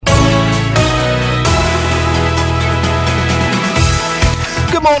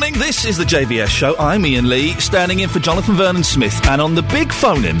This is the JVS Show. I'm Ian Lee, standing in for Jonathan Vernon-Smith, and on the big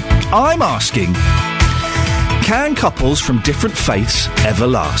phone-in, I'm asking, can couples from different faiths ever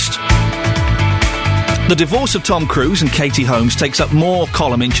last? The divorce of Tom Cruise and Katie Holmes takes up more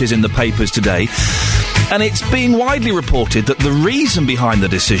column inches in the papers today, and it's being widely reported that the reason behind the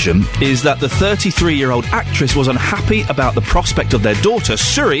decision is that the 33-year-old actress was unhappy about the prospect of their daughter,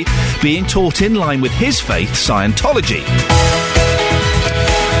 Suri, being taught in line with his faith, Scientology.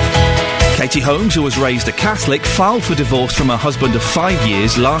 Katie Holmes, who was raised a Catholic, filed for divorce from her husband of 5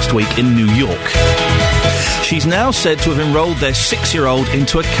 years last week in New York. She's now said to have enrolled their 6-year-old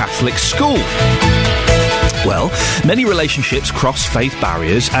into a Catholic school. Well, many relationships cross faith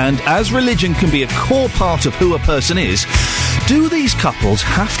barriers, and as religion can be a core part of who a person is, do these couples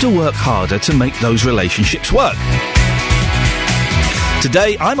have to work harder to make those relationships work?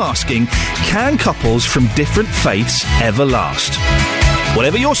 Today, I'm asking, can couples from different faiths ever last?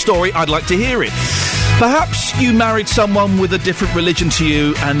 Whatever your story, I'd like to hear it. Perhaps you married someone with a different religion to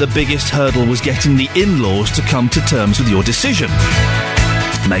you, and the biggest hurdle was getting the in-laws to come to terms with your decision.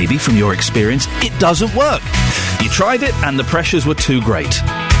 Maybe, from your experience, it doesn't work. You tried it, and the pressures were too great.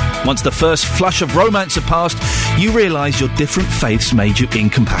 Once the first flush of romance had passed, you realise your different faiths made you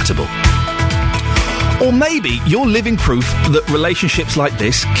incompatible. Or maybe you're living proof that relationships like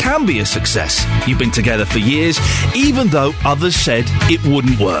this can be a success. You've been together for years, even though others said it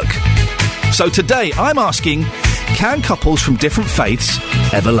wouldn't work. So today, I'm asking, can couples from different faiths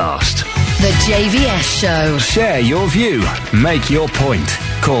ever last? The JVS Show. Share your view. Make your point.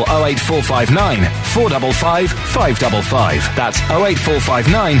 Call 08459 455 555. That's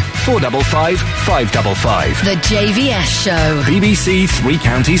 08459 455 555. The JVS Show. BBC Three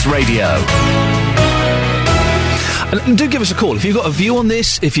Counties Radio. And do give us a call. If you've got a view on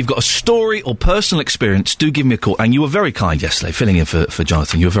this, if you've got a story or personal experience, do give me a call. And you were very kind yesterday, filling in for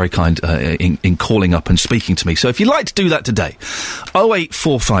Jonathan. You were very kind in calling up and speaking to me. So if you'd like to do that today,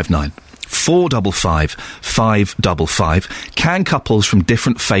 08459 455 555. Can couples from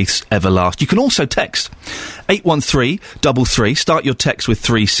different faiths ever last? You can also text 81333. Start your text with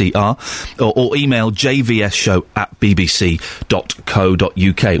 3CR or email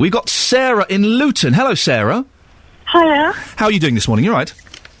jvsshow@bbc.co.uk. We've got Sarah in Luton. Hello, Sarah. Hiya. How are you doing this morning? You all right?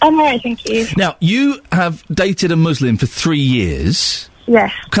 I'm all right, thank you. Now, you have dated a Muslim for 3 years.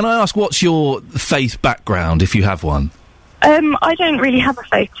 Yes. Can I ask, what's your faith background, if you have one? I don't really have a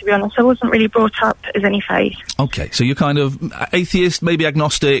faith, to be honest. I wasn't really brought up as any faith. Okay, so you're kind of atheist, maybe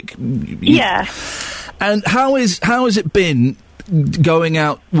agnostic? Yeah. And how has it been going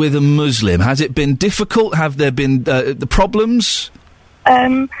out with a Muslim? Has it been difficult? Have there been the problems?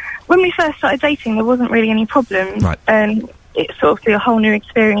 When we first started dating, there wasn't really any problems. Right. It's sort of a whole new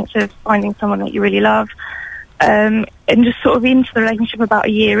experience of finding someone that you really love. And just sort of into the relationship about a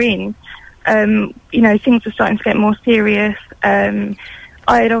year in, things were starting to get more serious. I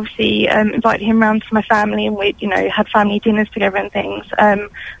had obviously invited him round to my family, and we, had family dinners together and things. And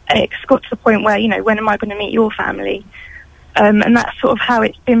it got to the point where, when am I going to meet your family? And that's sort of how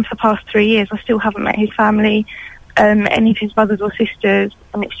it's been for the past 3 years. I still haven't met his family, any of his brothers or sisters,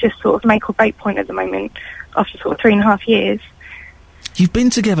 and it's just sort of make or break point at the moment after sort of 3.5 years. You've been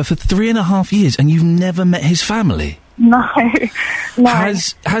together for 3.5 years and you've never met his family? No.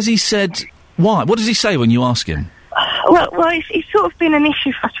 Has he said why? What does he say when you ask him? Well, it's sort of been an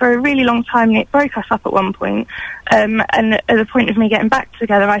issue for us for a really long time, and it broke us up at one point. And at the point of me getting back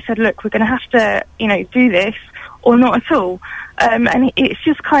together, I said, look, we're going to have to, do this or not at all. And it's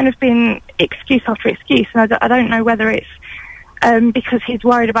just kind of been excuse after excuse, and I don't know whether it's because he's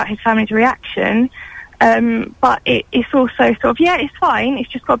worried about his family's reaction, but it's also sort of, yeah, it's fine, it's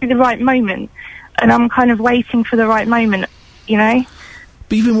just got to be the right moment. And I'm kind of waiting for the right moment,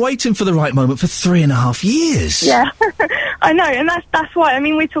 But you've been waiting for the right moment for 3.5 years. Yeah, I know, and that's why. I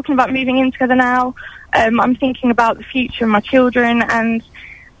mean, we're talking about moving in together now. I'm thinking about the future and my children, and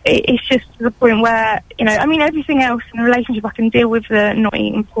it's just to the point where, everything else in the relationship I can deal with, the not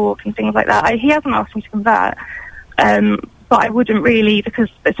eating pork and things like that. He hasn't asked me to convert, but I wouldn't really, because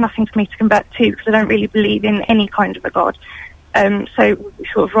there's nothing for me to convert to, because I don't really believe in any kind of a God. So it would be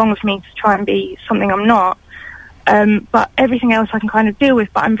sort of wrong of me to try and be something I'm not. But everything else I can kind of deal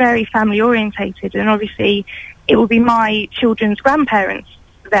with, but I'm very family orientated, and obviously it will be my children's grandparents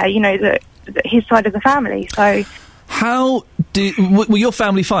there, his side of the family, so... How were your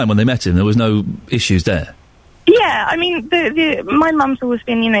family fine when they met him? There was no issues there? Yeah, I mean, my mum's always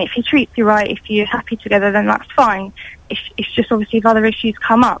been, if he treats you right, if you're happy together, then that's fine. It's just obviously if other issues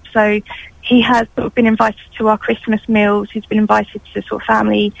come up. So he has sort of been invited to our Christmas meals, he's been invited to sort of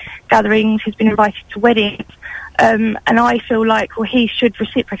family gatherings, he's been invited to weddings. And I feel like, well, he should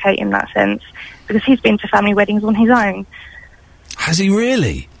reciprocate in that sense, because he's been to family weddings on his own. Has he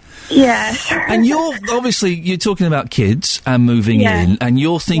really? Yeah. And you're talking about kids and moving in, and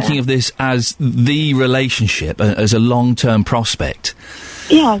you're thinking of this as the relationship, as a long-term prospect.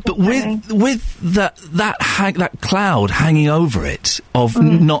 Yeah, but with that cloud hanging over it of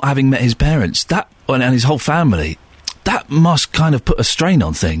not having met his parents, and his whole family, that must kind of put a strain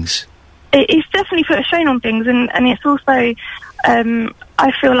on things. It's definitely put a strain on things, and it's also,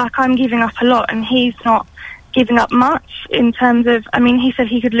 I feel like I'm giving up a lot, and he's not giving up much in terms of, I mean, he said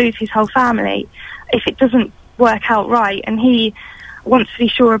he could lose his whole family if it doesn't work out right, and he wants to be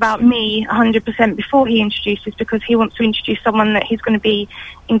sure about me 100% before he introduces, because he wants to introduce someone that he's going to be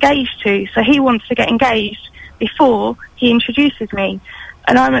engaged to. So he wants to get engaged before he introduces me.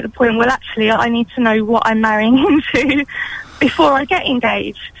 And I'm at the point, well, actually, I need to know what I'm marrying into before I get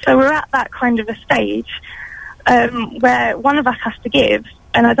engaged. So we're at that kind of a stage where one of us has to give,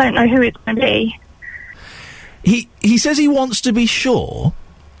 and I don't know who it's going to be. He says he wants to be sure.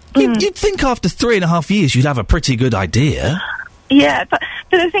 You'd think after 3.5 years you'd have a pretty good idea. Yeah, but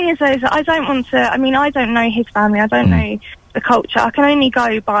the thing is, though, is that I don't want to... I mean, I don't know his family. I don't know the culture. I can only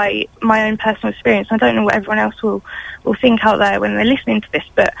go by my own personal experience. I don't know what everyone else will think out there when they're listening to this,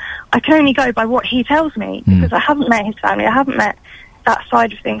 but I can only go by what he tells me, because I haven't met his family. I haven't met that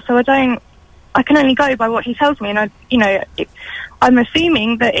side of things. So I can only go by what he tells me, and I'm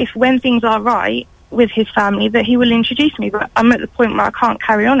assuming that when things are right with his family, that he will introduce me, but I'm at the point where I can't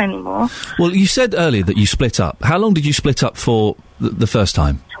carry on anymore. Well, you said earlier that you split up. How long did you split up for the first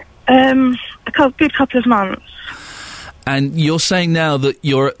time? A good couple of months. And you're saying now that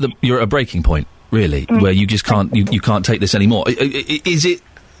you're at a breaking point, really, where you just can't you can't take this anymore. Is it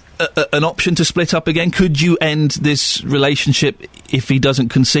an option to split up again? Could you end this relationship if he doesn't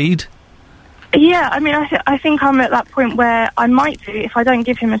concede? Yeah, I mean, I think I'm at that point where I might do if I don't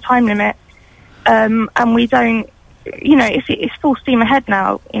give him a time limit. And we don't, it's full steam ahead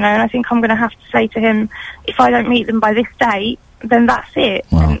now, and I think I'm going to have to say to him, if I don't meet them by this date, then that's it.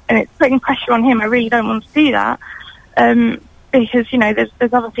 Wow. And it's putting pressure on him. I really don't want to do that, because,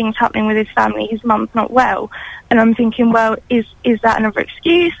 there's other things happening with his family. His mum's not well, and I'm thinking, well, is that another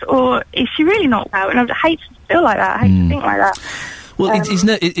excuse, or is she really not well? And I hate to feel like that. I hate to think like that. Well,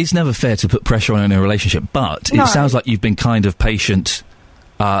 it's never fair to put pressure on in a relationship, but it sounds like you've been kind of patient,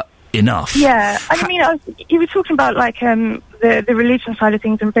 enough. Yeah, I mean, you were talking about the religion side of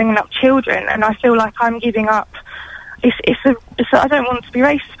things and bringing up children, and I feel like I'm giving up. I don't want to be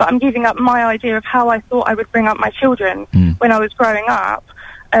racist, but I'm giving up my idea of how I thought I would bring up my children when I was growing up,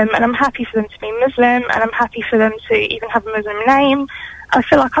 and I'm happy for them to be Muslim, and I'm happy for them to even have a Muslim name. I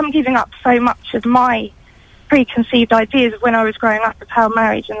feel like I'm giving up so much of my preconceived ideas of when I was growing up of how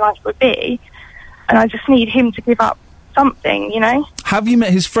marriage and life would be, and I just need him to give up something, Have you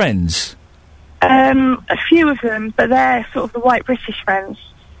met his friends? A few of them, but they're sort of the white British friends.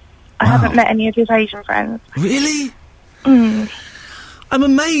 I haven't met any of his Asian friends. Really? I'm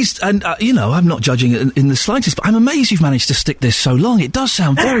amazed, and, I'm not judging it in the slightest, but I'm amazed you've managed to stick this so long. It does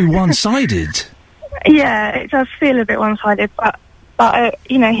sound very one-sided. Yeah, it does feel a bit one-sided, but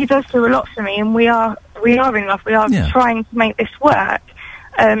he does do a lot for me, and we are in love. We are trying to make this work.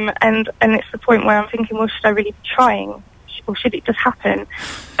 And it's the point where I'm thinking, well, should I really be trying, or should it just happen?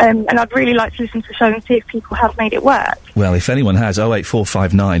 And I'd really like to listen to the show and see if people have made it work. Well, if anyone has,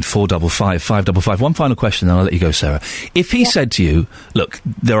 08459 455 555. One final question, then I'll let you go, Sarah. If he said to you, look,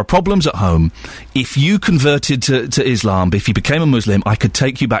 there are problems at home. If you converted to Islam, if you became a Muslim, I could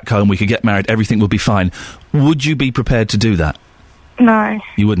take you back home, we could get married, everything would be fine. Would you be prepared to do that? No.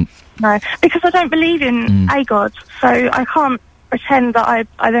 You wouldn't? No, because I don't believe in a God, so I can't pretend that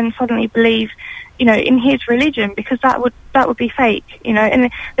I then suddenly believe, in his religion, because that would be fake, and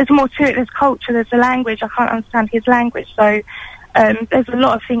there's more to it. There's culture, there's a language. I can't understand his language, so there's a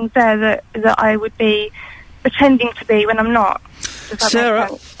lot of things there that I would be pretending to be when I'm not. Sarah,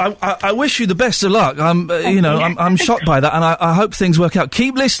 I wish you the best of luck. I'm shocked by that, and I hope things work out.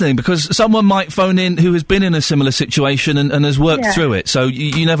 Keep listening, because someone might phone in who has been in a similar situation and has worked through it. So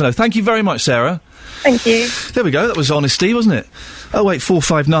you never know. Thank you very much, Sarah. Thank you. There we go. That was honesty, wasn't it?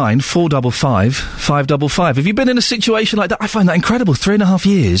 08459 455 555. Have you been in a situation like that? I find that incredible. 3.5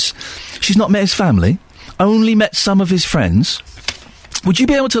 years. She's not met his family. Only met some of his friends. Would you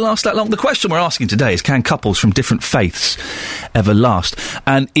be able to last that long? The question we're asking today is, can couples from different faiths ever last?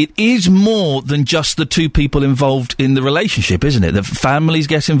 And it is more than just the two people involved in the relationship, isn't it? The families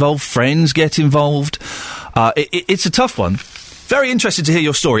get involved, friends get involved. It's a tough one. Very interested to hear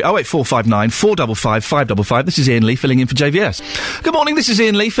your story. 08459 455 555. This is Ian Lee filling in for JVS. Good morning, this is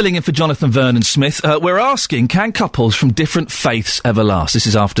Ian Lee filling in for Jonathan Vernon Smith. We're asking, can couples from different faiths ever last? This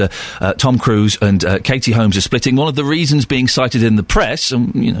is after Tom Cruise and Katie Holmes are splitting. One of the reasons being cited in the press,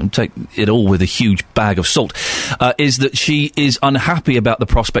 and take it all with a huge bag of salt, is that she is unhappy about the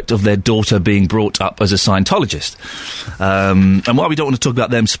prospect of their daughter being brought up as a Scientologist. And while we don't want to talk about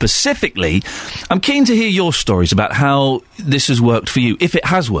them specifically, I'm keen to hear your stories about how this has worked for you, if it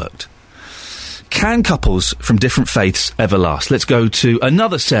has worked. Can couples from different faiths ever last? Let's go to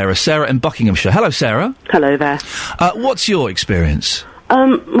another Sarah. Sarah in Buckinghamshire. Hello, Sarah. Hello there. What's your experience?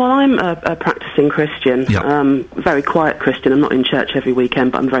 Well, I'm a practising Christian, very quiet Christian. I'm not in church every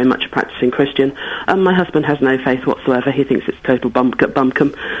weekend, but I'm very much a practising Christian. My husband has no faith whatsoever. He thinks it's total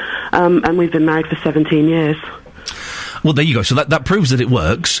bumcum. And we've been married for 17 years. Well, there you go. So that proves that it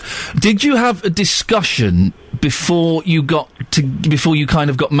works. Did you have a discussion before you kind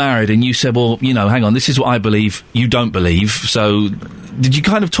of got married and you said, well, hang on, this is what I believe, you don't believe. So did you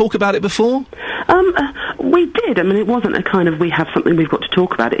kind of talk about it before? We did. I mean, it wasn't a kind of, we have something we've got to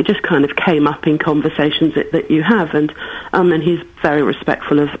talk about. It just kind of came up in conversations that you have. And he's very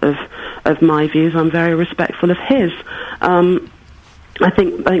respectful of my views. I'm very respectful of his. I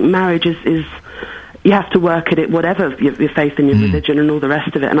think marriage is you have to work at it, whatever your faith and your religion and all the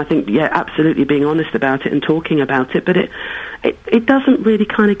rest of it. And I think, absolutely being honest about it and talking about it. But it doesn't really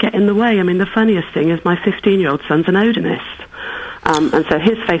kind of get in the way. I mean, the funniest thing is my 15-year-old son's an Odinist. And so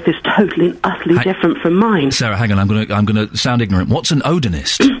his faith is totally and utterly different from mine. Sarah, hang on, I'm going to sound ignorant. What's an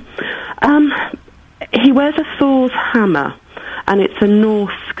Odinist? He wears a Thor's hammer, and it's a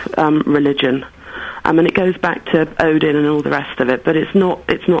Norse religion. And it goes back to Odin and all the rest of it, but it's not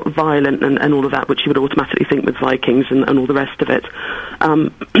violent and all of that, which you would automatically think with Vikings and all the rest of it.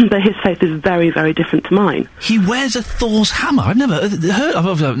 But his faith is very, very different to mine. He wears a Thor's hammer. I've never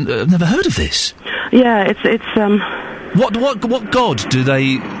heard of this. Yeah, it's What god do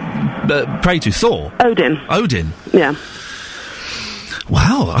they pray to? Thor? Odin? Yeah.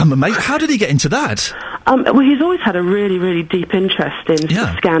 Wow, I'm amazed. How did he get into that? Well, he's always had a really, really deep interest in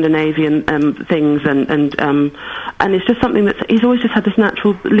Scandinavian things, and it's just something that he's always just had this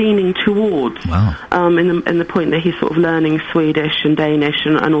natural leaning towards. Wow. In the point that he's sort of learning Swedish and Danish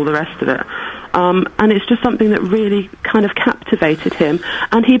and all the rest of it. And it's just something that really kind of captivated him,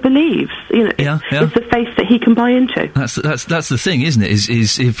 and he believes, it's a faith that he can buy into. That's the thing, isn't it?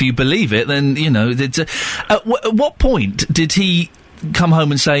 Is if you believe it, then at what point did he come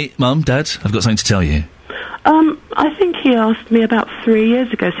home and say, Mum, Dad, I've got something to tell you? I think he asked me about 3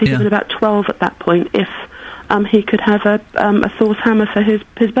 years ago, so he was about 12 at that point, if he could have a Thor's hammer for his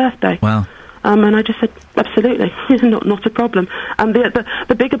birthday. Wow. And I just said, absolutely, not a problem. And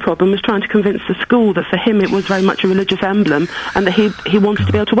the bigger problem was trying to convince the school that for him it was very much a religious emblem, and that he wanted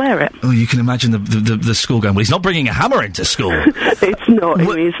to be able to wear it. Oh, you can imagine the school going, well, he's not bringing a hammer into school. It's not. I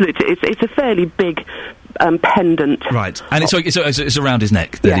mean, it's a fairly big pendant. Right, and it's around his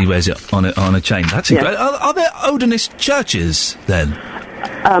neck that he wears it on a chain. That's incredible. Are there Odinist churches then?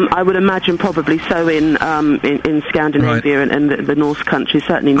 I would imagine probably so in Scandinavia and the Norse countries,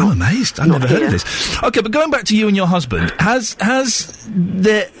 certainly not. I'm amazed. I've never heard of this. Okay, but going back to you and your husband, does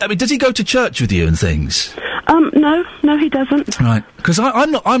he go to church with you and things? No, he doesn't. Right, because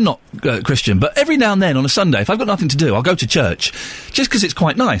I'm not Christian, but every now and then on a Sunday, if I've got nothing to do, I'll go to church, just because it's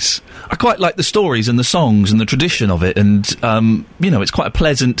quite nice. I quite like the stories and the songs and the tradition of it, and it's quite a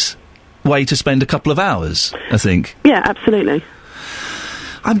pleasant way to spend a couple of hours, I think. Yeah, absolutely.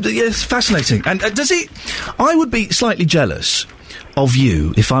 It's fascinating. And does he... I would be slightly jealous of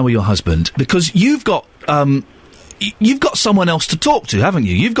you if I were your husband, because you've got someone else to talk to, haven't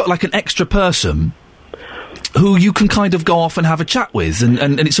you? You've got like an extra person who you can kind of go off and have a chat with,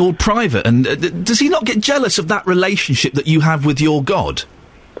 and it's all private. And does he not get jealous of that relationship that you have with your God?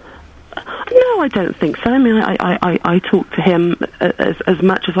 No, I don't think so. I mean, I talk to him as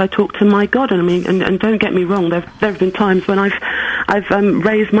much as I talk to my God. And I mean, and don't get me wrong, there have been times when I've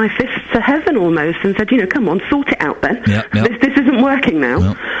raised my fist to heaven almost and said, come on, sort it out then. This isn't working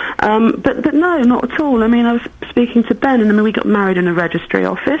now. But no, not at all. I mean, I was speaking to Ben, and we got married in a registry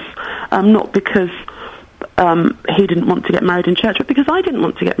office, not because he didn't want to get married in church, but because I didn't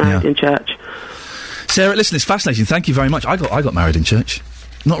want to get married in church. Sarah, listen, it's fascinating. Thank you very much. I got married in church.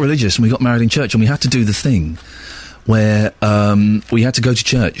 Not religious, and we got married in church, and we had to do the thing where we had to go to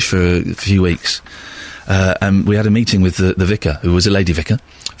church for a few weeks, and we had a meeting with the vicar, who was a lady vicar,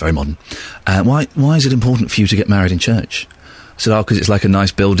 very modern. Why is it important for you to get married in church? I said, because it's like a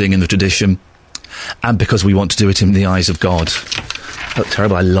nice building in the tradition. And because we want to do it in the eyes of God. Oh,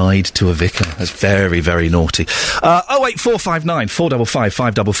 terrible, I lied to a vicar. That's very, very naughty. 08459 455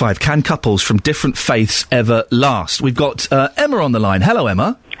 555. Can couples from different faiths ever last? We've got Emma on the line. Hello,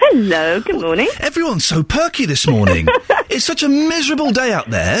 Emma. Hello, good morning. Everyone's so perky this morning. It's such a miserable day out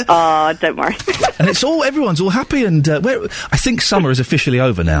there. Oh, don't worry. And everyone's all happy and, I think summer is officially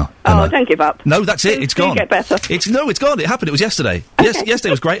over now, Emma. Oh, don't give up. No, that's it, it's gone. Get better. It's gone, it happened, it was yesterday. Okay.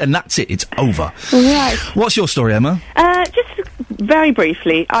 Yesterday was great, and that's it, it's over. Right. What's your story, Emma? Just very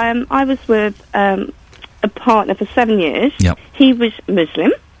briefly, I was with a partner for 7 years. Yep. He was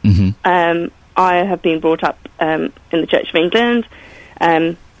Muslim. Mm-hmm. I have been brought up in the Church of England,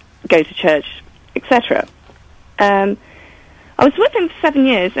 go to church, etc. I was with him for 7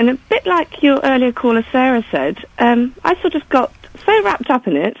 years, and a bit like your earlier caller Sarah said, I sort of got so wrapped up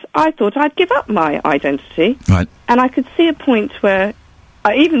in it, I thought I'd give up my identity. Right. And I could see a point where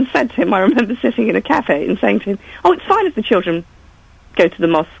I even said to him, I remember sitting in a cafe and saying to him, oh, it's fine if the children go to the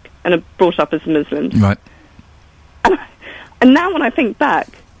mosque and are brought up as Muslims. Right. And now when I think back,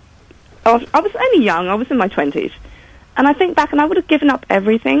 I was only young, I was in my 20s, and I think back and I would have given up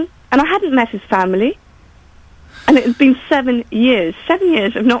everything, and I hadn't met his family. And it had been 7 years. 7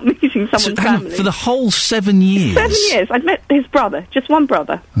 years of not meeting someone's family. For the whole 7 years? 7 years. I'd met his brother, just one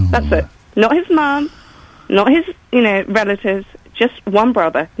brother. Oh. That's it. Not his mum, not his, relatives, just one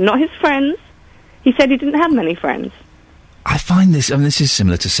brother. Not his friends. He said he didn't have many friends. I find this, this is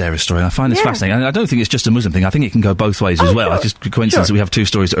similar to Sarah's story. I find this fascinating. And I don't think it's just a Muslim thing. I think it can go both ways as well. Sure. It's just a coincidence that we have two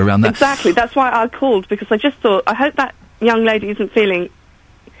stories around that. Exactly. That's why I called, because I just thought, I hope that young lady isn't feeling,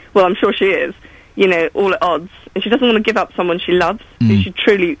 well, I'm sure she is, all at odds. And she doesn't want to give up someone she loves. Who she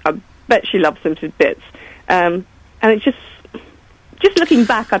truly, I bet she loves him to bits. And it's just looking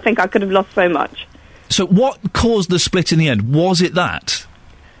back, I think I could have lost so much. So what caused the split in the end? Was it that?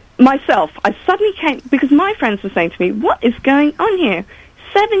 Myself. I suddenly came, because my friends were saying to me, what is going on here?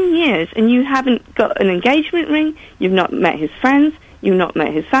 7 years and you haven't got an engagement ring, you've not met his friends, you've not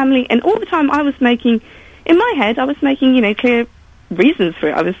met his family, and all the time I was making, in my head, I was making, clear reasons for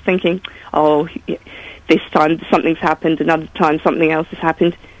it. I was thinking, oh, this time something's happened, another time something else has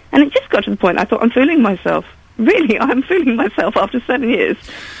happened, and it just got to the point I thought, I'm fooling myself. Really, I'm fooling myself after 7 years.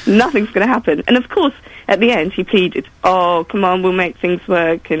 Nothing's going to happen. And of course, at the end, he pleaded, oh, come on, we'll make things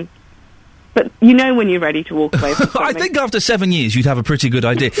work. But when you're ready to walk away from something. I think after 7 years, you'd have a pretty good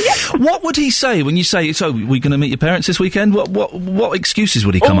idea. Yeah. What would he say when you say, so we're going to meet your parents this weekend? What excuses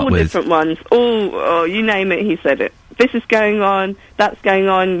would he come up with? All different ones. Oh, you name it, he said it. This is going on, that's going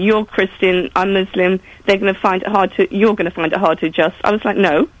on, you're Christian, I'm Muslim, you're going to find it hard to adjust. I was like,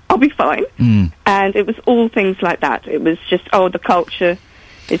 no, I'll be fine. And it was all things like that. It was just, the culture,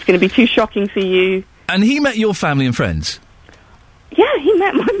 it's going to be too shocking for you. And he met your family and friends? Yeah, he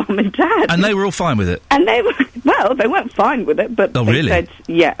met my mum and dad. And they were all fine with it? And they weren't fine with it, but they said,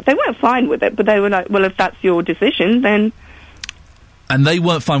 yeah, they weren't fine with it, but they were like, well, if that's your decision, then... And they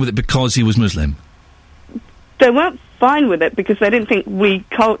weren't fine with it because he was Muslim? They weren't fine with it because they didn't think we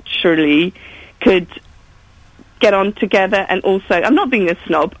culturally could get on together, and also, I'm not being a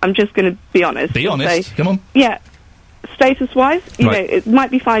snob, I'm just going to be honest. Be honest, come on. Yeah, status-wise, it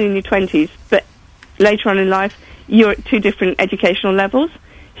might be fine in your 20s, but later on in life, you're at two different educational levels,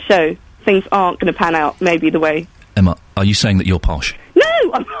 so things aren't going to pan out maybe the way... Emma, are you saying that you're posh?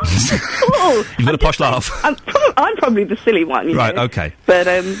 No, I'm not at all. You've got a posh laugh. I'm probably the silly one, Right, okay. But,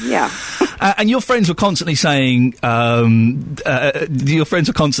 yeah. And your friends were constantly saying,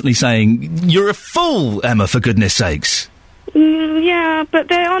 you're a fool, Emma, for goodness sakes. Yeah, but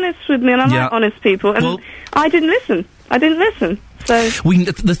they're honest with me, and I like honest people, and I didn't listen. So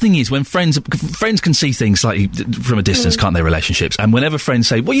the thing is, when friends can see things slightly from a distance, can't they? Relationships, and whenever friends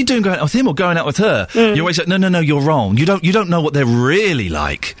say, "What are you doing, going out with him or going out with her?" You always say, "No, you're wrong. You don't know what they're really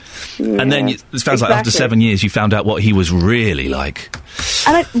like." Yeah, and then it sounds like after 7 years, you found out what he was really like.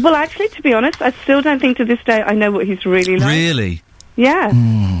 And actually, to be honest, I still don't think to this day I know what he's really like. Really? Yeah.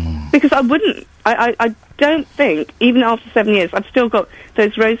 Because I wouldn't. I don't think even after 7 years, I've still got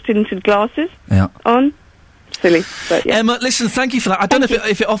those rose-tinted glasses on. Silly, but yeah. Emma, listen, thank you for that. I don't know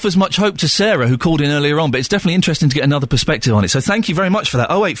if it offers much hope to Sarah, who called in earlier on, but it's definitely interesting to get another perspective on it. So thank you very much for that.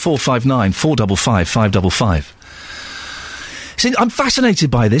 08459 455 555. See, I'm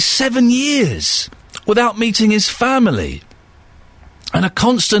fascinated by this. 7 years without meeting his family. And a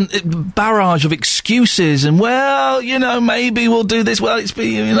constant barrage of excuses and, maybe we'll do this. Well,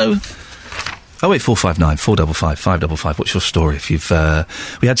 08459 455 555. What's your story? If you've,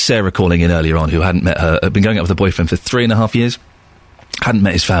 we had Sarah calling in earlier on, who hadn't met had been going out with a boyfriend for 3.5 years, hadn't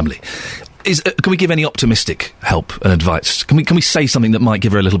met his family. can we give any optimistic help and advice? Can we say something that might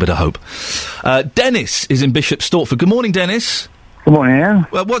give her a little bit of hope? Dennis is in Bishop Stortford. Good morning, Dennis. Good morning, Ian.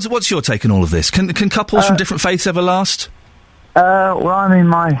 Well, what's your take on all of this? Can couples from different faiths ever last? Well, I'm in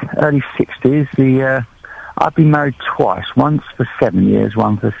my early 60s. I've been married twice, once for 7 years,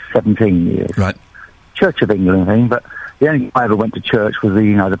 one for 17 years. Right. Church of England thing, but the only time I ever went to church was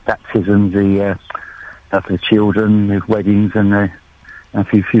the baptisms, for the children, the weddings, and a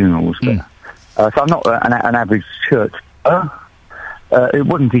few funerals. So I'm not an average church. It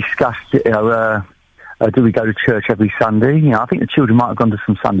wasn't discussed, do we go to church every Sunday? I think the children might have gone to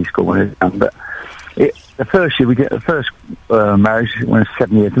some Sunday school when it was done, but the first year, the first marriage, when I was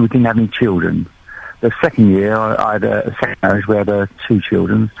 7 years, we didn't have any children. The second year, I had a second marriage, we had 2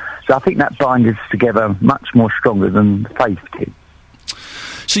 children. So I think that binded us together much more stronger than faith did.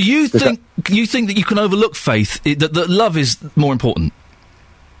 So you think that you can overlook faith, that love is more important?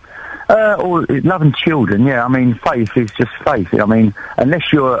 Or loving children, yeah. I mean, faith is just faith. I mean,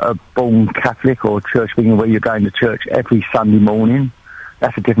 unless you're a born Catholic or church being where you're going to church every Sunday morning,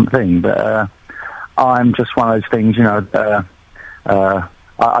 that's a different thing. But I'm just one of those things,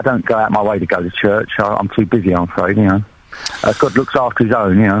 I don't go out my way to go to church. I'm too busy, I'm afraid, God looks after his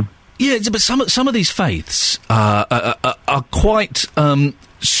own, Yeah, but some of these faiths are quite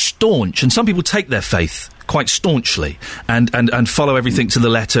staunch, and some people take their faith quite staunchly and follow everything to the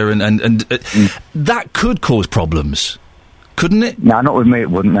letter, and that could cause problems, couldn't it? No, not with me.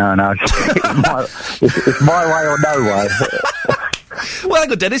 It wouldn't. No. It's my way or no way. Well,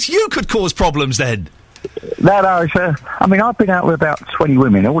 hang on, Dennis. You could cause problems then. No. I mean, I've been out with about 20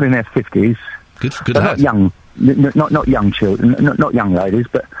 women, all in their 50s. Good. Not young, not young children, not young ladies,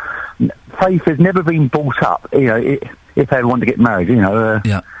 but faith has never been brought up. If they want to get married,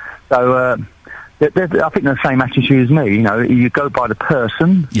 Yeah. So I think they're the same attitude as me. You go by the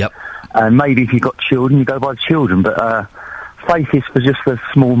person. Yep. And maybe if you've got children, you go by the children. But faith is for just a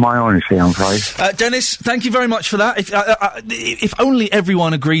small minority, I'm afraid. Dennis, thank you very much for that. If only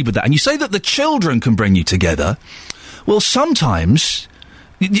everyone agreed with that. And you say that the children can bring you together. Well, sometimes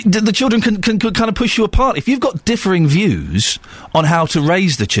the children can kind of push you apart. If you've got differing views on how to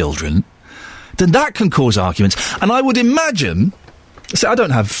raise the children, then that can cause arguments. And I would imagine... So I don't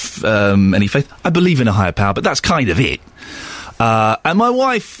have any faith. I believe in a higher power, but that's kind of it. And my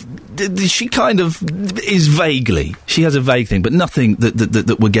wife, she kind of is vaguely. She has a vague thing, but nothing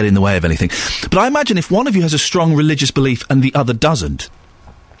that would get in the way of anything. But I imagine if one of you has a strong religious belief and the other doesn't,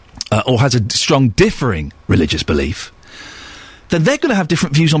 or has a strong differing religious belief, then they're going to have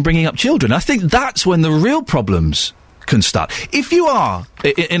different views on bringing up children. I think that's when the real problems can start. If you are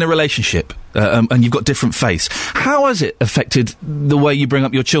in a relationship and you've got different faiths, how has it affected the way you bring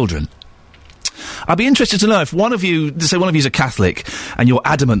up your children? I'd be interested to know if one of you, say one of you's a Catholic and you're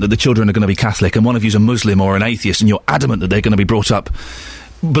adamant that the children are going to be Catholic, and one of you's a Muslim or an atheist and you're adamant that they're going to be brought up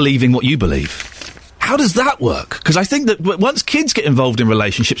believing what you believe. How does that work? Because I think that once kids get involved in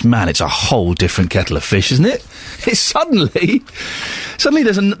relationships, man, it's a whole different kettle of fish, isn't it? It's suddenly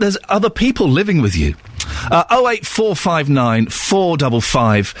there's other people living with you. 08459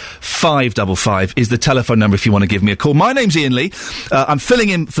 455 555 is the telephone number if you want to give me a call. My name's Ian Lee. I'm filling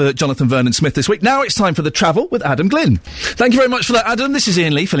in for Jonathan Vernon Smith this week. Now it's time for the travel with Adam Glynn. Thank you very much for that, Adam. This is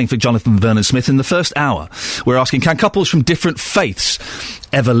Ian Lee filling for Jonathan Vernon Smith. In the first hour, we're asking, can couples from different faiths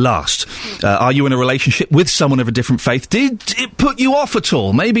ever last? Are you in a relationship with someone of a different faith? Did it put you off at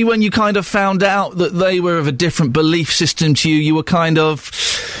all? Maybe when you kind of found out that they were of a different belief system to you, you were kind of...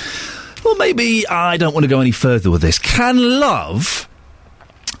 Well, maybe I don't want to go any further with this. Can love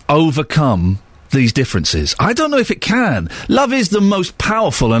overcome these differences? I don't know if it can. Love is the most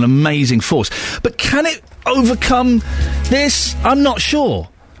powerful and amazing force. But can it overcome this? I'm not sure.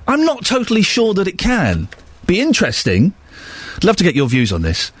 I'm not totally sure that it can. Be interesting. I'd love to get your views on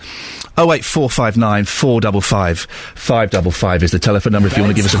this. 08459 455 555 is the telephone number if you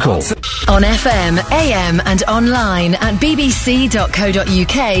want to give us a call. On FM, AM and online at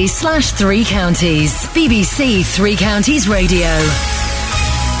bbc.co.uk/3 counties. BBC Three Counties Radio.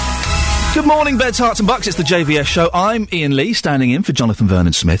 Good morning, Beds, Hearts and Bucks. It's the JVS show. I'm Ian Lee, standing in for Jonathan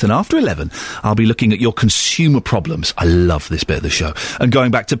Vernon Smith, and after 11, I'll be looking at your consumer problems. I love this bit of the show. And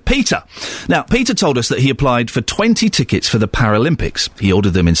going back to Peter. Now, Peter told us that he applied for 20 tickets for the Paralympics. He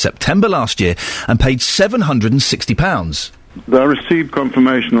ordered them in September last year and paid £760. I received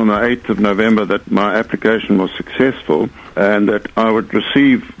confirmation on the 8th of November that my application was successful and that I would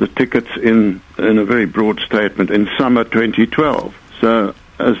receive the tickets in a very broad statement in summer 2012. So...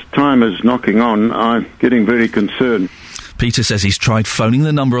 as time is knocking on, I'm getting very concerned. Peter says he's tried phoning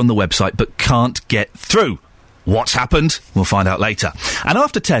the number on the website but can't get through. What's happened? We'll find out later. And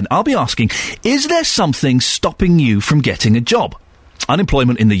after 10, I'll be asking, is there something stopping you from getting a job?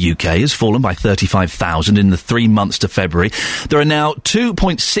 Unemployment in the UK has fallen by 35,000 in the 3 months to February. There are now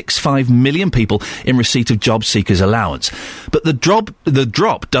 2.65 million people in receipt of job seekers allowance. But the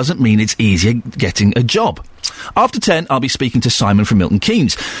drop doesn't mean it's easier getting a job. After 10, I'll be speaking to Simon from Milton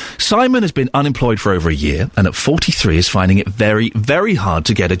Keynes. Simon has been unemployed for over a year and at 43 is finding it very, very hard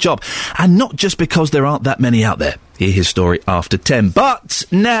to get a job. And not just because there aren't that many out there. Hear his story after 10. But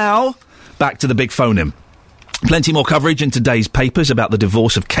now, back to the big phone-in. Plenty more coverage in today's papers about the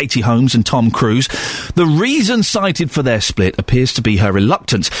divorce of Katie Holmes and Tom Cruise. The reason cited for their split appears to be her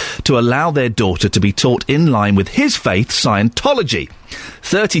reluctance to allow their daughter to be taught in line with his faith, Scientology.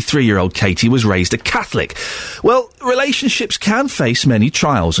 33-year-old Katie was raised a Catholic. Well, relationships can face many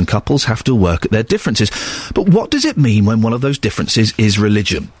trials and couples have to work at their differences. But what does it mean when one of those differences is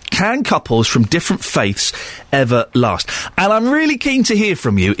religion? Can couples from different faiths ever last? And I'm really keen to hear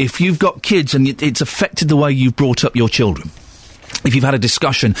from you if you've got kids and it's affected the way you've brought up your children. If you've had a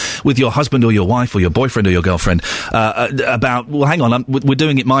discussion with your husband or your wife or your boyfriend or your girlfriend about, well, hang on, we're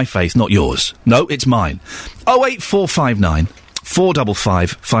doing it my faith, not yours. No, it's mine. 08459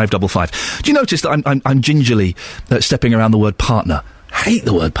 455 555. Do you notice that I'm gingerly stepping around the word partner? Hate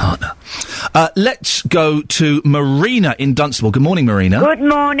the word partner. Let's go to Marina in Dunstable. Good morning, Marina. Good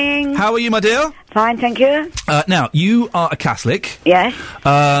morning. How are you, my dear? Fine, thank you. Now, you are a Catholic. Yes.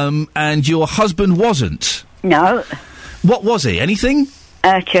 And your husband wasn't. No. What was he? Anything?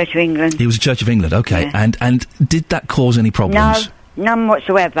 Church of England. He was a Church of England, okay. Yeah. And did that cause any problems? No, none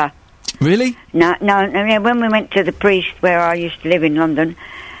whatsoever. Really? No. When we went to the priest where I used to live in London,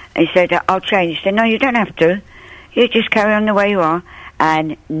 he said, I'll change. He said, no, you don't have to. You just carry on the way you are.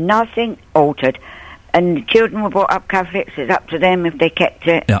 And nothing altered. And the children were brought up Catholics. It's up to them if they kept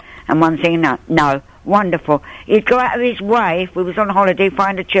it. Yeah. And one thing, no. Wonderful. He'd go out of his way, if we was on holiday,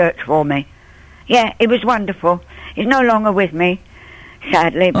 find a church for me. Yeah, it was wonderful. He's no longer with me,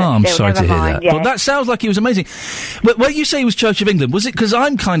 sadly. But I'm still, sorry to hear mind, that. yeah. Well, that sounds like he was amazing. But when you say he was Church of England, was it because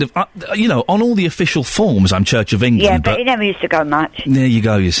I'm kind of, on all the official forms, I'm Church of England. Yeah, but he never used to go much. There you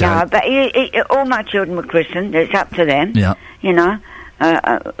go, you say. No, but all my children were christened. It's up to them. Yeah. You know,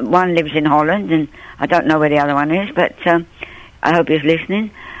 one lives in Holland, and I don't know where the other one is, but I hope he's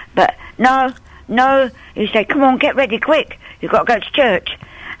listening. But no, he said, come on, get ready quick. You've got to go to church.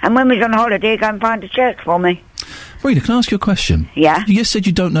 And when we was on holiday, go and find a church for me. Rita, can I ask you a question? Yeah? You just said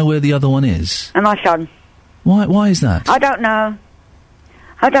you don't know where the other one is. And my son. Why is that? I don't know.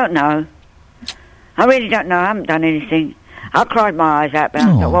 I really don't know. I haven't done anything. I cried my eyes out, but I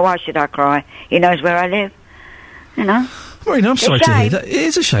thought, well, why should I cry? He knows where I live. You know? Marina, I'm sorry to hear that. It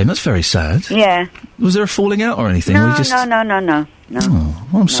is a shame. That's very sad. Yeah. Was there a falling out or anything? No. Oh,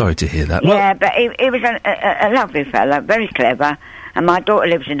 well, I'm sorry to hear that. Yeah, but he was a lovely fella, very clever. And my daughter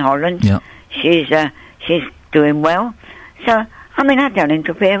lives in Holland. Yeah. She's doing well. So, I mean, I don't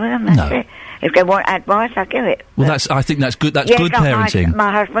interfere with them. That's it. If they want advice, I'll give it. Well, I think that's good. That's good parenting. My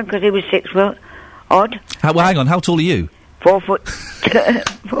husband, because he was 6 foot odd. Hang on. How tall are you? 4 foot.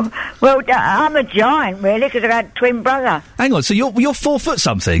 Well, I'm a giant, really, because I had a twin brother. Hang on. So you're 4 foot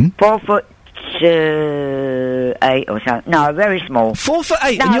something? 4 foot 8 or something. No, very small. 4 foot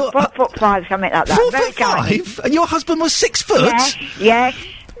 8. No, and you're 4 foot 5, something like that. 4 very foot 5, and your husband was 6 foot. Yes.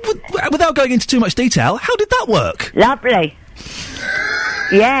 Without going into too much detail, how did that work? Lovely.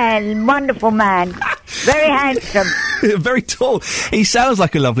 Yeah, wonderful man. Very handsome. Very tall. He sounds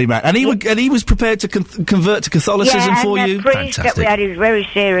like a lovely man. And he was prepared to convert to Catholicism for you? The priest that we had, he was very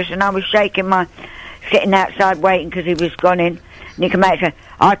serious, and I was sitting outside waiting because he was gone in. And he came out and said,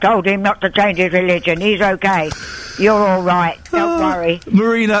 I told him not to change his religion. He's okay. You're all right. Don't worry.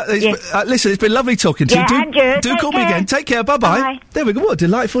 Marina, listen, it's been lovely talking to you. Do call me again. Take care. Bye-bye. Bye. There we go. What a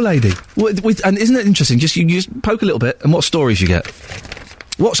delightful lady. And isn't it interesting? You just poke a little bit, and what stories you get.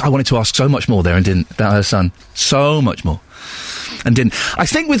 I wanted to ask so much more there and didn't, about her son. So much more. And didn't. I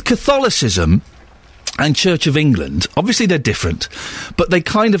think with Catholicism and Church of England, obviously they're different, but they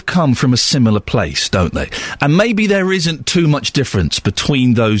kind of come from a similar place, don't they? And maybe there isn't too much difference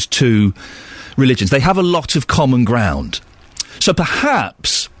between those two religions. They have a lot of common ground. So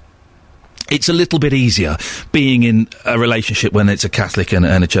perhaps it's a little bit easier being in a relationship when it's a Catholic and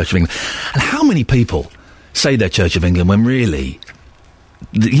a Church of England. And how many people say they're Church of England when really...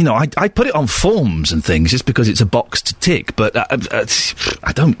 I put it on forms and things just because it's a box to tick, but I'm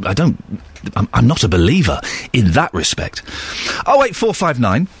not a believer in that respect.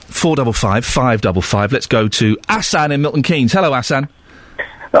 08459 455 555. Let's go to Asan in Milton Keynes. Hello, Asan.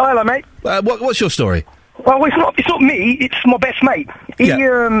 Oh, hello, mate. What's your story? Well, it's not me. It's my best mate. He's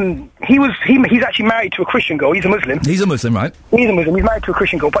actually married to a Christian girl. He's a Muslim. He's a Muslim, right? He's a Muslim. He's married to a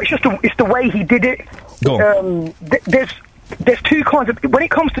Christian girl, but it's the way he did it. Go on. There's two kinds of, when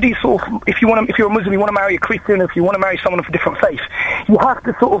it comes to these sort of, if you're a Muslim, you want to marry a Christian, if you want to marry someone of a different faith, you have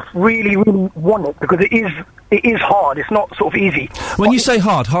to sort of really, really want it, because it is hard. It's not sort of easy. When you say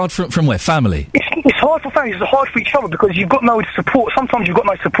hard from where? Family? It's hard for families. It's hard for each other because you've got no support. Sometimes you've got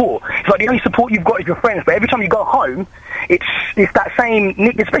no support. It's like the only support you've got is your friends. But every time you go home, it's that same.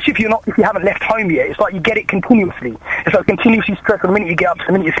 Especially if you haven't left home yet. It's like you get it continuously. It's like continuously stress. From the minute you get up to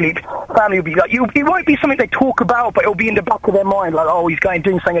the minute you sleep, family will be like it won't be something they talk about, but it'll be in the back of their mind. Like, oh, he's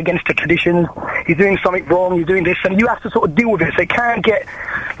doing something against the traditions. He's doing something wrong. He's doing this, and you have to sort of deal with it. So it can get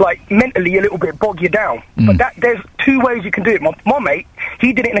like mentally a little bit bog you down. But there's two ways you can do it. My mate,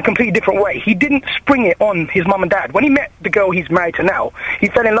 he did it in a completely different way. He didn't spring it on his mum and dad. When he met the girl he's married to now, he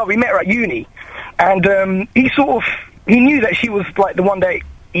fell in love. He met her at uni, and he knew that she was like the one that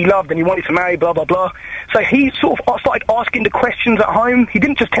he loved and he wanted to marry, blah, blah, blah. So he sort of started asking the questions at home. He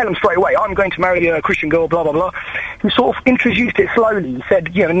didn't just tell them straight away, I'm going to marry a Christian girl, blah, blah, blah. He sort of introduced it slowly. He said,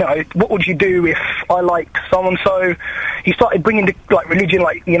 what would you do if I liked so-and-so? He started bringing the religion,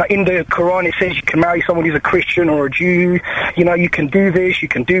 in the Quran it says you can marry someone who's a Christian or a Jew. You can do this, you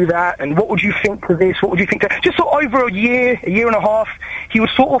can do that. And what would you think to this? What would you think to... Just sort of over a year and a half, he would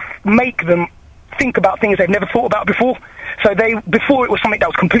sort of make them think about things they've never thought about before. So before it was something that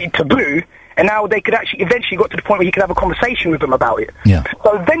was completely taboo, and now they could eventually got to the point where you could have a conversation with them about it. Yeah.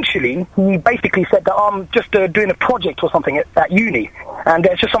 So eventually, he basically said that I'm just doing a project or something at uni, and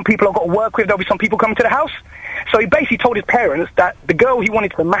there's just some people I've got to work with, there'll be some people coming to the house. So he basically told his parents that the girl he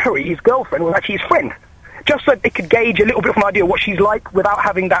wanted to marry, his girlfriend, was actually his friend, just so they could gauge a little bit of an idea of what she's like without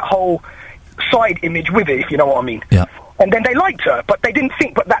having that whole side image with it, if you know what I mean. Yeah. And then they liked her, but they didn't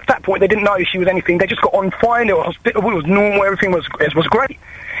think, but at that point they didn't know if she was anything. They just got on fine, it was normal, everything was great.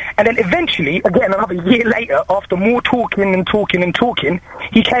 And then eventually, again, another year later, after more talking,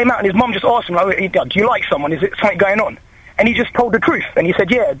 he came out and his mum just asked him, do you like someone? Is it something going on? And he just told the truth. And he said,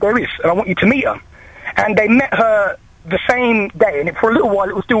 yeah, there is, and I want you to meet her. And they met her the same day, and for a little while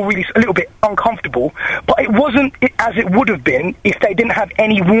it was still really a little bit uncomfortable, but it wasn't as it would have been if they didn't have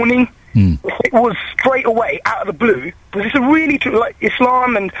any warning. It was straight away, out of the blue, because it's a really like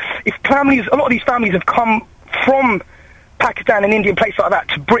Islam, and if families, a lot of these families have come from Pakistan and India and places like that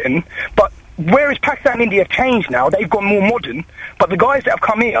to Britain, but whereas Pakistan and India have changed now, they've gone more modern, but the guys that have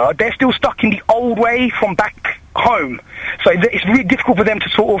come here, they're still stuck in the old way from back home, so it's really difficult for them to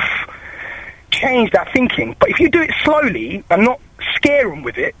sort of change that thinking. But if you do it slowly and not scare them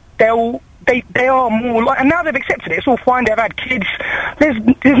with it, they are more like, and now they've accepted it, it's all fine, they've had kids, there's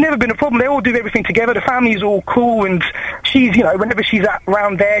never been a problem, they all do everything together, the family's all cool, and she's, whenever she's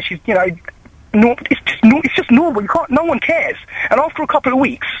around there, she's, it's just normal, no one cares, and after a couple of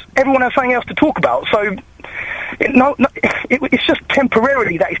weeks, everyone has something else to talk about, so it's just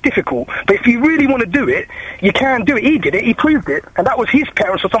temporarily that it's difficult, but if you really want to do it, you can do it. He did it, he proved it, and that was his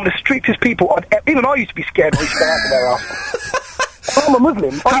parents were some of the strictest people. Even I used to be scared when he got out of their house. I'm a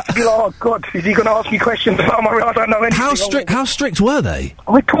Muslim. I used to be like, oh God, is he going to ask me questions about I don't know anything. How strict were they?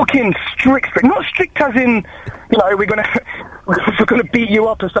 We're talking strict. Not strict as in, we're going to beat you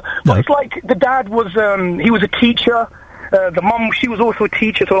up and stuff. But it's like the dad was, he was a teacher. The mum, she was also a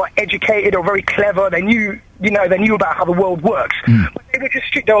teacher, so like educated or very clever. They knew, they knew about how the world works. But they were just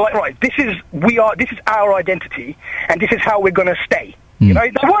strict. They were like, right, this is our identity, and this is how we're going to stay. They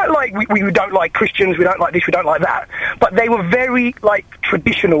weren't like, we don't like Christians, we don't like this, we don't like that. But they were very,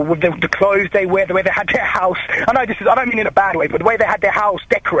 traditional with the clothes they wear, the way they had their house. I don't mean in a bad way, but the way they had their house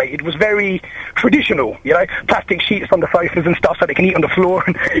decorated was very traditional, plastic sheets on the sofas and stuff so they can eat on the floor.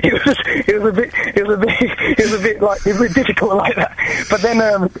 And it was a bit difficult like that. But then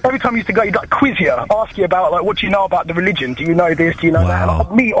every time you used to go, he'd quiz you, ask you about, what do you know about the religion? Do you know this? Do you know that?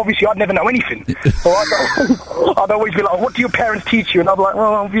 And me, obviously, I'd never know anything. So I'd always be like, what do your parents teach you? And I'm like,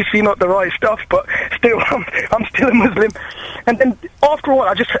 well, obviously not the right stuff, but still, I'm still a Muslim. And then after a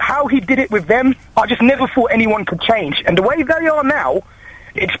while, how he did it with them, I just never thought anyone could change. And the way they are now,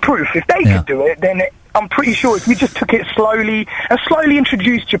 it's proof. If they could do it, then I'm pretty sure if you just took it slowly and slowly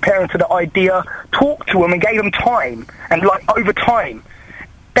introduced your parents to the idea, talked to them and gave them time, and over time,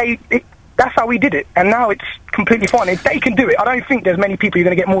 that's how we did it. And now it's completely fine. If they can do it, I don't think there's many people who are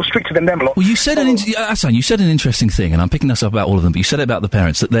going to get more stricter than them a lot. Well, you said you said an interesting thing, and I'm picking this up about all of them, but you said it about the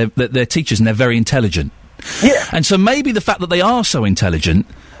parents, that they're teachers and they're very intelligent. Yeah. And so maybe the fact that they are so intelligent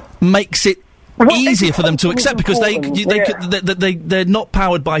makes it easier for them to accept, because they're not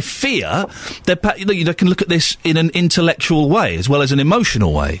powered by fear. They can look at this in an intellectual way as well as an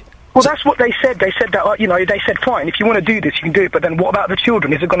emotional way. Well, that's what they said. They said that, they said, fine, if you want to do this, you can do it, but then what about the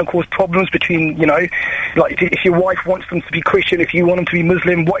children? Is it going to cause problems between, like, if your wife wants them to be Christian, if you want them to be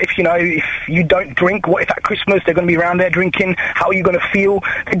Muslim, what if, if you don't drink, what if at Christmas they're going to be around there drinking? How are you going to feel?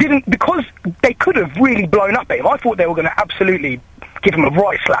 They didn't, because they could have really blown up at him. I thought they were going to absolutely give him a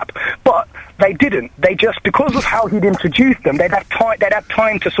right slap, but they didn't. They just, because of how he'd introduced them, they'd have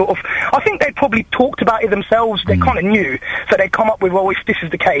time to sort of, I think they probably talked about it themselves. They kind of knew, so they'd come up with, well, if this is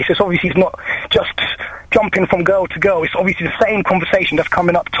the case, it's obviously it's not just jumping from girl to girl. It's obviously the same conversation that's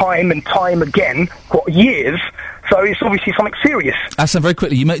coming up time and time again for years. So it's obviously something serious. Hassan, very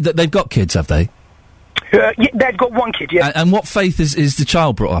quickly, they've got kids, have they? Yeah, they've got one kid. Yeah. And what faith is the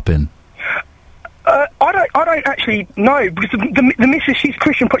child brought up in? I don't actually know, because the missus, she's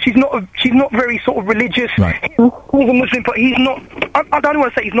Christian, but she's not very sort of religious. Right. He's a Muslim, but he's not. I don't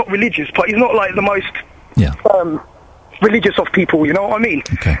want to say he's not religious, but he's not like the most religious of people. You know what I mean?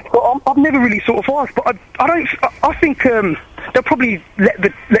 Okay. But I've never really sort of asked, but I think they'll probably let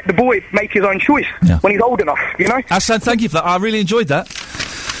the boy make his own choice when he's old enough. You know. Hassan, thank you for that. I really enjoyed that.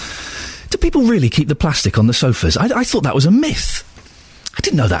 Do people really keep the plastic on the sofas? I thought that was a myth. I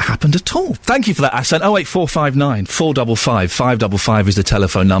didn't know that happened at all. Thank you for that, Hassan. 08459 455 555 is the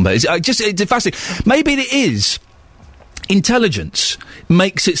telephone number. It's fascinating. Maybe it is. Intelligence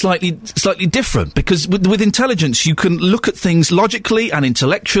makes it slightly different, because with intelligence you can look at things logically and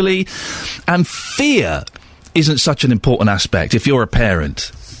intellectually, and fear isn't such an important aspect if you're a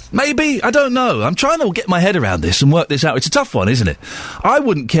parent. Maybe, I don't know. I'm trying to get my head around this and work this out. It's a tough one, isn't it? I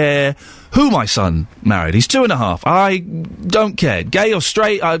wouldn't care who my son married. He's 2.5. I don't care. Gay or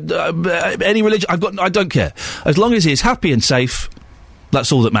straight, any religion, I don't care. As long as he's happy and safe,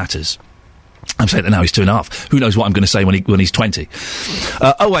 that's all that matters. I'm saying that now he's 2.5. Who knows what I'm going to say when he's 20.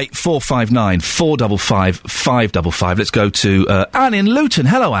 08459 455 555. Let's go to Anne in Luton.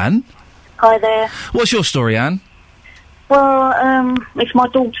 Hello, Anne. Hi there. What's your story, Anne? Well, it's my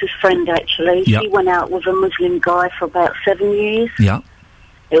daughter's friend, actually. Yep. She went out with a Muslim guy for about 7 years. Yeah.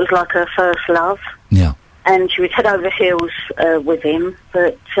 It was like her first love. Yeah. And she was head over heels with him,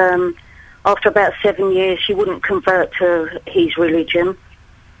 but after about 7 years, she wouldn't convert to his religion,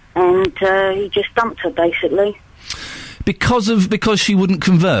 and he just dumped her, basically. Because she wouldn't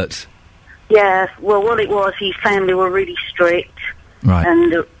convert? Yeah, well, what it was, his family were really strict. Right.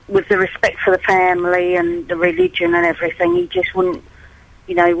 And with the respect for the family and the religion and everything, he just wouldn't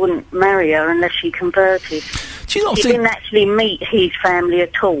marry her unless she converted. Do you not he didn't actually meet his family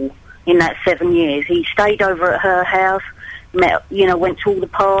at all in that 7 years. He stayed over at her house, went to all the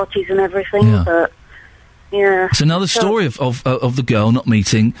parties and everything, but, yeah. It's another story of the girl not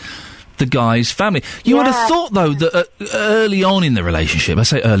meeting the guy's family. You would have thought, though, that early on in the relationship, I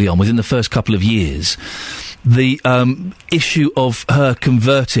say early on, within the first couple of years, the issue of her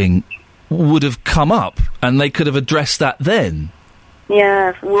converting would have come up, and they could have addressed that then.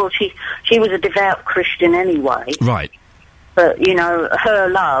 Yeah, well, she was a devout Christian anyway. Right. But, her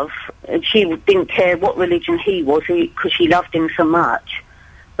love, she didn't care what religion he was, because she loved him so much.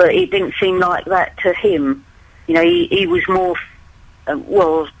 But it didn't seem like that to him. He was more,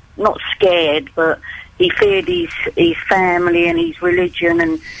 not scared, but he feared his family and his religion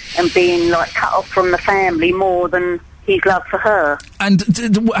and being, cut off from the family more than his love for her. And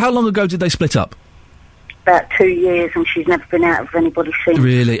how long ago did they split up? About 2 years, and she's never been out with anybody since.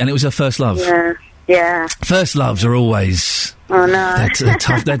 Really? And it was her first love? Yeah. First loves are always... Oh, no. They're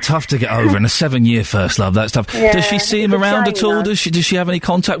tough. They're tough to get over, and a 7-year first love, that's tough. Yeah, does she see him around at all? Does she have any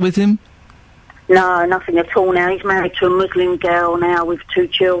contact with him? No, nothing at all now. He's married to a Muslim girl now with 2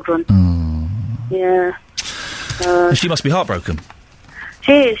 children. Yeah. She must be heartbroken.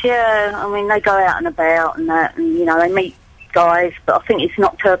 She is, yeah. I mean, they go out and about and that, and, they meet guys, but I think it's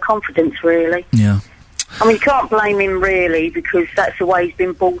knocked her confidence, really. Yeah. I mean, you can't blame him, really, because that's the way he's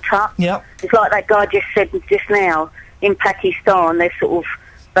been brought up. Yeah. It's like that guy just said just now, in Pakistan, they're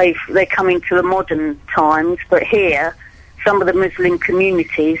coming to the modern times, but here, some of the Muslim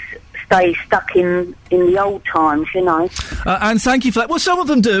communities stay stuck in the old times, And thank you for that. Well, some of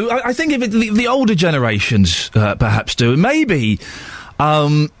them do. I think if the older generations perhaps do. Maybe,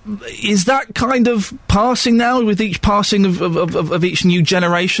 is that kind of passing now with each passing of each new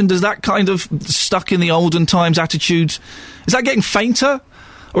generation? Does that kind of stuck in the olden times attitude, is that getting fainter?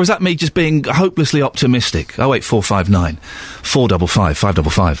 Or is that me just being hopelessly optimistic? 08459 455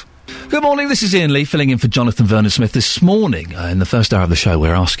 555. Good morning, this is Ian Lee filling in for Jonathan Vernon-Smith. This morning, in the first hour of the show,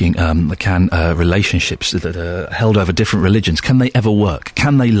 we're asking, can relationships that are held over different religions, can they ever work?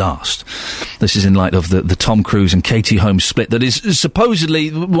 Can they last? This is in light of the Tom Cruise and Katie Holmes split that is supposedly,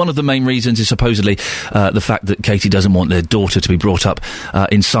 one of the main reasons is supposedly the fact that Katie doesn't want their daughter to be brought up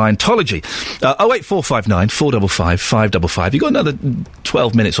in Scientology. 08459 455 555. You've got another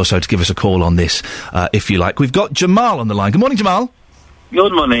 12 minutes or so to give us a call on this, if you like. We've got Jamal on the line. Good morning, Jamal.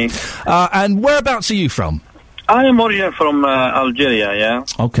 Good morning. And whereabouts are you from? I am originally from Algeria, yeah.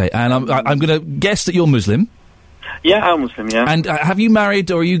 Okay, and I'm going to guess that you're Muslim. Yeah, I'm Muslim, yeah. And have you married,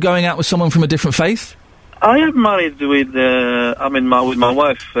 or are you going out with someone from a different faith? I am married with, with my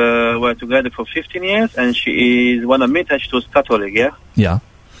wife. We're together for 15 years, and she is, when I met her, she was Catholic, yeah? Yeah.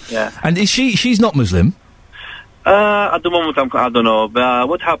 Yeah. And she's not Muslim? At the moment, I don't know. But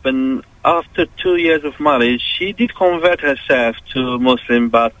what happened, after 2 years of marriage, she did convert herself to Muslim,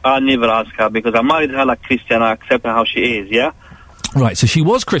 but I never asked her, because I married her like Christian. I accept her how she is, yeah? Right, so she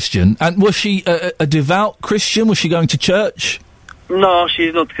was Christian. And was she a devout Christian? Was she going to church? No,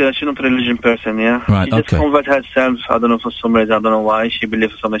 she's not a religion person, yeah? Right, she just converted herself, I don't know, for some reason, I don't know why, she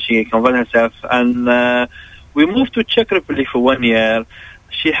believes something, she converted herself, and we moved to Czech Republic for 1 year.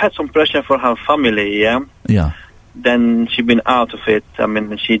 She had some pressure for her family, yeah? Yeah. Then she been out of it. I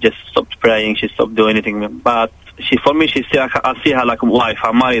mean, she just stopped praying, she stopped doing anything, but for me, she still, I see her like a wife.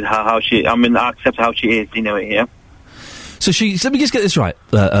 I married her, I accept how she is, anyway, yeah? So let me just get this right,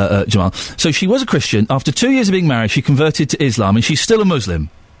 Jamal. So she was a Christian. After 2 years of being married, she converted to Islam, and she's still a Muslim.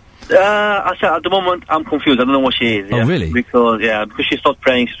 I said at the moment I'm confused. I don't know what she is. Yeah? Oh, really? Because she stopped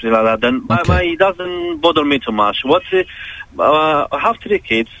praying, something like that. Then it doesn't bother me too much. I have 3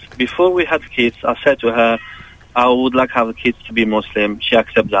 kids. Before we had kids, I said to her, I would like have the kids to be Muslim. She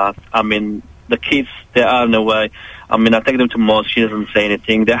accepts that. I mean, the kids, they are in a way. I mean, I take them to mosque. She doesn't say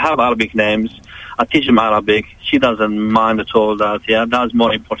anything. They have Arabic names. I teach them Arabic. She doesn't mind at all that, yeah. That's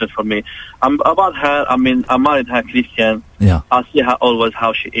more important for me. About her, I mean, I married her Christian. Yeah. I see her always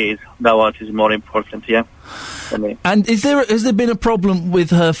how she is. That what is more important, yeah, for me. And has there been a problem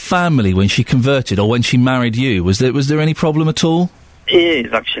with her family when she converted or when she married you? Was there any problem at all? It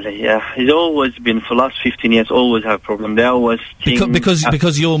is, actually, yeah. It's always been, for the last 15 years, always have a problem. They always think...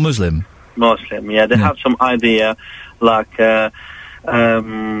 Because you're Muslim? Muslim, yeah. They have some idea, like...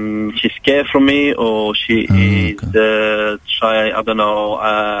 she's scared from me, or she is I don't know,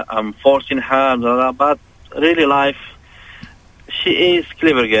 I'm forcing her, blah, blah, but really life, she is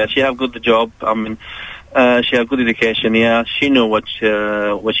clever girl, she have good job, I mean, she have good education, yeah, she know what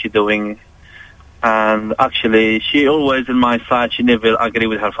she's doing, and actually, she always in my side, she never agree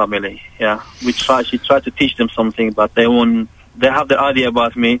with her family, yeah, she try to teach them something, but they have the idea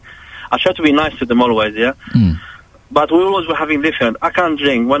about me. I try to be nice to them always, yeah. But we always were having different. I can't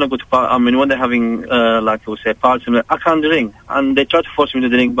drink when I go to when they're having like we say parties. I can't drink, and they try to force me to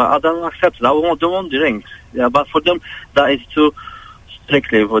drink, but I don't accept it. I don't want drink. Yeah, but for them that is too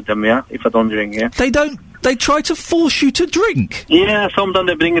strictly for them. Yeah, if I don't drink, yeah. They try to force you to drink. Yeah, sometimes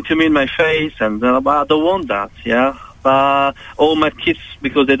they bring it to me in my face, and but I don't want that. Yeah, but all my kids,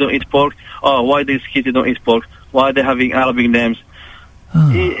 because they don't eat pork. Oh, why these kids don't eat pork? Why they having Arabic names?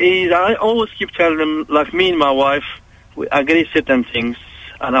 I always keep telling them, like me and my wife, we agree certain things,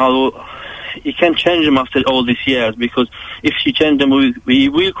 and you can't change them after all these years, because if she change them, we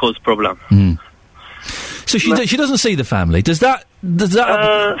will cause problem. So she doesn't see the family. Does that?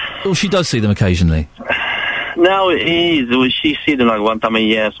 Or she does see them occasionally. Now it is. She sees them like one time a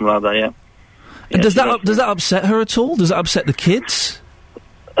year, something like that. Yeah. And does that upset her at all? Does that upset the kids?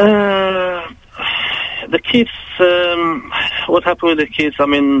 The kids, what happened with the kids, I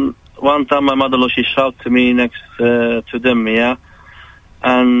mean, one time my mother-in-law, she shouted to me next to them, yeah,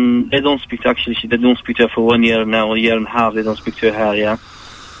 and they don't speak to her for 1 year now, a year and a half, they don't speak to her, yeah,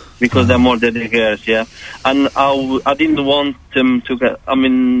 because they're more than the girls, yeah, and I didn't want them to get, I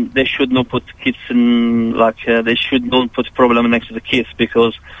mean, they should not put kids in, like, they should not put problem next to the kids,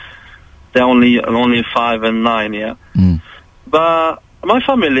 because they're only 5 and 9, yeah, but... My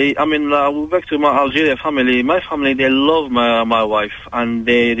family, I mean, back to my Algeria family, my family, they love my wife, and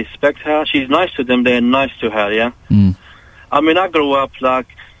they respect her. She's nice to them, they're nice to her, yeah? I mean, I grew up, like,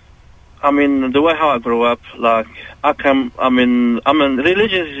 the way how I grew up, like, religion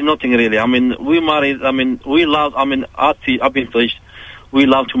is nothing really. I mean, we married, we love, I've been preached, we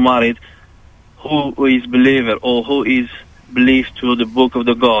love to marry who is believer, or who is believed to the book of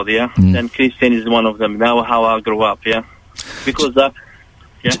the God, yeah? And Christian is one of them. That's how I grew up, yeah? Because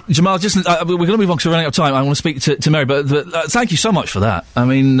yeah. Jamal, just we're going to move on because we're running out of time. I want to speak to Mary, but thank you so much for that. I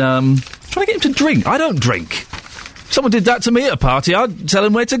mean, trying to get him to drink. I don't drink. Someone did that to me at a party. I'd tell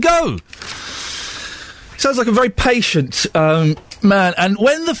him where to go. Sounds like a very patient man. And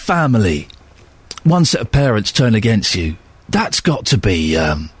when the family, one set of parents, turn against you, that's got to be,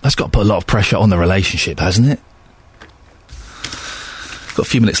 that's got to put a lot of pressure on the relationship, hasn't it? Got a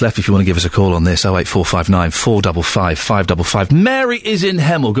few minutes left if you want to give us a call on this. 08459 455 555. Mary is in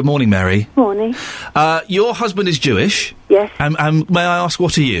Hemel. Good morning, Mary. Morning. Your husband is Jewish. Yes. And may I ask,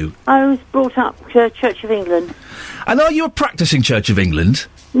 what are you? I was brought up Church of England. And are you a practising Church of England?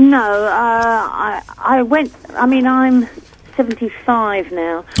 No, I went, I mean, I'm 75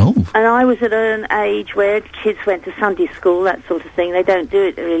 now. Oh. And I was at an age where kids went to Sunday school, that sort of thing. They don't do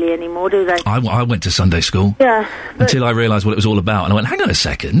it really anymore, do they? I went to Sunday school. Yeah. Until I realised what it was all about. And I went, hang on a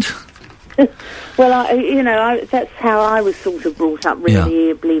second. Well, that's how I was sort of brought up,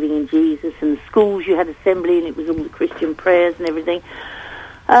 really, believing in Jesus. And the schools, you had assembly, and it was all the Christian prayers and everything.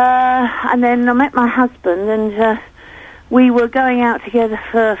 And then I met my husband, and we were going out together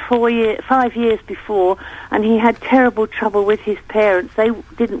for 5 years before, and he had terrible trouble with his parents. They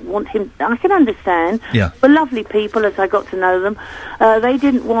didn't want him. I can understand. Yeah. They were lovely people as I got to know them. They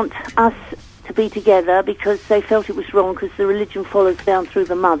didn't want us to be together because they felt it was wrong because the religion follows down through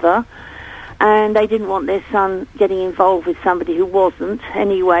the mother. And they didn't want their son getting involved with somebody who wasn't.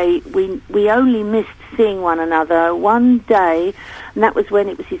 Anyway, we only missed seeing one another one day, and that was when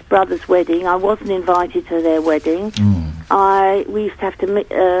it was his brother's wedding. I wasn't invited to their wedding. We used to have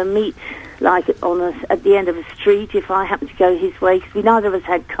to meet like at the end of a street if I happened to go his way, because we neither of us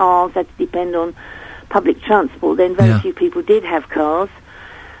had cars, had to depend on public transport. Then very few people did have cars.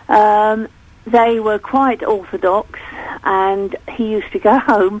 They were quite orthodox, and he used to go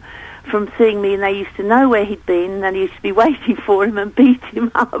home from seeing me, and they used to know where he'd been, and they used to be waiting for him and beat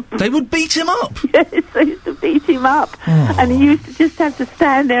him up. They would beat him up? Yes, they used to beat him up. Oh. And he used to just have to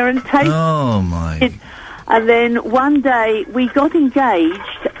stand there and take Oh, my. it. And then one day we got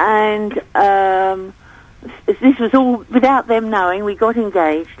engaged, and this was all without them knowing. We got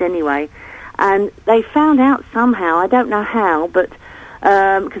engaged anyway. And they found out somehow, I don't know how, but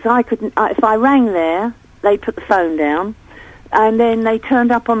because I couldn't, if I rang there, they put the phone down. And then they turned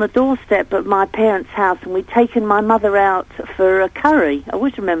up on the doorstep of my parents' house, and we'd taken my mother out for a curry. I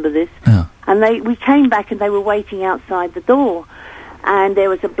always remember this. Yeah. And we came back, and they were waiting outside the door. And there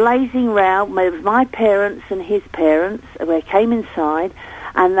was a blazing row with my parents and his parents. We came inside,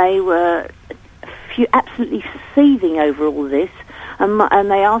 and they were absolutely seething over all this. And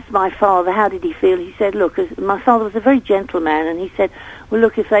they asked my father, how did he feel? He said, look, my father was a very gentle man, and he said, well,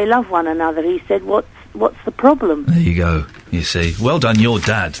 look, if they love one another, he said, what's the problem? There you go, you see. Well done, your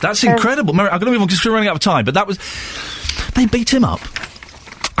dad. That's incredible. Mary, I'm going to move on because we're running out of time, but that was... They beat him up.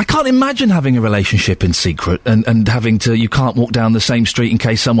 I can't imagine having a relationship in secret and having to... You can't walk down the same street in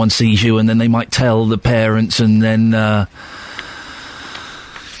case someone sees you, and then they might tell the parents, and then...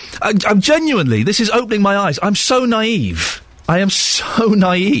 I'm genuinely... This is opening my eyes. I'm so naive. I am so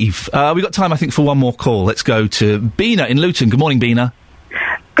naive. We've got time, I think, for one more call. Let's go to Bina in Luton. Good morning, Bina.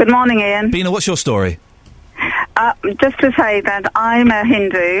 Good morning, Ian. Bina, what's your story? Just to say that I'm a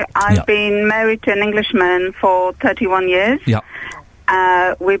Hindu. I've been married to an Englishman for 31 years. Yeah.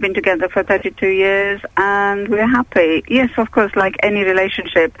 We've been together for 32 years, and we're happy. Yes, of course, like any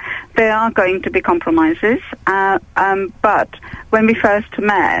relationship, there are going to be compromises. But when we first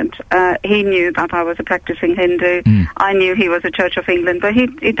met, he knew that I was a practicing Hindu. I knew he was a Church of England, but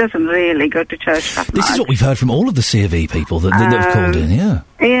he doesn't really go to church that much. This is what we've heard from all of the C of E people that have called in, yeah.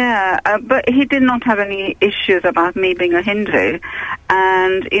 Yeah, but he did not have any issues about me being a Hindu.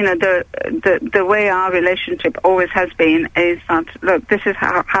 And, you know, the way our relationship always has been is that, look, this is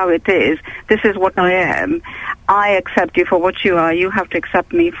how it is. This is what I am. I accept you for what you are. You have to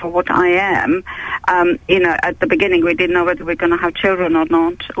accept me for what I am. You know, at the beginning, we didn't know whether we're going to have children or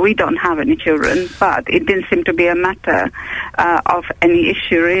not. We don't have any children, but it didn't seem to be a matter of any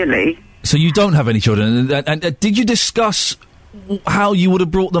issue, really. So you don't have any children. And did you discuss how you would have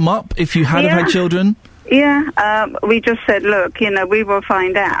brought them up if you had have had children? Yeah, we just said, look, you know, we will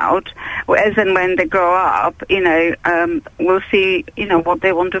find out as and when they grow up, you know, we'll see, you know, what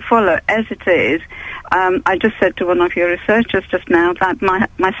they want to follow. As it is, I just said to one of your researchers just now that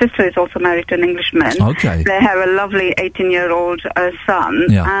my sister is also married to an Englishman. Okay. They have a lovely 18-year-old son.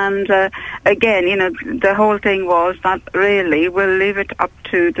 Yeah. And, again, you know, the whole thing was that really we'll leave it up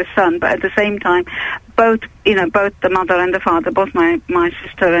to the son, but at the same time, both the mother and the father, both my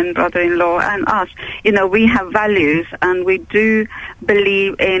sister and brother-in-law and us, we have values and we do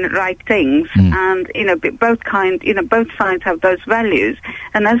believe in right things, and both sides have those values,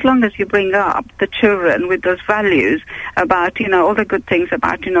 and as long as you bring up the children with those values about all the good things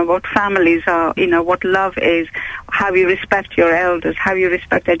about what families are, what love is, how you respect your elders, how you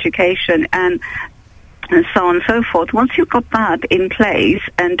respect education, and so on and so forth. Once you've got that in place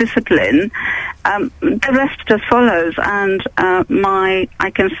and discipline, the rest just follows. And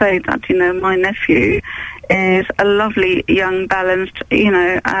I can say that my nephew is a lovely, young, balanced,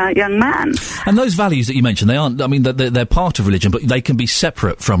 young man. And those values that you mentioned, they aren't. I mean, they're part of religion, but they can be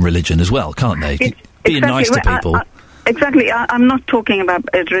separate from religion as well, can't they? Being nice to people. Exactly. I'm not talking about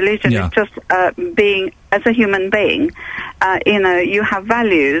religion. Yeah. It's just being, as a human being, you have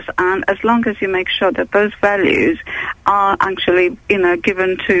values, and as long as you make sure that those values are actually,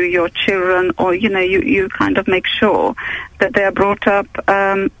 given to your children, or, you kind of make sure that they are brought up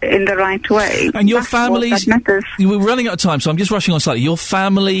in the right way. And your families... We're running out of time, so I'm just rushing on slightly. Your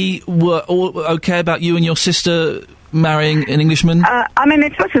family were all okay about you and your sister marrying an Englishman?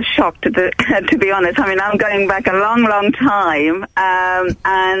 It was a shock to be honest. I'm going back a long, long time,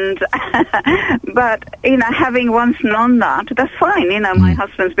 but having once known that, that's fine. My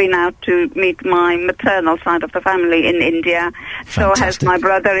husband's been out to meet my maternal side of the family in India. Fantastic. So has my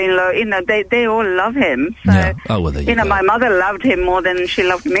brother-in-law. They all love him. So, yeah. Oh, well, there you go. My mother loved him more than she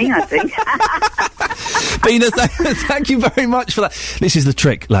loved me, I think. Bina, thank you very much for that. This is the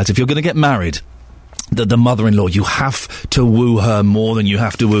trick, lads. If you're going to get married, the mother-in-law, you have to woo her more than you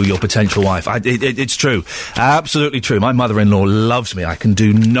have to woo your potential wife. It's true. Absolutely true. My mother-in-law loves me. I can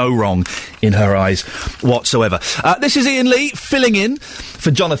do no wrong in her eyes whatsoever. This is Ian Lee filling in for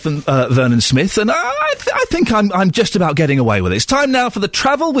Jonathan Vernon Smith, and I think I'm just about getting away with it. It's time now for the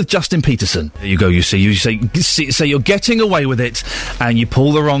travel with Justin Peterson. There you go, you say you're getting away with it, and you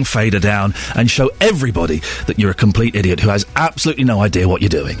pull the wrong fader down and show everybody that you're a complete idiot who has absolutely no idea what you're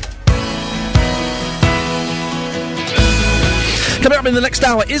doing. Coming up in the next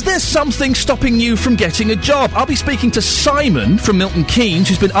hour, is there something stopping you from getting a job? I'll be speaking to Simon from Milton Keynes,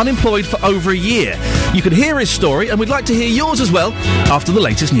 who's been unemployed for over a year. You can hear his story, and we'd like to hear yours as well after the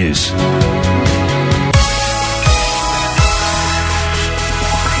latest news.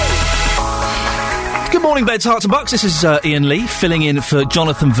 Good morning, Beds, Hearts and Bucks. This is Ian Lee, filling in for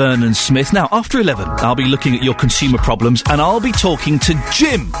Jonathan Vernon Smith. Now, after 11, I'll be looking at your consumer problems, and I'll be talking to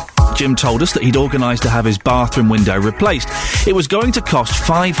Jim. Jim told us that he'd organised to have his bathroom window replaced. It was going to cost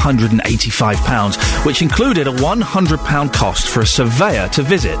 £585, which included a £100 cost for a surveyor to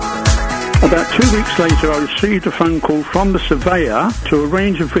visit. About 2 weeks later, I received a phone call from the surveyor to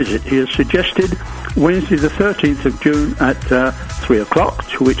arrange a visit. He has suggested Wednesday the 13th of June at 3 o'clock,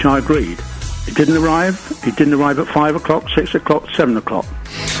 to which I agreed. It didn't arrive. It didn't arrive at 5 o'clock, 6 o'clock, 7 o'clock.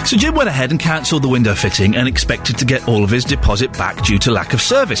 So Jim went ahead and cancelled the window fitting and expected to get all of his deposit back due to lack of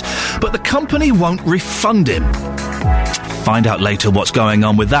service. But the company won't refund him. Find out later what's going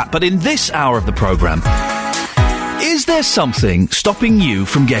on with that. But in this hour of the programme, is there something stopping you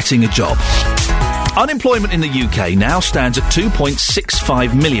from getting a job? Unemployment in the UK now stands at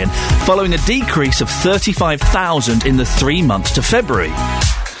 2.65 million, following a decrease of 35,000 in the 3 months to February.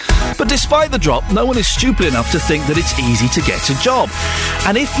 But despite the drop, no one is stupid enough to think that it's easy to get a job.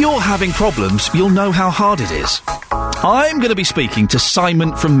 And if you're having problems, you'll know how hard it is. I'm going to be speaking to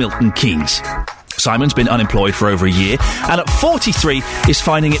Simon from Milton Keynes. Simon's been unemployed for over a year, and at 43 is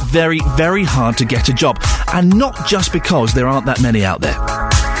finding it very, very hard to get a job. And not just because there aren't that many out there.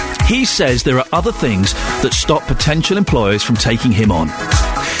 He says there are other things that stop potential employers from taking him on.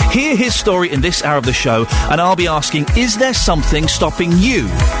 Hear his story in this hour of the show, and I'll be asking, is there something stopping you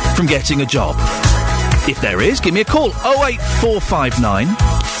from getting a job? If there is, give me a call, 08459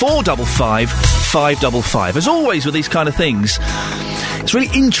 455 555. As always with these kind of things, it's really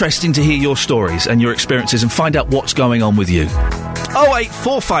interesting to hear your stories and your experiences and find out what's going on with you.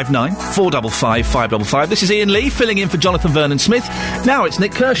 08459 455 555. This is Ian Lee, filling in for Jonathan Vernon Smith. Now it's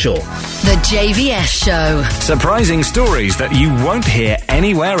Nick Kershaw. The JVS Show. Surprising stories that you won't hear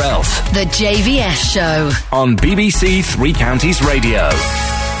anywhere else. The JVS Show. On BBC Three Counties Radio.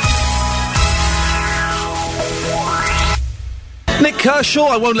 Nick Kershaw,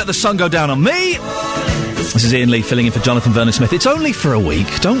 I won't let the sun go down on me. This is Ian Lee, filling in for Jonathan Vernon Smith. It's only for a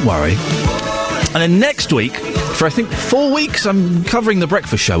week, don't worry. And then next week, for I think 4 weeks, I'm covering the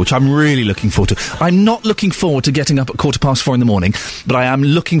breakfast show, which I'm really looking forward to. I'm not looking forward to getting up at 4:15 in the morning, but I am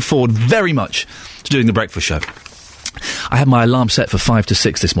looking forward very much to doing the breakfast show. I had my alarm set for 5 to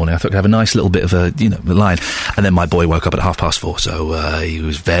 6 this morning. I thought I'd have a nice little bit of a line. And then my boy woke up at 4:30, so he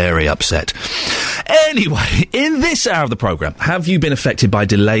was very upset. Anyway, in this hour of the programme, have you been affected by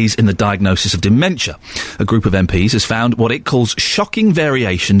delays in the diagnosis of dementia? A group of MPs has found what it calls shocking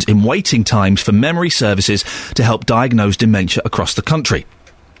variations in waiting times for memory services to help diagnose dementia across the country.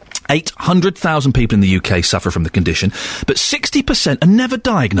 800,000 people in the UK suffer from the condition, but 60% are never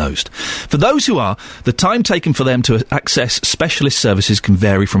diagnosed. For those who are, the time taken for them to access specialist services can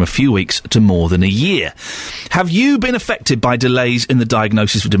vary from a few weeks to more than a year. Have you been affected by delays in the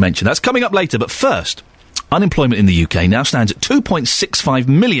diagnosis of dementia? That's coming up later, but first, unemployment in the UK now stands at 2.65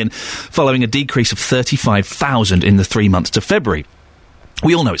 million, following a decrease of 35,000 in the 3 months to February.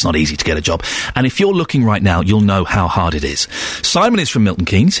 We all know it's not easy to get a job, and if you're looking right now, you'll know how hard it is. Simon is from Milton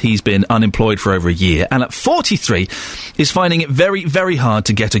Keynes. He's been unemployed for over a year, and at 43 is finding it very, very hard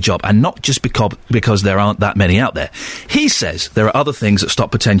to get a job, and not just because there aren't that many out there. He says there are other things that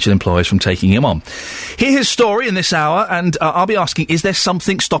stop potential employers from taking him on. Hear his story in this hour, and I'll be asking, is there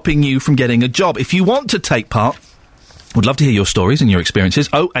something stopping you from getting a job? If you want to take part, would love to hear your stories and your experiences.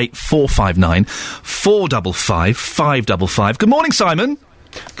 08459 455 555. Good morning, Simon.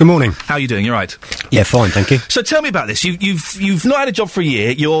 Good morning. How are you doing? You right? Yeah, fine, thank you. So tell me about this. You've not had a job for a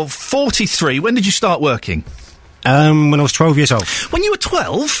year. You're 43. When did you start working? When I was 12 years old. When you were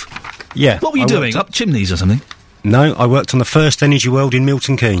 12? Yeah. What were you doing? Up chimneys or something? No, I worked on the first Energy World in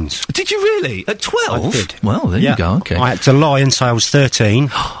Milton Keynes. Did you really? At 12? I did. Well, there you go, okay. I had to lie and say I was 13.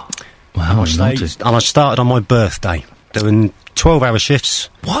 Wow, and I started on my birthday, doing 12-hour shifts.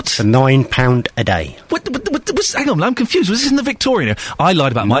 What? For £9 a day. Hang on, I'm confused. Was this in the Victorian era? I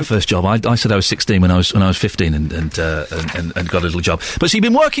lied about my first job. I said I was 16 when I was 15 and got a little job. But so you've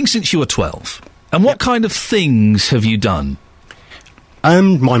been working since you were 12. And what kind of things have you done?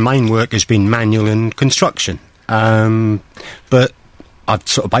 My main work has been manual and construction. But I've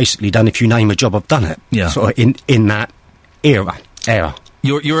sort of basically done, if you name a job, I've done it. Yeah. Sort of in that era.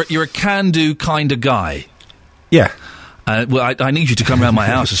 You're a can-do kind of guy. Yeah. Well, I need you to come around my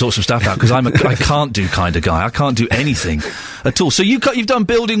house and sort some stuff out, because I can't do kind of guy. I can't do anything at all. So you've done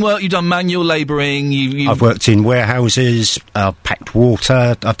building work, you've done manual labouring. I've worked in warehouses, packed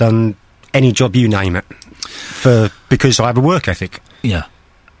water. I've done any job you name it, because I have a work ethic. Yeah,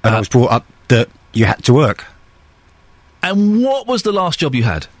 and I was brought up that you had to work. And what was the last job you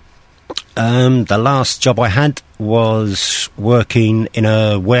had? The last job I had was working in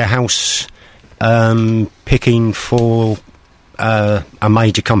a warehouse. Picking for a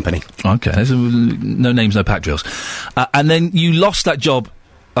major company. Okay, there's no names, no pack drills. And then you lost that job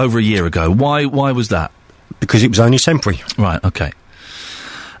over a year ago. Why was that? Because it was only temporary. Right, okay.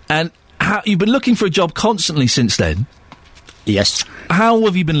 And you've been looking for a job constantly since then? Yes. How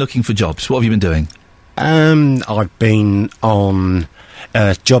have you been looking for jobs? What have you been doing? I've been on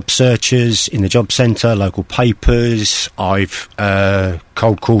job searches in the job centre, local papers. I've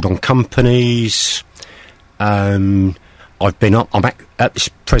cold called on companies. I'm at this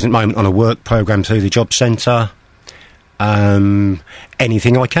present moment on a work programme through the job centre.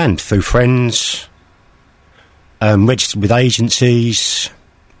 Anything I can through friends. Registered with agencies.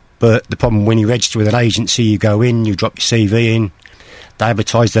 But the problem, when you register with an agency, you go in, you drop your CV in, they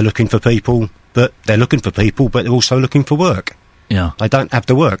advertise they're looking for people, but they're also looking for work. Yeah. They don't have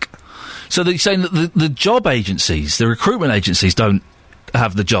the work. So they're saying that the job agencies, the recruitment agencies, don't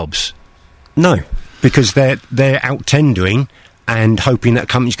have the jobs? No, because they're out tendering and hoping that a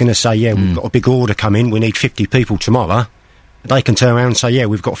company's going to say, yeah, we've got a big order coming, we need 50 people tomorrow. They can turn around and say, yeah,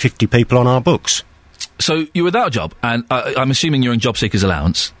 we've got 50 people on our books. So you're without a job, and I'm assuming you're in job seekers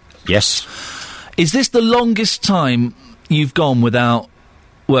allowance? Yes. Is this the longest time you've gone without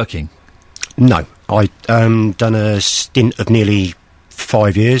working? No. I done a stint of nearly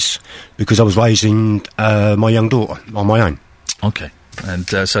 5 years because I was raising my young daughter on my own. Okay. And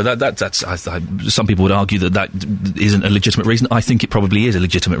so that's some people would argue that isn't a legitimate reason. I think it probably is a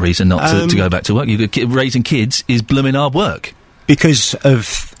legitimate reason not to go back to work. Raising kids is blooming hard work. Because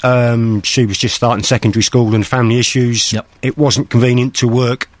of she was just starting secondary school and family issues, It wasn't convenient to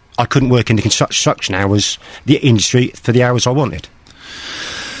work. I couldn't work in the construction hours, the industry, for the hours I wanted.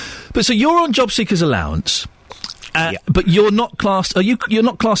 But so you're on job seekers allowance, but you're not classed. You're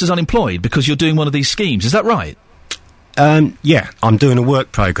not classed as unemployed because you're doing one of these schemes. Is that right? Yeah, I'm doing a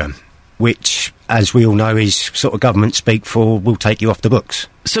work programme, which, as we all know, is sort of government speak for we'll take you off the books.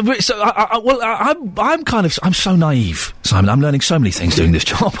 I'm so naive, Simon. I'm learning so many things doing this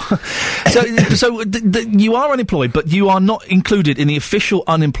job. So you are unemployed, but you are not included in the official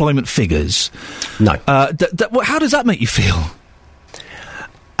unemployment figures. No. How does that make you feel?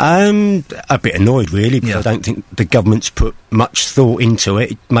 A bit annoyed, really, because I don't think the government's put much thought into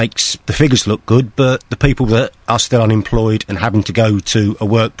it. It makes the figures look good, but the people that are still unemployed and having to go to a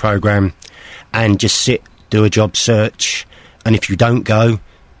work programme and just sit, do a job search, and if you don't go,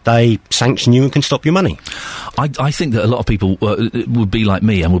 they sanction you and can stop your money. I think that a lot of people would be like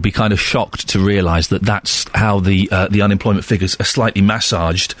me and would be kind of shocked to realise that that's how the unemployment figures are slightly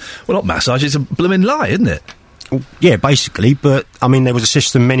massaged. Well, not massaged, it's a blooming lie, isn't it? Yeah, basically, but, I mean, there was a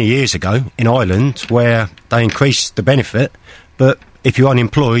system many years ago in Ireland where they increased the benefit, but if you're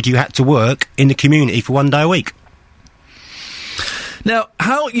unemployed, you had to work in the community for 1 day a week. Now,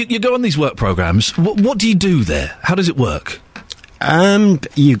 how you go on these work programmes, what do you do there? How does it work?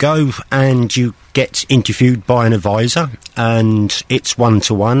 You go and you get interviewed by an advisor, and it's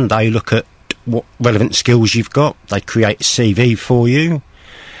one-to-one. They look at what relevant skills you've got. They create a CV for you.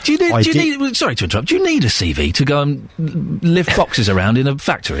 Do you need, sorry to interrupt, do you need a CV to go and lift boxes around in a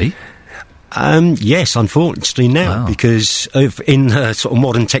factory? Yes, unfortunately now, because in the sort of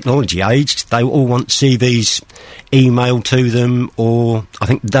modern technology age, they all want CVs emailed to them, or I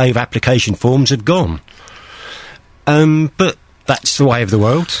think the day of application forms have gone. But that's the way of the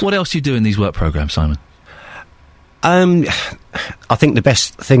world. What else do you do in these work programmes, Simon? I think the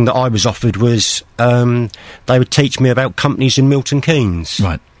best thing that I was offered was they would teach me about companies in Milton Keynes.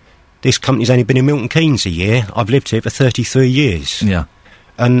 Right. This company's only been in Milton Keynes a year. I've lived here for 33 years. Yeah.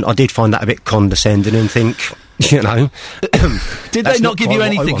 And I did find that a bit condescending and think, you know... Did they not give you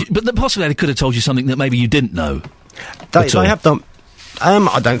anything? But possibly they could have told you something that maybe you didn't know. They have done...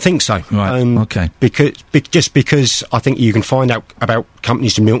 I don't think so. Right, okay. Just because I think you can find out about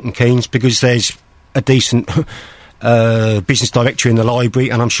companies in Milton Keynes because there's a decent business directory in the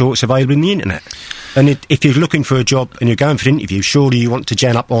library, and I'm sure it's available in the internet. And if you're looking for a job and you're going for an interview, surely you want to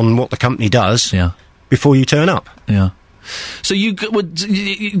gen up on what the company does before you turn up. Yeah. So you would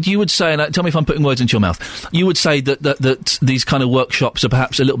say, and tell me if I'm putting words into your mouth, you would say that these kind of workshops are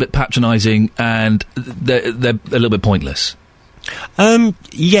perhaps a little bit patronising and they're a little bit pointless?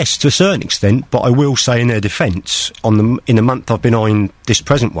 Yes, to a certain extent, but I will say in their defence, in the month I've been on this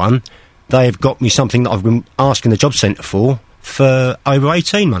present one, they've got me something that I've been asking the job centre for over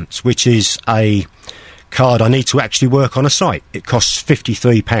 18 months, which is a card I need to actually work on a site. It costs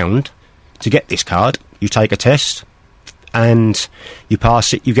 £53 to get this card. You take a test, and you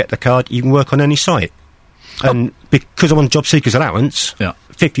pass it, you get the card, you can work on any site. And because I'm on job seekers allowance,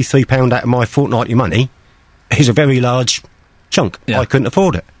 £53 out of my fortnightly money is a very large chunk. I couldn't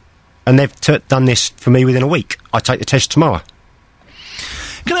afford it. And they've done this for me within a week. I take the test tomorrow.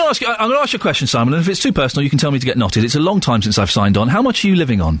 Can I ask you, I'm going to ask you a question, Simon, and if it's too personal, you can tell me to get knotted. It's a long time since I've signed on. How much are you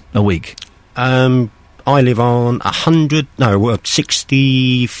living on a week? I live on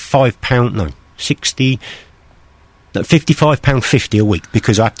 £55.50 a week,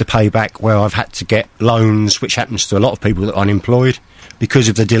 because I have to pay back where I've had to get loans, which happens to a lot of people that are unemployed. Because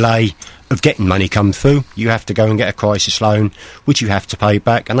of the delay of getting money come through, you have to go and get a crisis loan, which you have to pay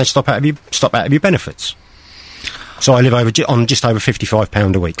back, and they stop out of your benefits. So I live on just over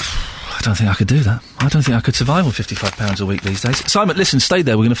 £55 a week. I don't think I could do that. I don't think I could survive on £55 a week these days. Simon, listen, stay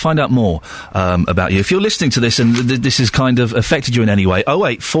there. We're going to find out more about you. If you're listening to this and this has kind of affected you in any way,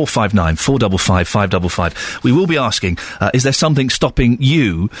 08459 455 555. We will be asking, is there something stopping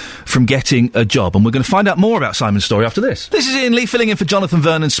you from getting a job? And we're going to find out more about Simon's story after this. This is Ian Lee filling in for Jonathan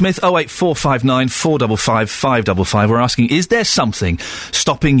Vernon Smith, 08459 455 555. We're asking, is there something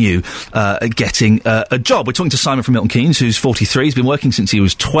stopping you getting a job? We're talking to Simon from Milton Keynes, who's 43. He's been working since he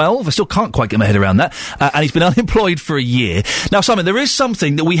was 12. I still can't quite get my head around that. And he's been unemployed for a year. Now, Simon, there is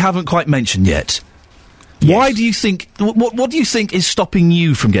something that we haven't quite mentioned yet. Yes. Why do you think... What do you think is stopping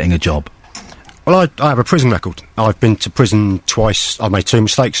you from getting a job? Well, I have a prison record. I've been to prison twice. I've made 2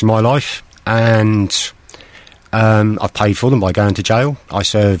 mistakes in my life, and I've paid for them by going to jail. I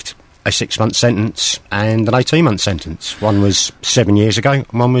served a 6-month sentence and an 18-month sentence. One was 7 years ago, and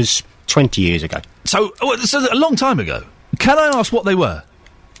one was 20 years ago. So a long time ago. Can I ask what they were?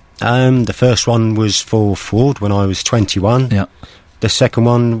 The first one was for fraud when I was 21. Yeah. The second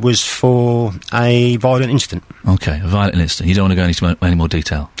one was for a violent incident. Okay, a violent incident. You don't want to go into any more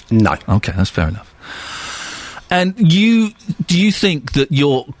detail? No. Okay, that's fair enough. And do you think that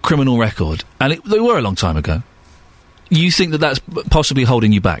your criminal record, and they were a long time ago, you think that that's possibly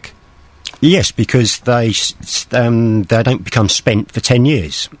holding you back? Yes, because they don't become spent for 10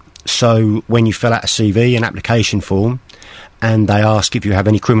 years. So when you fill out a CV, an application form, and they ask if you have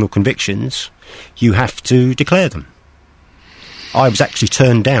any criminal convictions, you have to declare them. I was actually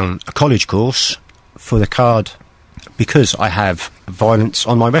turned down a college course for the card because I have violence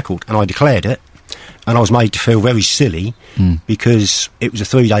on my record, and I declared it, and I was made to feel very silly because it was a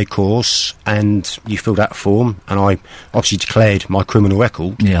 3-day course, and you filled out a form, and I obviously declared my criminal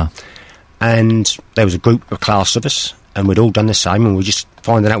record. Yeah. And there was a group, a class of us, and we'd all done the same, and we were just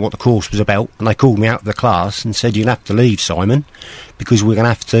finding out what the course was about, and they called me out of the class and said, you'll have to leave, Simon, because we're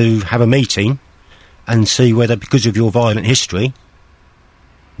going to have a meeting and see whether, because of your violent history,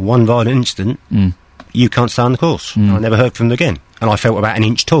 one violent incident, you can't stay on the course. I never heard from them again, and I felt about an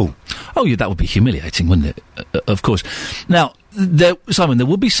inch tall. Oh, yeah, that would be humiliating, wouldn't it? Of course. Now, Simon, there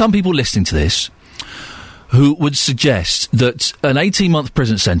would be some people listening to this who would suggest that an 18-month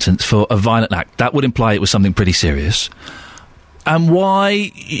prison sentence for a violent act, that would imply it was something pretty serious. And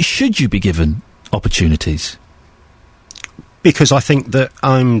why should you be given opportunities? Because I think that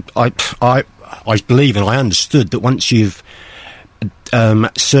I believe and I understood that once you've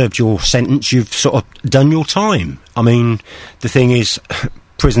served your sentence, you've sort of done your time. I mean, the thing is,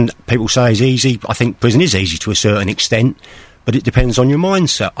 prison, people say, is easy. I think prison is easy to a certain extent, but it depends on your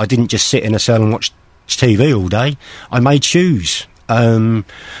mindset. I didn't just sit in a cell and watch TV all day. I made shoes.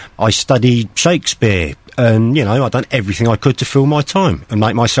 I studied Shakespeare, and I've done everything I could to fill my time and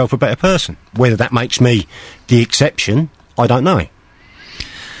make myself a better person. Whether that makes me the exception, I don't know.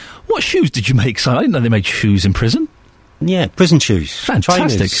 What shoes did you make, Simon? I didn't know they made shoes in prison. Yeah, prison shoes.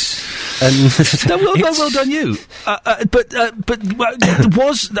 Fantastic. Well done you. But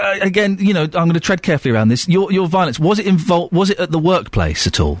again, I'm going to tread carefully around this. Your violence, was it at the workplace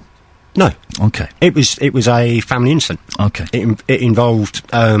at all? No. Okay. It was a family incident. Okay. It involved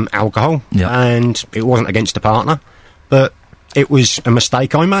alcohol, and it wasn't against a partner, but it was a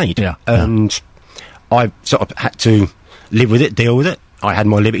mistake I made. Yeah. And I sort of had to live with it, deal with it. I had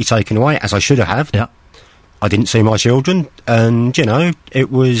my liberty taken away, as I should have. Yeah. I didn't see my children, and it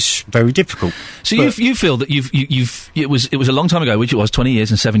was very difficult. So you feel that it was a long time ago, which it was 20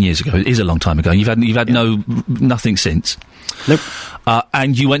 years and 7 years ago. It is a long time ago. You've had nothing since. Nope.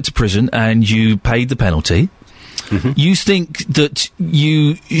 And you went to prison and you paid the penalty. Mm-hmm. You think that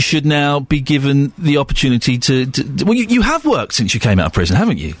you should now be given the opportunity to well, you have worked since you came out of prison,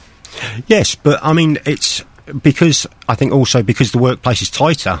 haven't you? Yes, but I mean, it's because I think also because the workplace is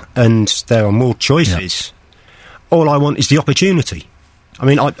tighter and there are more choices. Yeah. All I want is the opportunity. I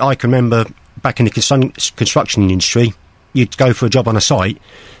mean, I can remember back in the construction industry, you'd go for a job on a site,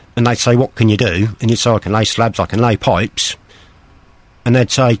 and they'd say, what can you do? And you'd say, I can lay slabs, I can lay pipes. And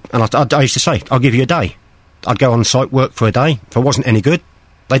they'd say, and I used to say, I'll give you a day. I'd go on site, work for a day. If I wasn't any good,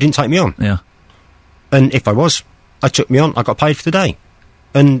 they didn't take me on. Yeah. And if I was, they took me on, I got paid for the day.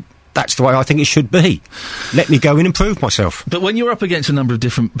 And that's the way I think it should be. Let me go in and prove myself. But when you're up against a number of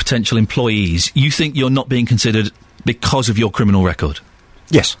different potential employees, you think you're not being considered because of your criminal record?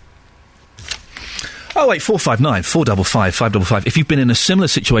 Yes. 08459 455 555. If you've been in a similar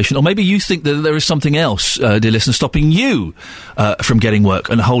situation, or maybe you think that there is something else, dear listener, stopping you from getting work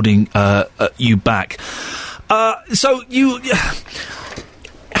and holding you back.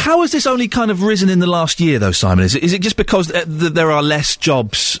 How has this only kind of risen in the last year, though, Simon? Is it just because there are less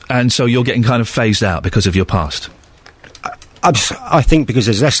jobs and so you're getting kind of phased out because of your past? I think because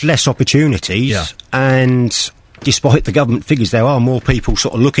there's less opportunities, and despite the government figures, there are more people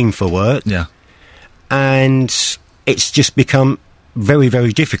sort of looking for work. Yeah. And it's just become very,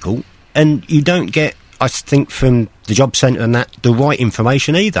 very difficult. And you don't get, I think, from the job centre and that, the right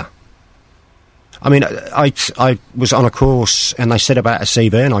information either. I mean, I was on a course and they said about a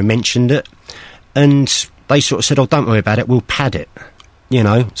CV and I mentioned it, and they sort of said, oh, don't worry about it, we'll pad it.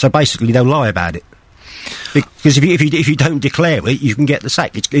 So basically they'll lie about it. Because if you don't declare it, you can get the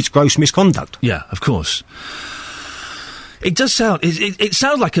sack. It's gross misconduct. Yeah, of course. It does sound... It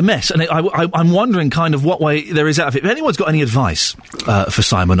sounds like a mess, and I'm wondering kind of what way there is out of it. If anyone's got any advice for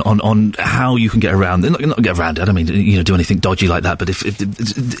Simon on how you can get around... Not get around it, I don't mean do anything dodgy like that, but if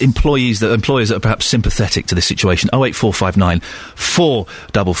employers that are perhaps sympathetic to this situation, 08459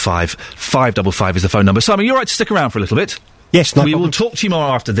 455 555 is the phone number. Simon, you're right to stick around for a little bit. Yes, no We problem. will talk to you more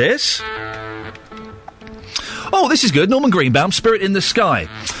after this. Oh, this is good. Norman Greenbaum, Spirit in the Sky.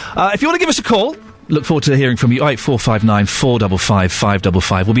 If you want to give us a call... Look forward to hearing from you. 08459 455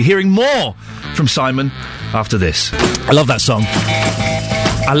 555. We'll be hearing more from Simon after this. I love that song.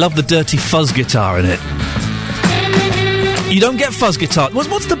 I love the dirty fuzz guitar in it. You don't get fuzz guitar.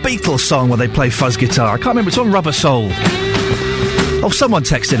 What's the Beatles song where they play fuzz guitar? I can't remember. It's on Rubber Soul. Oh, someone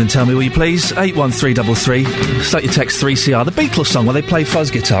text in and tell me, will you please? 81333. Start your text 3CR. The Beatles song where they play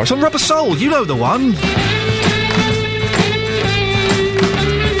fuzz guitar. It's on Rubber Soul. You know the one.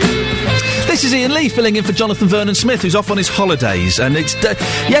 This is Ian Lee filling in for Jonathan Vernon Smith, who's off on his holidays. And it's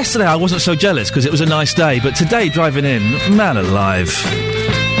yesterday I wasn't so jealous because it was a nice day, but today driving in, man alive.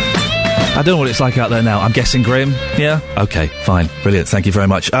 I don't know what it's like out there now. I'm guessing grim. Yeah? Okay, fine. Brilliant. Thank you very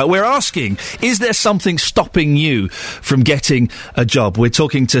much. We're asking, is there something stopping you from getting a job? We're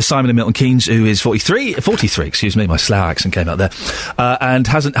talking to Simon in Milton Keynes, who is 43, excuse me, my Slough accent came out there, and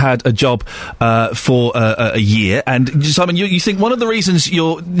hasn't had a job for a year. And Simon, you think one of the reasons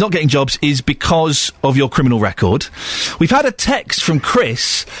you're not getting jobs is because of your criminal record. We've had a text from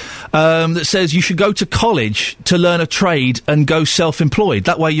Chris that says you should go to college to learn a trade and go self-employed.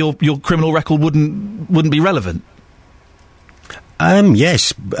 That way your criminal record wouldn't be relevant.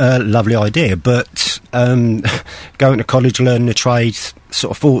 Yes, lovely idea, but going to college, learning a trade,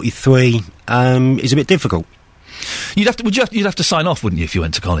 sort of 43, is a bit difficult. You'd have to sign off, wouldn't you, if you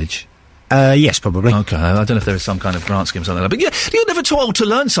went to college? Yes, probably. Okay, I don't know if there is some kind of grant scheme or something like that. But yeah, you're never too old to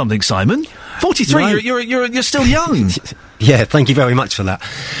learn something, Simon. 43, No. you're still young. Yeah, thank you very much for that.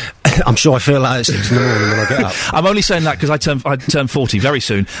 I'm sure I feel like at 6 in the morning when I get up. I'm only saying that because I turn 40 very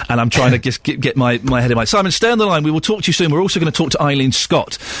soon, and I'm trying to just get my head in my... Simon, stay on the line. We will talk to you soon. We're also going to talk to Eileen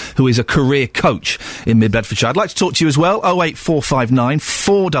Scott, who is a career coach in Mid-Bedfordshire. I'd like to talk to you as well. 08459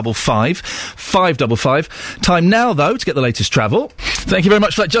 455 555. Time now, though, to get the latest travel. Thank you very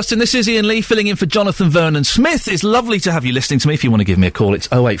much for that, Justin. This is Ian Lee filling in for Jonathan Vernon Smith. It's lovely to have you listening to me. If you want to give me a call, it's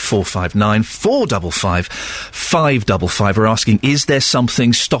 08459 455 555. We're asking, is there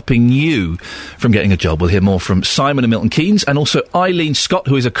something stopping you from getting a job? We'll hear more from Simon in Milton Keynes and also Eileen Scott,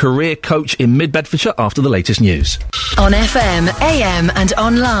 who is a career coach in Mid-Bedfordshire, after the latest news. On FM, AM and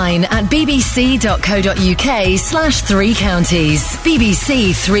online at bbc.co.uk/3 counties.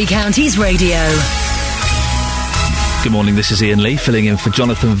 BBC Three Counties Radio. Good morning, this is Ian Lee, filling in for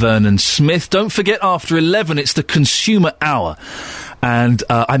Jonathan Vernon Smith. Don't forget, after 11, it's the Consumer Hour. And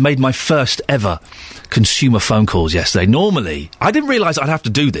I made my first ever consumer phone calls yesterday. Normally, I didn't realise I'd have to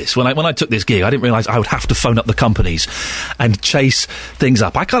do this. When I took this gig, I didn't realise I would have to phone up the companies and chase things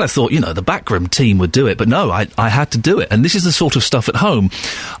up. I kind of thought, the backroom team would do it. But no, I had to do it. And this is the sort of stuff at home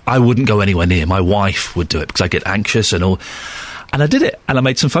I wouldn't go anywhere near. My wife would do it because I get anxious and all. And I did it, and I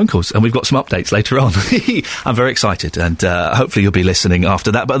made some phone calls, and we've got some updates later on. I'm very excited, and hopefully you'll be listening after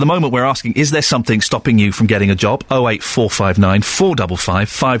that. But at the moment, we're asking, is there something stopping you from getting a job? 08459 455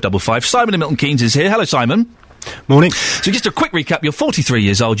 555. Simon in Milton Keynes is here. Hello, Simon. Morning. So just a quick recap. You're 43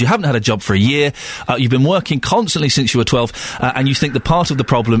 years old. You haven't had a job for a year. You've been working constantly since you were 12, and you think that part of the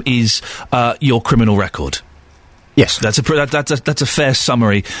problem is your criminal record. Yes. That's a fair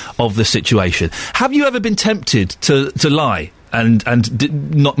summary of the situation. Have you ever been tempted to lie and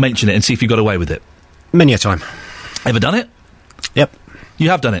not mention it and see if you got away with it? Many a time. Ever done it? Yep. You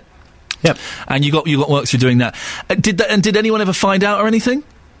have done it? Yep. And you got work through doing that. Did anyone ever find out or anything?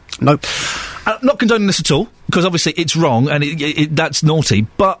 Nope. Not condoning this at all, because obviously it's wrong and that's naughty,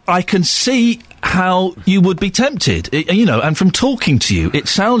 but I can see how you would be tempted, and from talking to you, it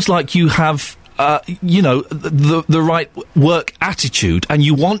sounds like you have the right work attitude, and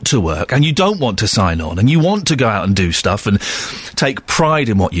you want to work, and you don't want to sign on, and you want to go out and do stuff and take pride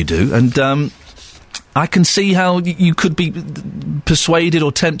in what you do, and I can see how you could be persuaded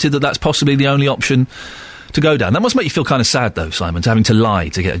or tempted that that's possibly the only option to go down. That must make you feel kind of sad, though, Simon, having to lie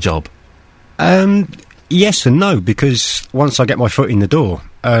to get a job. Yes and no, because once I get my foot in the door,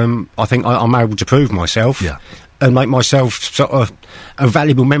 I think I'm able to prove myself. Yeah. And make myself sort of a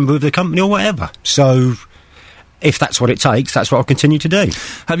valuable member of the company or whatever. So, if that's what it takes, that's what I'll continue to do.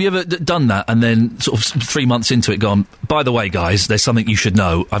 Have you ever done that and then sort of 3 months into it gone, by the way, guys, there's something you should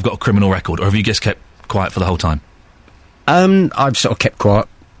know, I've got a criminal record, or have you just kept quiet for the whole time? I've sort of kept quiet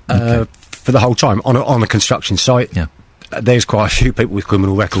for the whole time. On a construction site, yeah. There's quite a few people with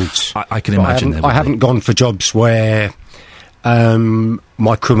criminal records. I can imagine I haven't gone for jobs where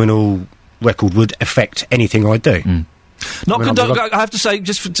my criminal record would affect anything I do. I have to say,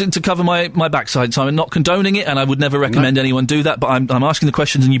 just to cover my backside, Simon, not condoning it, and I would never recommend anyone do that, but I'm asking the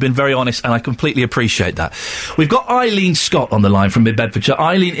questions and you've been very honest, and I completely appreciate that. We've got Eileen Scott on the line from Mid-Bedfordshire.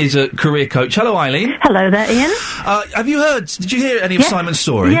 Eileen is a career coach. Hello, Eileen. Hello there, Ian. Did you hear any of Simon's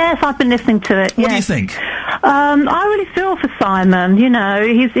story? Yes, I've been listening to it. What do you think? I really feel for Simon.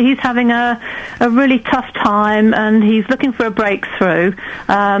 He's having a really tough time, and he's looking for a breakthrough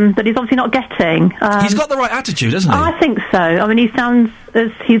that he's obviously not getting. He's got the right attitude, hasn't he? I think so. I mean, he sounds,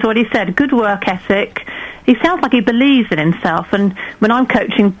 as he's already said, good work ethic. He sounds like he believes in himself, and when I'm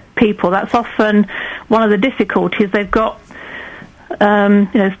coaching people, that's often one of the difficulties. They've got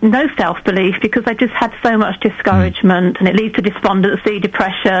no self-belief because they just had so much discouragement, and it leads to despondency,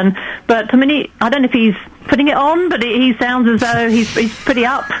 depression. But, I mean, I don't know if he's putting it on, but he sounds as though he's pretty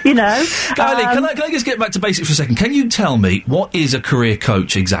up, Eileen, can I just get back to basics for a second? Can you tell me, what is a career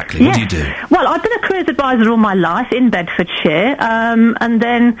coach exactly? What do you do? Well, I've been a careers advisor all my life in Bedfordshire, and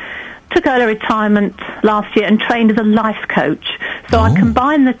then took early retirement last year and trained as a life coach. So I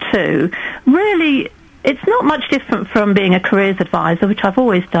combine the two. Really, it's not much different from being a careers advisor, which I've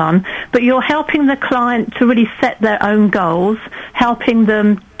always done, but you're helping the client to really set their own goals, helping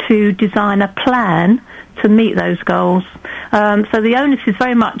them to design a plan to meet those goals. So the onus is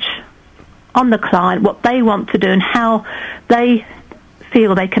very much on the client, what they want to do and how they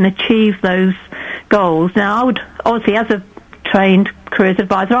feel they can achieve those goals. Now, I would, obviously, as a trained careers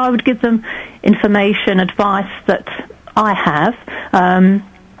advisor, I would give them information, advice that I have,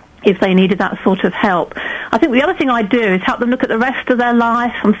 if they needed that sort of help. I think the other thing I do is help them look at the rest of their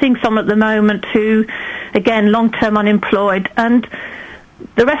life. I'm seeing someone at the moment who, again, long-term unemployed, and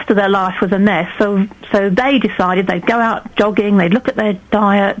the rest of their life was a mess. So they decided they'd go out jogging, they'd look at their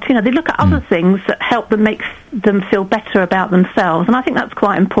diet, they'd look at other things that help them make them feel better about themselves. And I think that's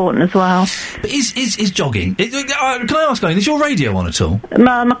quite important as well. But is jogging... can I ask, is your radio on at all?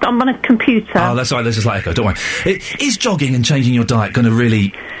 I'm on a computer. Oh, that's all right, this is like Echo, don't worry. Is jogging and changing your diet going to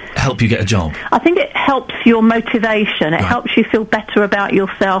really help you get a job? I think it helps your motivation. It helps you feel better about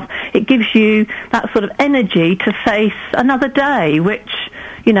yourself. It gives you that sort of energy to face another day, which,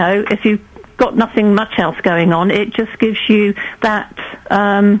 if you've got nothing much else going on, it just gives you that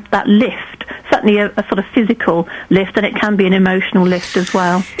lift. Certainly a sort of physical lift, and it can be an emotional lift as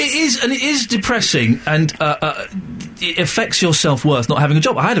well. It is, and it is depressing, and it affects your self-worth not having a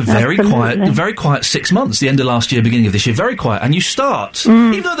job. I had a very quiet 6 months, the end of last year, beginning of this year, very quiet, and you start,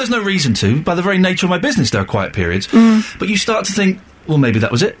 even though there's no reason to, by the very nature of my business there are quiet periods, but you start to think, well, maybe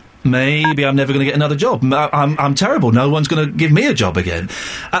that was it. Maybe I'm never going to get another job. I'm terrible. No one's going to give me a job again.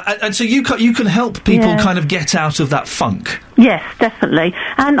 And so you can help people kind of get out of that funk. Yes, definitely.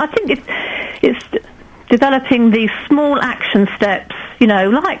 And I think it's developing these small action steps,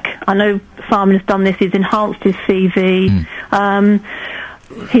 like I know Simon has done this, he's enhanced his CV.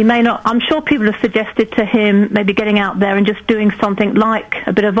 He may not, I'm sure people have suggested to him maybe getting out there and just doing something like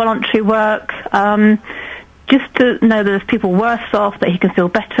a bit of voluntary work, just to know that there's people worse off, that he can feel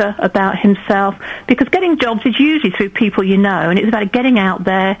better about himself. Because getting jobs is usually through people you know, and it's about getting out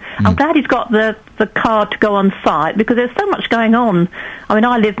there. I'm glad he's got the card to go on site, because there's so much going on. I mean,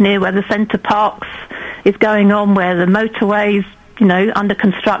 I live near where the Centre Parks is going on, where the motorways, under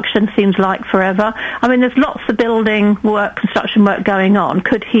construction, seems like forever. I mean, there's lots of building work, construction work going on.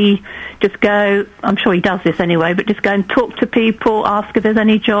 Could he just go, I'm sure he does this anyway, but just go and talk to people, ask if there's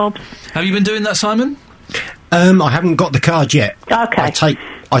any jobs? Have you been doing that, Simon? I haven't got the card yet. Okay.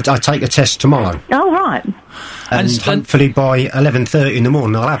 I take a test tomorrow. Oh, right. And hopefully by 11:30 in the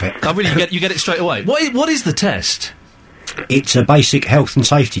morning I'll have it. Oh, really? You get it straight away? What is the test? It's a basic health and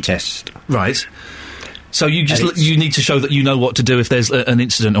safety test. Right. So you need to show that you know what to do if there's an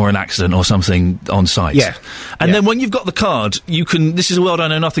incident or an accident or something on site. Yeah. And then when you've got the card, you can... This is a world I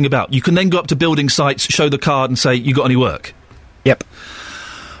know nothing about. You can then go up to building sites, show the card and say, you got any work? Yep.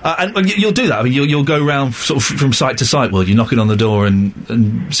 And you'll do that. I mean, you'll go around sort of from site to site, will you? Knocking on the door and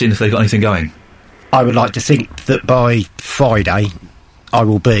seeing if they've got anything going. I would like to think that by Friday I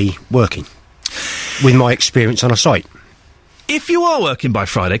will be working with my experience on a site. If you are working by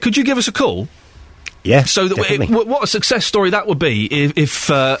Friday, could you give us a call? Yeah, so what a success story that would be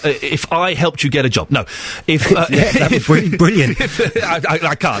if I helped you get a job. No, that would be brilliant.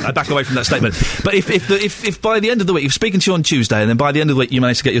 I can't. I back away from that statement. But if by the end of the week, if speaking to you on Tuesday, and then by the end of the week you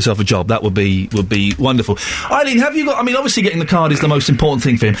manage to get yourself a job, that would be wonderful. Eileen, have you got? I mean, obviously getting the card is the most important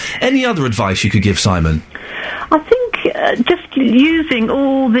thing for him. Any other advice you could give Simon? I think just using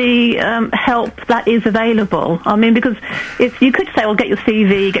all the help that is available. I mean, because you could say, well, get your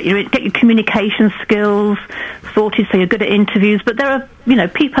CV, get your communication skills sorted so you're good at interviews, but there are,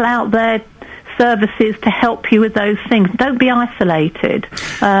 people out there, services to help you with those things. Don't be isolated.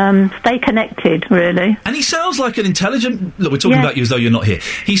 Stay connected, really. And he sounds like an intelligent... Look, we're talking about you as though you're not here.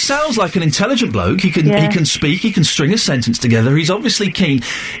 He sounds like an intelligent bloke. He can speak. He can string a sentence together. He's obviously keen.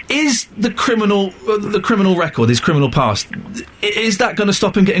 Is the criminal record, his criminal past, is that going to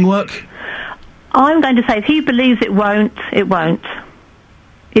stop him getting work? I'm going to say if he believes it won't, it won't.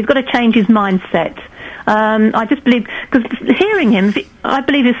 He's got to change his mindset. I just believe, because hearing him, I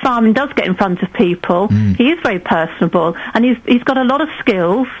believe if Simon does get in front of people, he is very personable, and he's got a lot of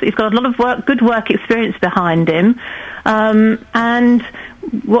skills, he's got a lot of good work experience behind him, and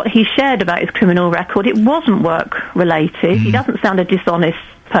what he shared about his criminal record, it wasn't work-related. He doesn't sound a dishonest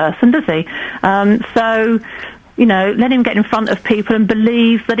person, does he? So, let him get in front of people and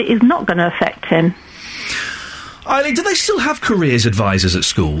believe that it is not going to affect him. Eileen, do they still have careers advisors at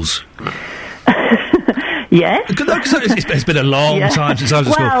schools? Yes. It's been a long time since I was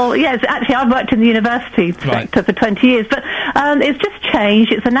at school. Well, yes, actually, I've worked in the university sector for 20 years, but it's just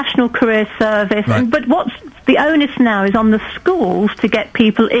changed. It's a national career service. Right. But what's the onus now is on the schools to get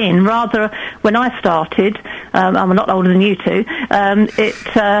people in. Rather, when I started, I'm a lot older than you two,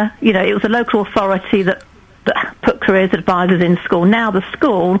 it was a local authority that put careers advisors in school. Now the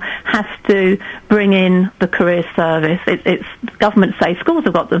school has to bring in the career service. It's government say schools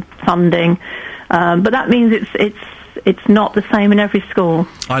have got the funding, but that means it's not the same in every school.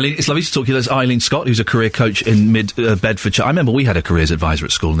 Eileen, it's lovely to talk to you. There's Eileen Scott, who's a career coach in Bedfordshire. I remember we had a careers advisor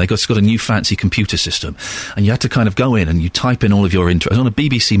at school, and they got a new fancy computer system, and you had to kind of go in and you type in all of your interests on a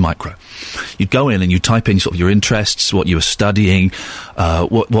BBC Micro. You'd go in and you type in sort of your interests, what you were studying,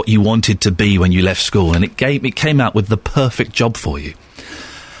 what you wanted to be when you left school, and it came out with the perfect job for you.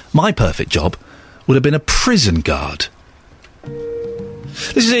 My perfect job would have been a prison guard.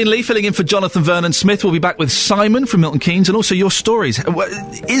 This is Ian Lee filling in for Jonathan Vernon Smith. We'll be back with Simon from Milton Keynes and also your stories.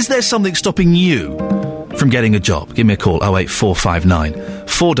 Is there something stopping you from getting a job? Give me a call, 08459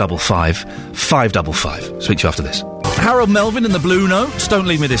 455 555. Speak to you after this. Harold Melvin and the Blue Notes, Don't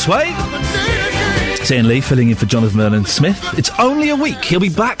Leave Me This Way. It's Ian Lee filling in for Jonathan Vernon Smith. It's only a week. He'll be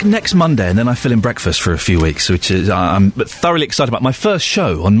back next Monday, and then I fill in breakfast for a few weeks, which is I'm thoroughly excited about. My first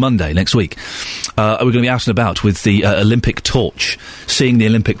show on Monday next week. We're going to be out and about with the Olympic torch, seeing the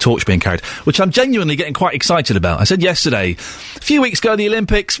Olympic torch being carried, which I'm genuinely getting quite excited about. I said yesterday, a few weeks ago, the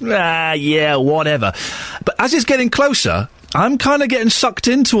Olympics, whatever. But as it's getting closer, I'm kind of getting sucked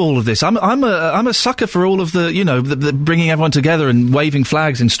into all of this. I'm a sucker for all of the, the bringing everyone together and waving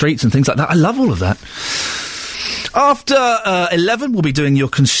flags in streets and things like that. I love all of that. After 11, we'll be doing your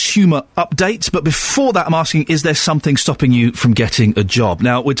consumer updates. But before that, I'm asking, is there something stopping you from getting a job?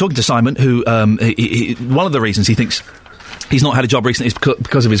 Now, we're talking to Simon, who one of the reasons he thinks he's not had a job recently is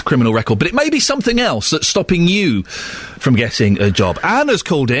because of his criminal record. But it may be something else that's stopping you from getting a job. Anne has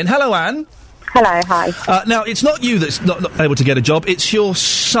called in. Hello, Anne. Hello, hi. Now, it's not you that's not able to get a job, it's your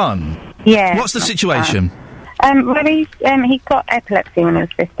son. Yeah. What's the situation? Well, he got epilepsy when he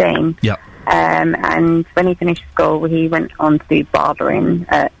was 15. Yeah. And when he finished school, he went on to do barbering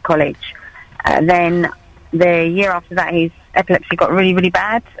at college. Then the year after that, his epilepsy got really, really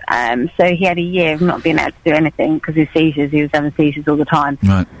bad. So he had a year of not being able to do anything because of seizures. He was having seizures all the time.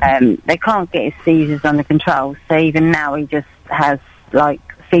 Right. They can't get his seizures under control. So even now, he just has,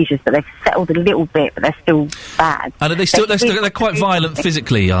 seizures, but they've settled a little bit, but they're still bad. And are they're quite violent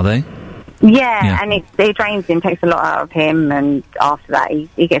physically, are they? Yeah. And it drains him, takes a lot out of him, and after that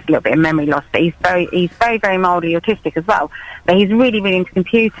he gets a little bit of memory loss. But he's very, very mildly autistic as well. But he's really, really into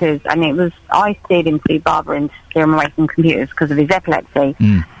computers, and I steered him to do barbering to steer him away from computers because of his epilepsy.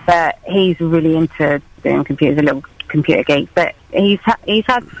 But he's really into doing computers, a little computer geek. But he's had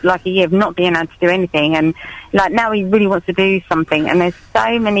a year of not being able to do anything, and now he really wants to do something. And there's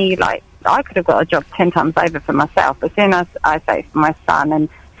so many I could have got a job 10 times over for myself. But as soon as I say it's for my son, and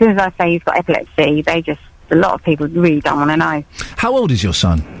as soon as I say he's got epilepsy, a lot of people really don't want to know. How old is your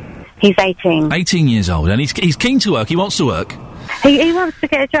son? He's 18. 18 years old, and he's keen to work. He wants to work. He wants to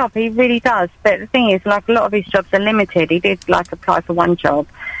get a job. He really does. But the thing is, a lot of his jobs are limited. He did apply for one job,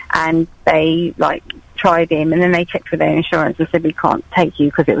 and they tried him, and then they checked with their insurance and said we can't take you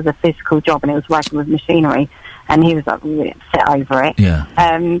because it was a physical job and it was working with machinery, and he was really upset over it. Yeah.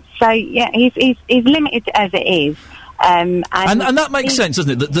 He's limited as it is. And that makes sense,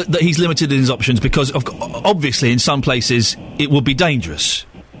 doesn't it? That he's limited in his options because obviously in some places it would be dangerous.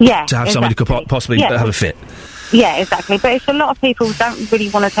 Yeah. To have somebody who could possibly have a fit. Yeah, exactly. But it's a lot of people don't really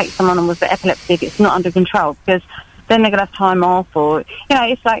want to take someone on with epilepsy if it's not under control, because then they're going to have time off, or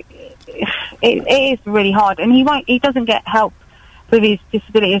it's it is really hard, and he doesn't get help with his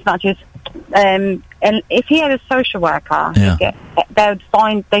disability as much as and if he had a social worker,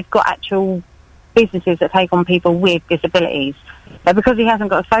 they've got actual businesses that take on people with disabilities. But because he hasn't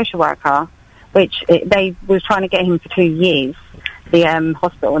got a social worker, which they was trying to get him for 2 years, the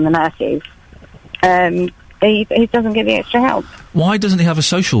hospital and the nurses, he doesn't get the extra help. Why doesn't he have a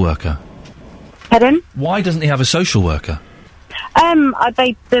social worker? Pardon? Why doesn't he have a social worker?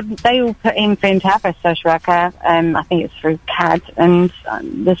 They all put in for him to have a social worker. I think it's through CAD, and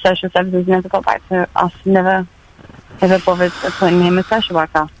the social services never got back to us. Never bothered appointing him a social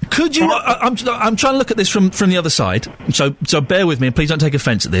worker. Could you? I'm trying to look at this from the other side. So bear with me, and please don't take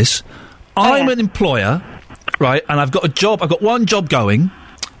offence at this. I'm an employer, right? And I've got a job. I've got one job going.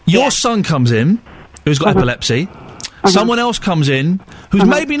 Your son comes in, who's got epilepsy. Someone else comes in who's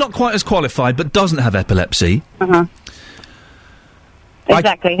maybe not quite as qualified but doesn't have epilepsy.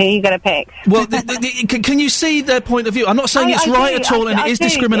 Exactly, who are you going to pick? Well, can you see their point of view? I'm not saying it's right at all, and it is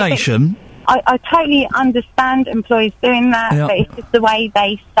discrimination. I totally understand employees doing that, Yeah. but it's just the way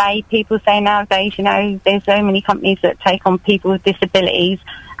they say. People say nowadays, you know, there's so many companies that take on people with disabilities,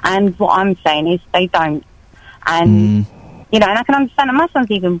 and what I'm saying is they don't. And, you know, and I can understand that my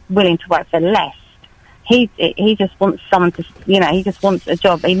son's even willing to work for less. He just wants someone to, you know, he just wants a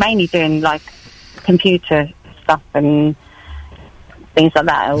job. He's mainly doing, like, computer stuff and things like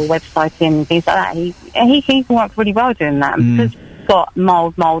that, or websiting, things like that. He can work really well doing that. And because he's got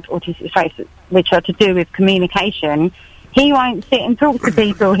mild autistic traits, which are to do with communication, he won't sit and talk to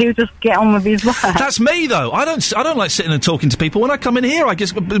people. He'll just get on with his work. That's me, though. I don't like sitting and talking to people. When I come in here, I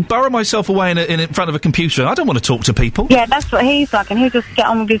just burrow myself away in front of a computer. I don't want to talk to people. Yeah, that's what he's like, and he'll just get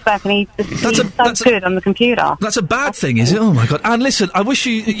on with his work, and he's so good on the computer. That's a bad thing, is it? Oh my God! And listen, I wish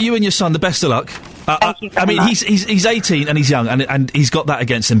you and your son the best of luck. Thank you very I mean, much. he's 18 and he's young, and he's got that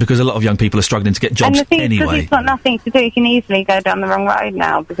against him because a lot of young people are struggling to get jobs And the thing is, because anyway. he's got nothing to do, he can easily go down the wrong road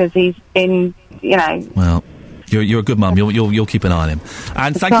now because he's been, you know. Well, you're a good mum. You'll keep an eye on him.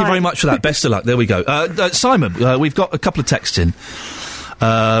 And thank you right. very much for that. Best of luck. There we go. Simon, we've got a couple of texts in.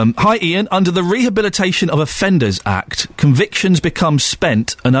 Hi, Ian. Under the Rehabilitation of Offenders Act, convictions become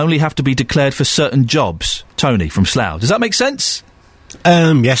spent and only have to be declared for certain jobs. Tony from Slough. Does that make sense?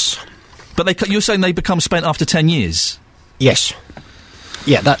 Yes. But you're saying they become spent after 10 years? Yes.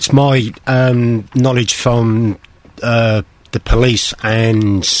 Yeah, that's my knowledge from the police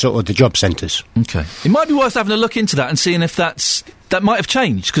and sort of the job centres. Okay. It might be worth having a look into that and seeing if that might have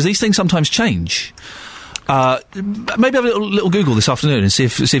changed, because these things sometimes change. Maybe have a little Google this afternoon and see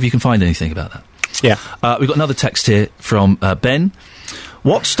if you can find anything about that. Yeah. We've got another text here from Ben.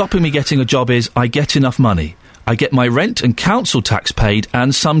 What's stopping me getting a job is I get enough money. I get my rent and council tax paid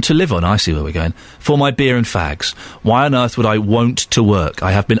and some to live on, I see where we're going, for my beer and fags. Why on earth would I want to work?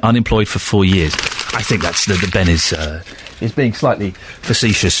 I have been unemployed for 4 years. I think that's the Ben is being slightly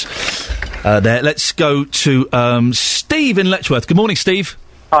facetious there. Let's go to Steve in Letchworth. Good morning, Steve.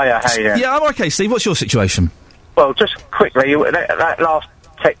 Hiya, how you doing? Yeah, I'm okay, Steve. What's your situation? Well, just quickly, that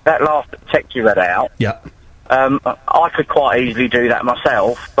last text you read out. Yeah. I could quite easily do that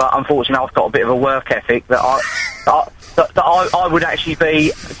myself, but unfortunately, I've got a bit of a work ethic that I would actually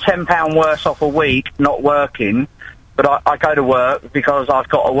be £10 worse off a week not working. But I go to work because I've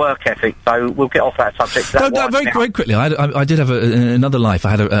got a work ethic, so we'll get off that subject. Very quickly, I did have another life.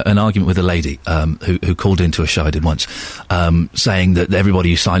 I had an argument with a lady who called into a show I did once, saying that everybody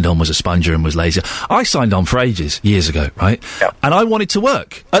who signed on was a sponger and was lazy. I signed on for ages, years ago, right? Yep. And I wanted to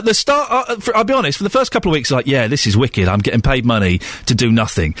work. At the start, I'll be honest, for the first couple of weeks, like, yeah, this is wicked. I'm getting paid money to do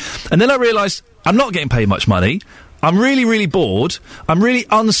nothing. And then I realised I'm not getting paid much money. I'm really, really bored. I'm really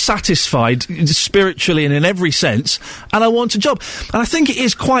unsatisfied spiritually and in every sense, and I want a job. And I think it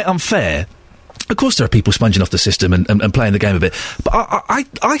is quite unfair. Of course, there are people sponging off the system and playing the game a bit, but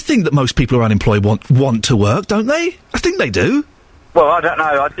I think that most people who are unemployed want to work, don't they? I think they do. Well, I don't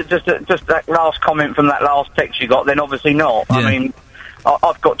know. Just that last comment from that last text you got, then obviously not. Yeah. I mean,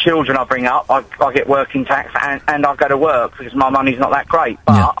 I've got children I bring up, I get working tax, and I go to work because my money's not that great,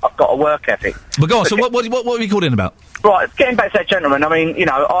 but I've got a work ethic. But go on, so what were you called in about? Right, getting back to that gentleman, I mean, you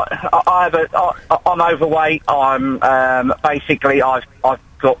know, I'm overweight, I'm, basically, I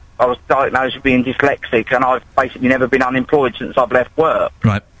was diagnosed with being dyslexic, and I've basically never been unemployed since I've left work.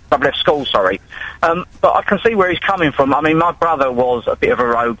 Right. I've left school, sorry. But I can see where he's coming from. I mean, my brother was a bit of a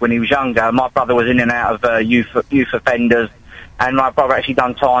rogue when he was younger. My brother was in and out of youth offenders, and my brother actually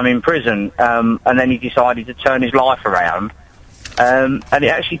done time in prison, and then he decided to turn his life around. And it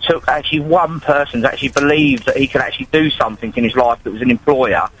actually took one person to actually believe that he could actually do something in his life that was an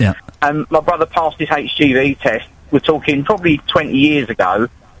employer. Yeah. And my brother passed his HGV test, we're talking probably 20 years ago,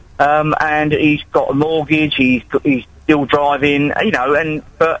 and he's got a mortgage, he's still driving, you know,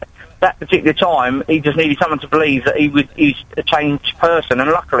 but that particular time, he just needed someone to believe that he's a changed person,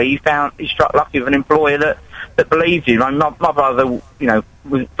 and luckily he struck lucky with an employer that believed him. I mean, my brother, you know,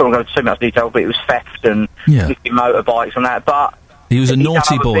 we don't go into too much detail, but it was theft and lifting motorbikes and that, but he was a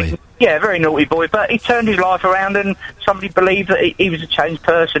naughty boy. Yeah, very naughty boy, but he turned his life around and somebody believed that he was a changed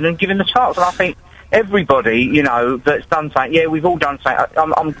person and given the chance, and I think everybody, you know, that's done something, yeah, we've all done something.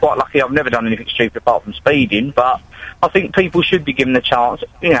 I'm quite lucky, I've never done anything stupid apart from speeding, but I think people should be given the chance,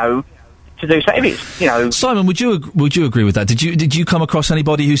 you know, to do something. If it's, you know, Simon, would you agree with that? Did you come across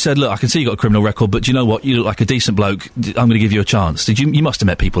anybody who said, "Look, I can see you got a criminal record, but do you know what? You look like a decent bloke. I'm going to give you a chance." Did you? You must have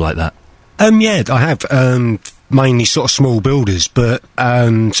met people like that. Yeah, I have. Mainly sort of small builders, but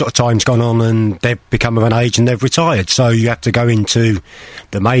sort of time's gone on and they've become of an age and they've retired. So you have to go into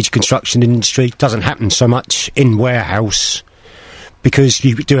the major construction industry. It doesn't happen so much in warehouse, because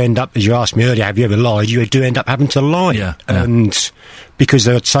you do end up, as you asked me earlier, have you ever lied? You do end up having to lie. Yeah. And because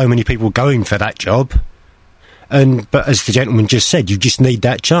there are so many people going for that job. But as the gentleman just said, you just need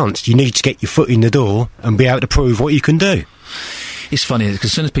that chance. You need to get your foot in the door and be able to prove what you can do. It's funny, because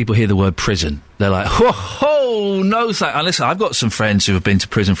as soon as people hear the word prison, they're like, ho, no, listen, I've got some friends who have been to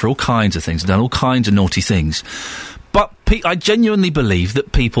prison for all kinds of things, done all kinds of naughty things. But I genuinely believe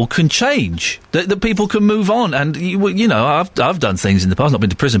that people can change, that people can move on. And, you know, I've done things in the past, not been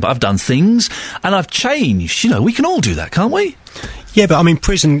to prison, but I've done things, and I've changed. You know, we can all do that, can't we? Yeah, but, I mean,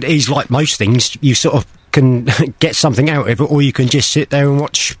 prison is like most things. You sort of can get something out of it, or you can just sit there and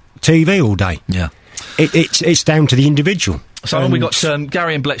watch TV all day. Yeah. It's down to the individual. So we got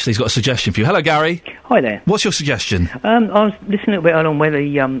Gary in Bletchley's got a suggestion for you. Hello, Gary. Hi there. What's your suggestion? I was listening a bit on where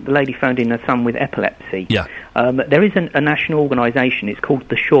the lady phoned in her son with epilepsy. Yeah. There is a national organisation. It's called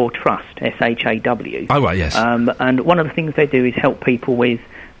the Shaw Trust, SHAW. Oh, right, yes. And one of the things they do is help people with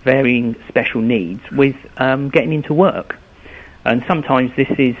varying special needs with getting into work. And sometimes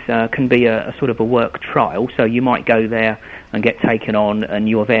this is can be a sort of a work trial. So you might go there and get taken on, and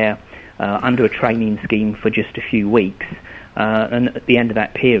you're there under a training scheme for just a few weeks. And at the end of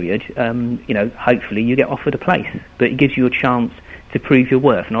that period, you know, hopefully you get offered a place. But it gives you a chance to prove your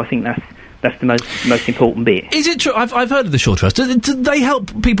worth, and I think that's the most important bit. Is it true? I've heard of the Shaw Trust. Do they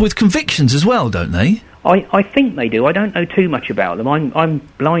help people with convictions as well, don't they? I think they do. I don't know too much about them. I'm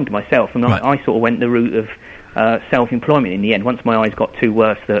blind myself, and right. I sort of went the route of self-employment in the end. Once my eyes got too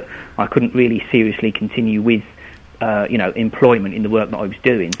worse that I couldn't really seriously continue with you know, employment in the work that I was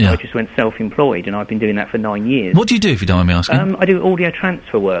doing. So I just went self-employed, and I've been doing that for 9 years. What do you do, if you don't mind me asking? I do audio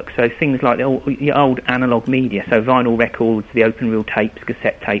transfer work, so things like the old analogue media, so vinyl records, the open reel tapes,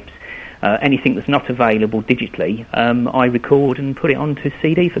 cassette tapes, anything that's not available digitally, I record and put it onto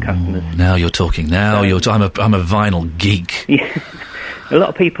CD for customers. Now you're talking. I'm a vinyl geek. Yeah. A lot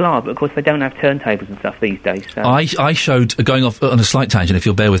of people are, but of course they don't have turntables and stuff these days. So. I showed, going off on a slight tangent, if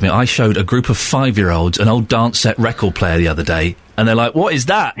you'll bear with me, I showed a group of 5-year-olds an old dance set record player the other day, and they're like, what is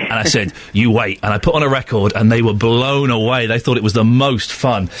that? And I said, you wait. And I put on a record, and they were blown away. They thought it was the most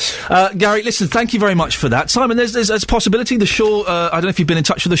fun. Gary, listen, thank you very much for that. Simon, there's a possibility the Shaw, I don't know if you've been in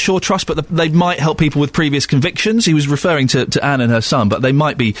touch with the Shaw Trust, but they might help people with previous convictions. He was referring to Anne and her son, but they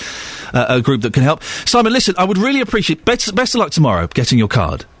might be a group that can help. Simon, listen, I would really appreciate, best of luck tomorrow getting your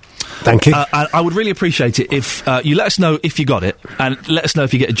card. Thank you. I would really appreciate it if you let us know if you got it, and let us know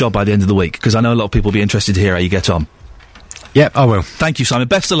if you get a job by the end of the week, because I know a lot of people will be interested to hear how you get on. Yep, I will. Thank you, Simon.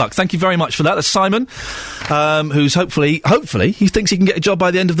 Best of luck. Thank you very much for that. That's Simon, who's hopefully, he thinks he can get a job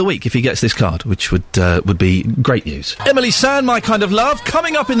by the end of the week if he gets this card, which would be great news. Emily Sand, My Kind of Love.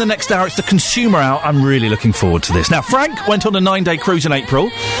 Coming up in the next hour, it's the Consumer Hour. I'm really looking forward to this. Now, Frank went on a 9-day cruise in April.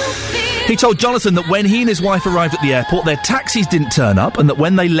 He told Jonathan that when he and his wife arrived at the airport, their taxis didn't turn up, and that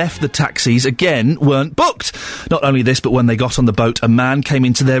when they left, the taxis, again, weren't booked. Not only this, but when they got on the boat, a man came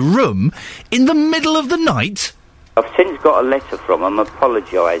into their room in the middle of the night. I've since got a letter from them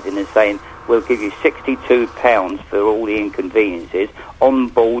apologising and saying we'll give you £62 for all the inconveniences, on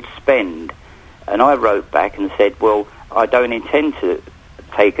board spend. And I wrote back and said, well, I don't intend to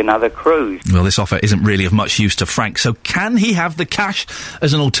take another cruise. Well, this offer isn't really of much use to Frank, so can he have the cash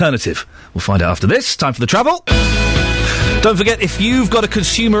as an alternative? We'll find out after this. Time for the travel. Don't forget, if you've got a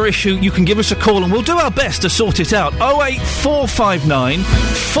consumer issue, you can give us a call and we'll do our best to sort it out. 08459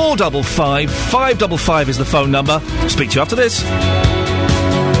 455 555 is the phone number. Speak to you after this.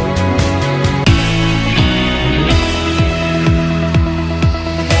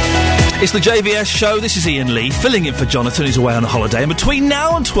 It's the JVS show. This is Ian Lee, filling in for Jonathan, who's away on holiday. And between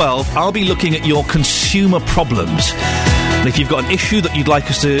now and 12, I'll be looking at your consumer problems. And if you've got an issue that you'd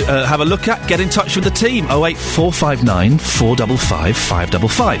like us to have a look at, get in touch with the team. 08459 455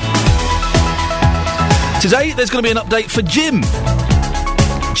 555. Today, there's going to be an update for Jim.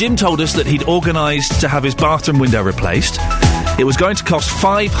 Jim told us that he'd organised to have his bathroom window replaced. It was going to cost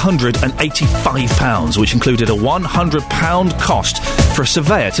 £585, which included a £100 cost for a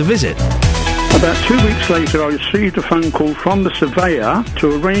surveyor to visit. About 2 weeks later, I received a phone call from the surveyor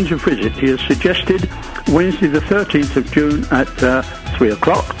to arrange a visit. He has suggested Wednesday the 13th of June at 3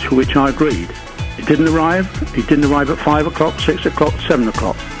 o'clock, to which I agreed. It didn't arrive. He didn't arrive at 5 o'clock, 6 o'clock, 7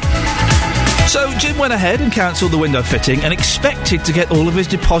 o'clock. So Jim went ahead and cancelled the window fitting and expected to get all of his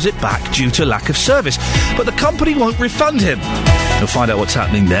deposit back due to lack of service. But the company won't refund him. We'll find out what's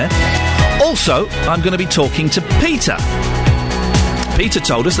happening there. Also, I'm going to be talking to Peter. Peter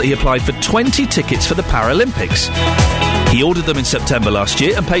told us that he applied for 20 tickets for the Paralympics. He ordered them in September last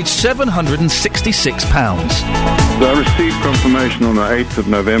year and paid £766. I received confirmation on the 8th of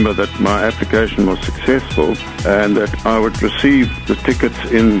November that my application was successful and that I would receive the tickets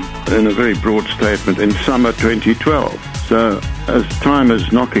in a very broad statement in summer 2012. So as time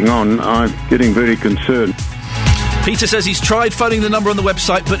is knocking on, I'm getting very concerned. Peter says he's tried phoning the number on the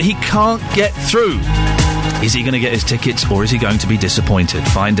website, but he can't get through. Is he going to get his tickets, or is he going to be disappointed?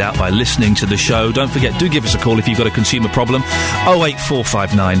 Find out by listening to the show. Don't forget, do give us a call if you've got a consumer problem.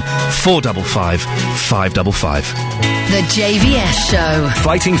 08459 455 555. The JVS Show.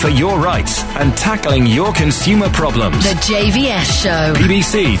 Fighting for your rights and tackling your consumer problems. The JVS Show.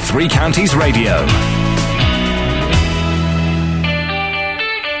 BBC Three Counties Radio.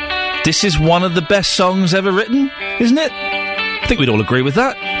 This is one of the best songs ever written, isn't it? I think we'd all agree with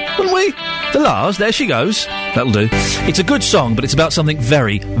that, wouldn't we? The Lars, there she goes. That'll do. It's a good song, but it's about something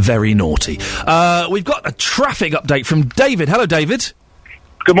very, very naughty. We've got a traffic update from David. Hello, David.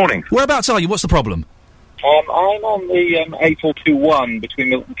 Good morning. Whereabouts are you? What's the problem? I'm on the A421 between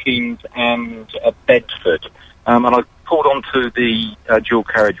Milton Keynes and Bedford, and I pulled onto the dual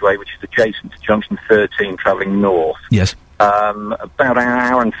carriageway, which is adjacent to Junction 13, travelling north. Yes. About an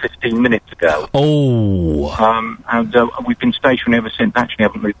hour and 15 minutes ago. Oh. And we've been stationary ever since. Actually,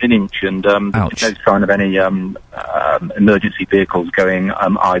 haven't moved an inch, and there's no sign of any emergency vehicles going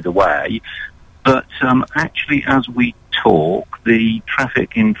either way. But actually, as we talk, the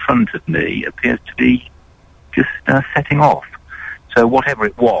traffic in front of me appears to be just setting off. So whatever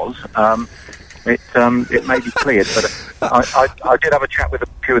it was, it may be cleared. But I did have a chat with a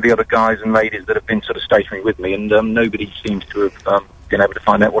few of the other guys and ladies that have been sort of stationary with me, and nobody seems to have been able to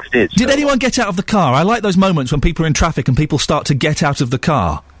find out what it is. Did anyone get out of the car? I like those moments when people are in traffic and people start to get out of the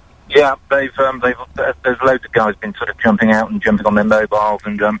car. Yeah, there's loads of guys been sort of jumping out and jumping on their mobiles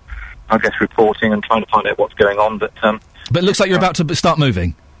and I guess reporting and trying to find out what's going on. But it looks like you're about to start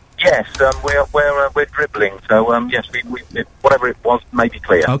moving. Yes, we're dribbling. So yes, we whatever it was may be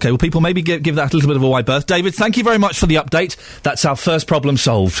clear. Okay, well, people maybe give that a little bit of a wide berth. David, thank you very much for the update. That's our first problem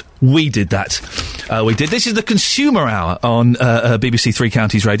solved. We did that. We did. This is the Consumer Hour on BBC Three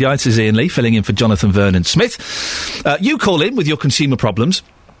Counties Radio. This is Ian Lee filling in for Jonathan Vernon Smith. You call in with your consumer problems,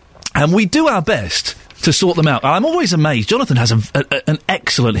 and we do our best to sort them out. I'm always amazed. Jonathan has an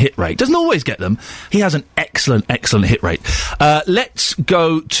excellent hit rate. Doesn't always get them. He has an excellent hit rate. Let's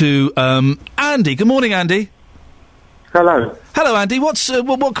go to Andy. Good morning, Andy. Hello. Hello, Andy. What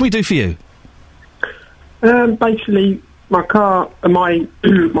can we do for you? Basically, my car, my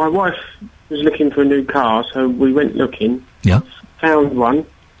wife was looking for a new car, so we went looking. Yeah. Found one,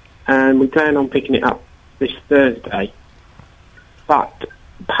 and we plan on picking it up this Thursday. But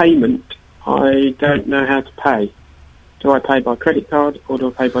payment, I don't know how to pay. Do I pay by credit card or do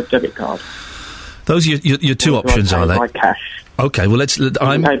I pay by debit card? Those are your two options, are they? By cash. Okay, well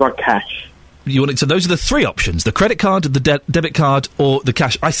I'm pay by cash. So those are the three options: the credit card, the debit card, or the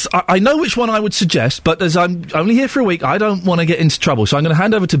cash. I know which one I would suggest, but as I'm only here for a week, I don't want to get into trouble. So I'm going to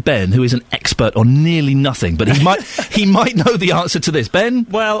hand over to Ben, who is an expert on nearly nothing, but he might know the answer to this. Ben?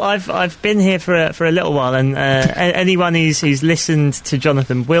 Well, I've been here for a little while, and anyone who's listened to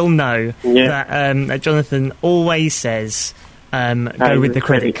Jonathan will know that Jonathan always says go with the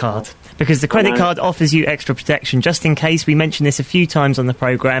credit card. Because the credit card offers you extra protection, just in case. We mentioned this a few times on the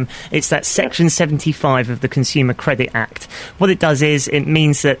programme. It's that Section 75 of the Consumer Credit Act. What it does is it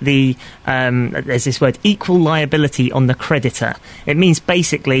means that there's this word, equal liability on the creditor. It means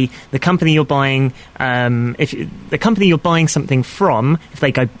basically the company you're buying, the company you're buying something from, if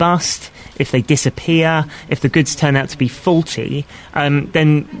they go bust, if they disappear, if the goods turn out to be faulty,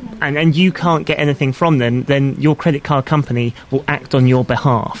 then and you can't get anything from them, then your credit card company will act on your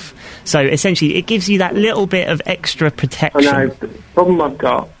behalf. So essentially, it gives you that little bit of extra protection. I know. The problem I've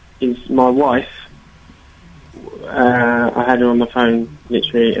got is my wife. I had her on the phone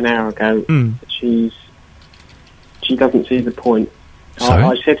literally an hour ago. She doesn't see the point.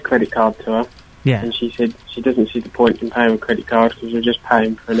 I said credit card to her. Yeah. And she said she doesn't see the point in paying with credit card because we're just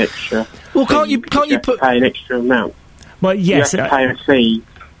paying for an extra. Well, can't you pay an extra amount? Well, yes. You have to pay a fee.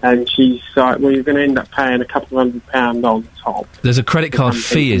 And she's like, well, you're going to end up paying a couple of £100 on top. There's a credit card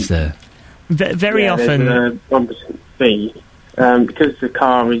fee, is there? Very often. There's a 1% fee. Because the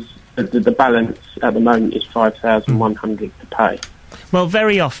car is, the balance at the moment is $5,100 to pay. Well,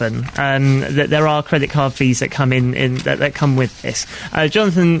 very often there are credit card fees that come in that come with this.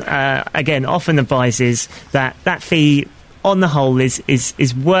 Jonathan, again, often advises that fee on the whole,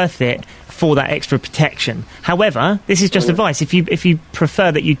 is worth it for that extra protection. However, this is just advice. If you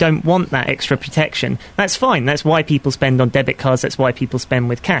prefer that you don't want that extra protection, that's fine. That's why people spend on debit cards. That's why people spend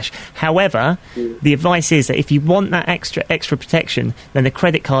with cash. However, the advice is that if you want that extra protection, then the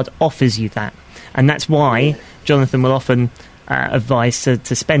credit card offers you that. And that's why Jonathan will often advise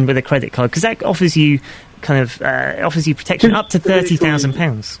to spend with a credit card, because that offers you offers you protection up to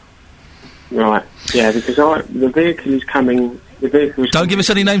 £30,000. Right. Yeah, because the vehicle is coming. Don't give us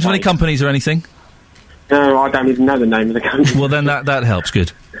any names of any companies or anything. No, I don't even know the name of the company. Well, then that helps.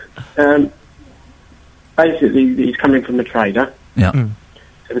 Good. Basically, he's coming from a trader. Yeah.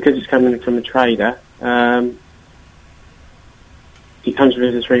 So because it's coming from a trader, he comes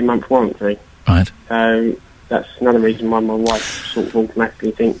with a 3-month warranty. Right. So that's another reason why my wife sort of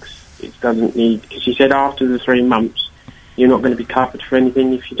automatically thinks it doesn't need... Because she said after the 3 months, you're not going to be covered for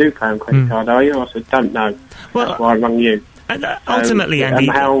anything if you do pay on credit card, are you? I said, don't know. Well, that's why I rung you. Ultimately, Andy...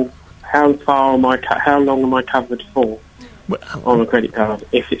 how long am I covered for on a credit card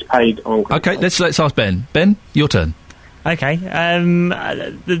if it's paid on credit card? Okay, let's ask Ben. Ben, your turn. Okay.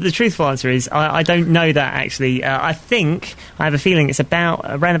 The truthful answer is I don't know that, actually. I have a feeling it's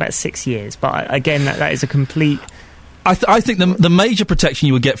around about 6 years, but again, that is a complete... I think the major protection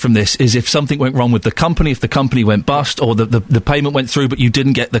you would get from this is if something went wrong with the company, if the company went bust, or the payment went through but you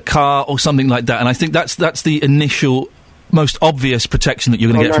didn't get the car or something like that. And I think that's the initial, most obvious protection that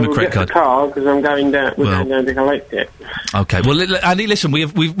you're going to get from a credit card. The car, because I'm going down. We're going down to collect it. Okay. Well, Andy, listen,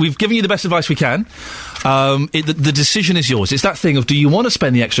 we've given you the best advice we can. The decision is yours. It's that thing of, do you want to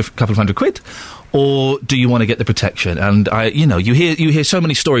spend the extra couple of £100, or do you want to get the protection? And you hear so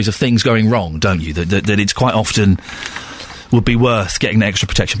many stories of things going wrong, don't you? That it's quite often would be worth getting the extra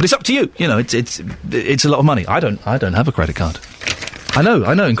protection. But it's up to you. You know, it's a lot of money. I don't have a credit card. I know,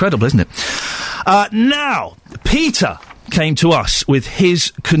 incredible, isn't it? Now, Peter came to us with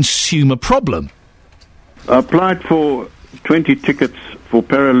his consumer problem. I applied for 20 tickets for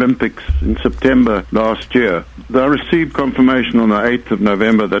Paralympics in September last year. I received confirmation on the 8th of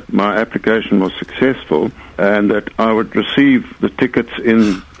November that my application was successful and that I would receive the tickets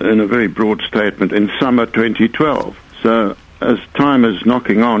in a very broad statement in summer 2012. So as time is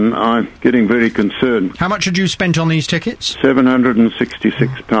knocking on, I'm getting very concerned. How much had you spent on these tickets?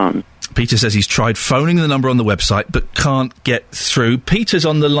 £766. Peter says he's tried phoning the number on the website but can't get through. Peter's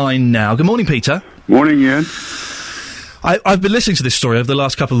on the line now. Good morning, Peter. Morning, Ian. I've been listening to this story over the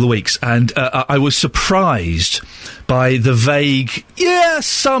last couple of weeks, and I was surprised by the vague,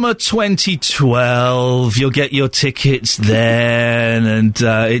 summer 2012, you'll get your tickets then, and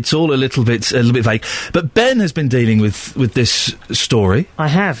it's all a little bit vague. But Ben has been dealing with this story. I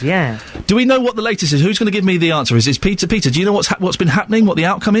have, yeah. Do we know what the latest is? Who's going to give me the answer? Is Peter? Peter, do you know what's been happening, what the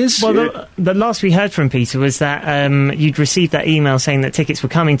outcome is? Well, the last we heard from Peter was that you'd received that email saying that tickets were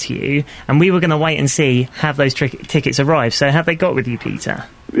coming to you, and we were going to wait and see, have those tickets arrived. So have they got with you, Peter?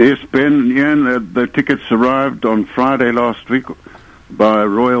 Yes, Ben, the tickets arrived on Friday last week by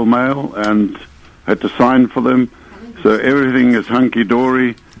Royal Mail and had to sign for them. So everything is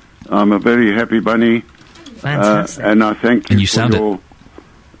hunky-dory. I'm a very happy bunny. Fantastic. And I thank you for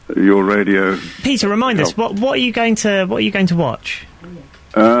your radio. Peter, remind us, what are you going to watch?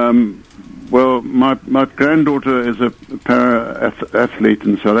 Well, my granddaughter is a para-athlete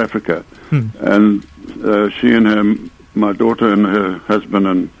in South Africa. And she and my daughter and her husband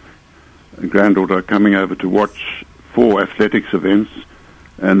and granddaughter are coming over to watch 4 athletics events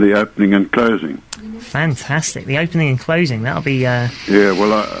and the opening and closing. Fantastic. The opening and closing, that'll be... Yeah,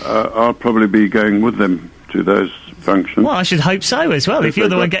 well, I'll probably be going with them to those functions. Well, I should hope so as well, if you're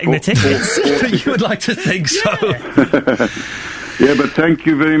the one getting the tickets. You would like to think so. Yeah, but thank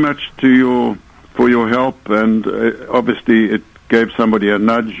you very much for your help, and obviously it gave somebody a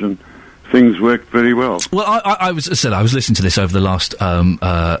nudge and things worked very well. Well, I was listening to this over the last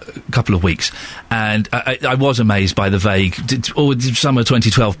couple of weeks, and I was amazed by the vague summer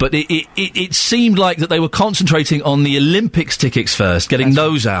 2012. But it seemed like that they were concentrating on the Olympics tickets first, getting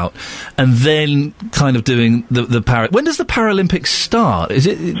those out, and then kind of doing the Para. When does the Paralympics start? Is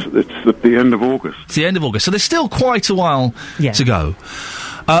it? It's at the end of August. It's the end of August, so there's still quite a while to go.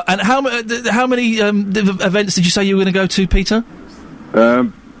 And how many events did you say you were going to go to, Peter?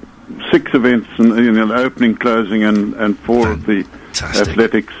 6 events, and the opening, closing, and 4 of the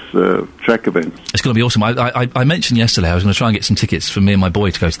athletics track events. It's going to be awesome. I mentioned yesterday I was going to try and get some tickets for me and my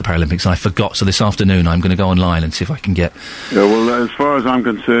boy to go to the Paralympics, and I forgot. So this afternoon I'm going to go online and see if I can get... Yeah, well, as far as I'm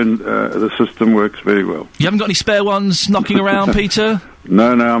concerned, the system works very well. You haven't got any spare ones knocking around, Peter?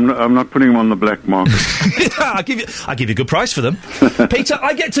 No, I'm not putting them on the black market. I'll give you a good price for them. Peter,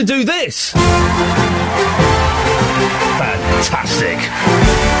 I get to do this. Fantastic.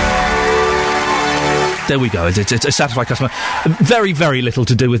 There we go. It's a satisfied customer. Very, very little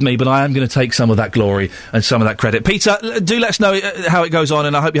to do with me, but I am going to take some of that glory and some of that credit. Peter, do let us know how it goes on,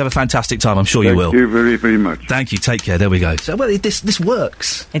 and I hope you have a fantastic time. I'm sure you will. Thank you very, very much. Thank you. Take care. There we go. So, well, this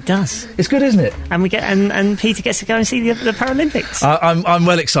works. It does. It's good, isn't it? And we get and Peter gets to go and see the Paralympics. I'm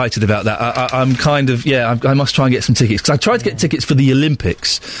well excited about that. I'm kind of I must try and get some tickets, because I tried to get tickets for the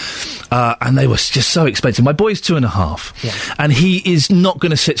Olympics, and they were just so expensive. My boy's 2.5, and he is not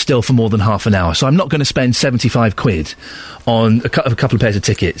going to sit still for more than half an hour, so I'm not going to spend 75 quid on a couple of pairs of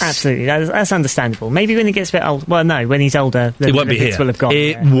tickets. Absolutely, that's understandable. Maybe when he gets a bit old. Well, no, when he's older, the it won't be Olympics here. Will have gone.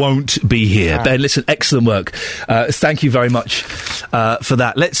 It won't be here. No. Ben, listen, excellent work. Thank you very much for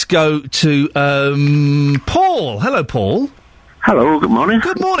that. Let's go to Paul. Hello, Paul. Hello. Good morning.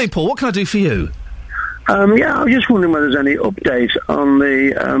 Good morning, Paul. What can I do for you? I was just wondering whether there's any update on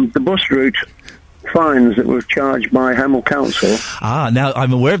the bus route fines that were charged by Hemel Council. Now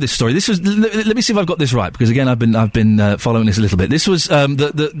I'm aware of this story. This was. Let me see if I've got this right, because again I've been following this a little bit. This was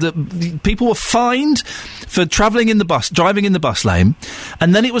the people were fined for driving in the bus lane,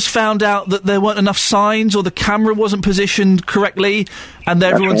 and then it was found out that there weren't enough signs or the camera wasn't positioned correctly, and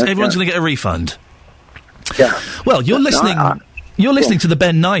everyone's going to get a refund. Yeah. Well, you're listening. You're listening to the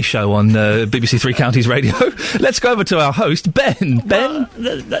Ben Nye Show on BBC Three Counties Radio. Let's go over to our host, Ben. Ben?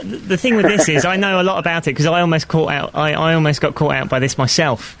 The thing with this is, I know a lot about it, because I almost got caught out by this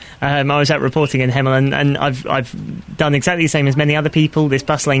myself. I was out reporting in Hemel, and I've done exactly the same as many other people. This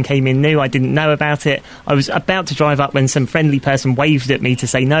bus lane came in new. I didn't know about it. I was about to drive up when some friendly person waved at me to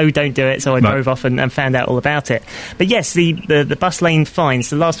say, no, don't do it. So I drove off and found out all about it. But yes, the bus lane fines,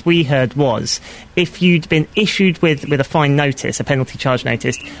 the last we heard was, if you'd been issued with a fine notice, a penalty charge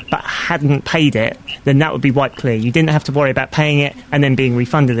notice, but hadn't paid it, then that would be wiped clear. You didn't have to worry about paying it and then being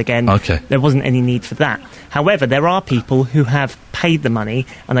refunded again. Okay. There wasn't any need for that. However, there are people who have paid the money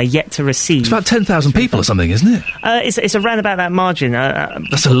and are yet to receive. It's about 10,000 people or something, isn't it? It's around about that margin.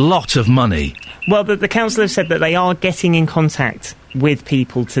 That's a lot of money. Well, the council have said that they are getting in contact with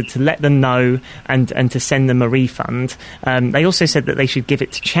people to let them know and to send them a refund. They also said that they should give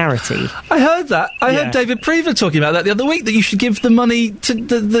it to charity. I heard that. I heard David Prever talking about that the other week, that you should give the money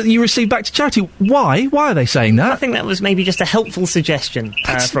that you receive back to charity. Why? Why are they saying that? I think that was maybe just a helpful suggestion.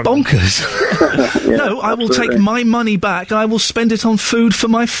 That's bonkers. No, I will take my money back and I will spend it on food for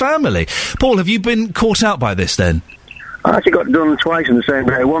my family. Paul, have you been caught out by this then? I actually got done twice in the same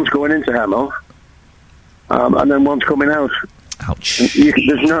day. Once going into Hemel, and then once coming out. Ouch.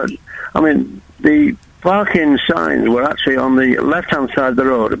 The parking signs were actually on the left-hand side of the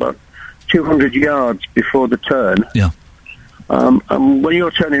road, about 200 yards before the turn. Yeah. And when you're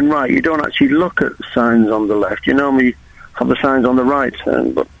turning right, you don't actually look at the signs on the left. You normally have the signs on the right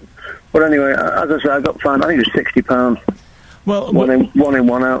turn. But anyway, as I said, I got fined, I think it was £60. Well, one in,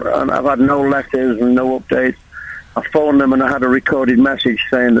 one out. And I've had no letters and no updates. I phoned them and I had a recorded message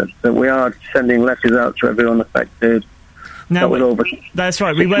saying that we are sending letters out to everyone affected. No, that's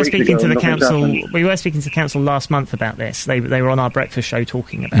right. We were speaking to the council. We were speaking to the council last month about this. They were on our breakfast show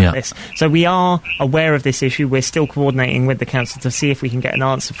talking about this. So we are aware of this issue. We're still coordinating with the council to see if we can get an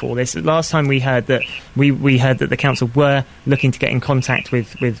answer for this. Last time we heard that we heard that the council were looking to get in contact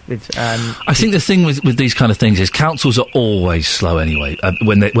with. I think the thing with these kind of things is councils are always slow anyway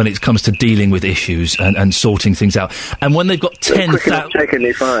when it comes to dealing with issues and sorting things out. And when they've got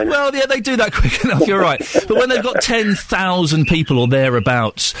 10,000, well, yeah, they do that quick enough. You're right. But when they've got 10,000 people or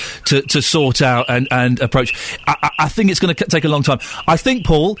thereabouts to sort out and approach, I think it's going to take a long time. I think,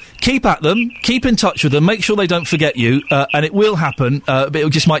 Paul, keep at them, keep in touch with them, make sure they don't forget you, and it will happen, but it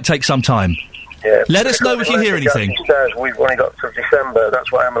just might take some time. Yeah. Let us know if you hear anything. We've only got till December,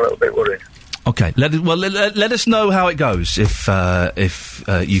 that's why I'm a little bit worried. Okay, let us know how it goes if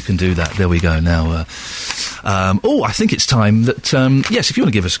you can do that. There we go. Now, I think it's time that yes, if you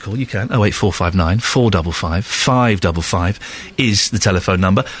want to give us a call, you can. 08459 455 555 is the telephone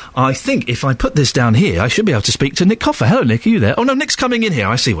number. I think if I put this down here, I should be able to speak to Nick Coffer. Hello, Nick. Are you there? Oh no, Nick's coming in here.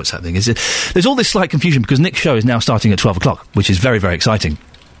 I see what's happening. There's all this slight confusion because Nick's show is now starting at 12 o'clock, which is very, very exciting.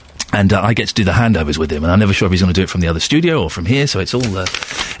 And I get to do the handovers with him, and I'm never sure if he's going to do it from the other studio or from here. So it's all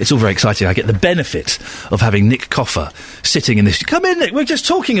very exciting. I get the benefit of having Nick Coffer sitting in this. Come in, Nick. We're just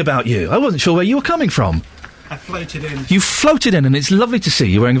talking about you. I wasn't sure where you were coming from. I floated in. You floated in, and it's lovely to see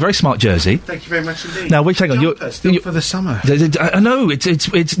you wearing a very smart jersey. Thank you very much indeed. Now, wait, hang on. You're still for the summer. I know.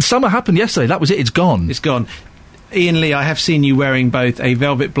 It's summer happened yesterday. That was it. It's gone. It's gone. Ian Lee, I have seen you wearing both a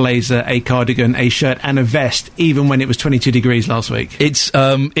velvet blazer, a cardigan, a shirt and a vest, even when it was 22 degrees last week. It's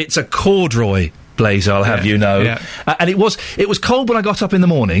a corduroy blazer, I'll have you know. Yeah. And it was cold when I got up in the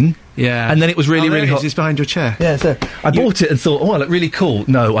morning. Yeah. And then it was really, really hot. It's behind your chair. Yeah, so I bought it and thought, I look really cool.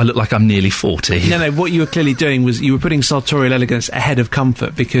 No, I look like I'm nearly 40. No, what you were clearly doing was you were putting sartorial elegance ahead of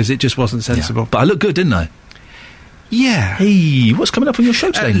comfort because it just wasn't sensible. Yeah. But I look good, didn't I? Yeah. Hey, what's coming up on your show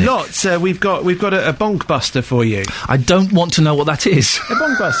today, Nick? Lots. We've got a bonk buster for you. I don't want to know what that is. A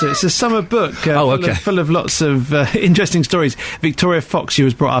bonk buster. It's a summer book. Full of lots of interesting stories. Victoria Fox, she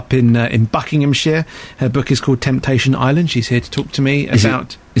was brought up in Buckinghamshire. Her book is called Temptation Island. She's here to talk to me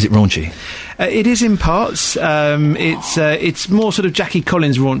about. Is it raunchy? It is in parts. It's more sort of Jackie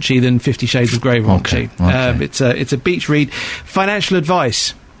Collins raunchy than 50 Shades of Grey raunchy. Okay. It's a beach read. Financial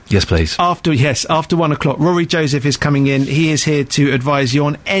advice. Yes, please. After 1 o'clock, Rory Joseph is coming in. He is here to advise you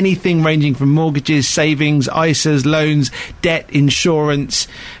on anything ranging from mortgages, savings, ISAs, loans, debt, insurance,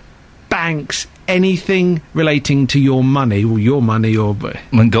 banks, anything relating to your money, or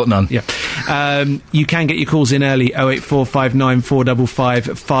Ain't got none. Yeah. You can get your calls in early, 08459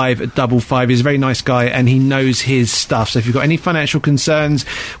 455 555. He's a very nice guy and he knows his stuff. So if you've got any financial concerns,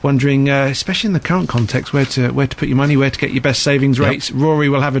 wondering, especially in the current context, where to put your money, where to get your best savings rates, Rory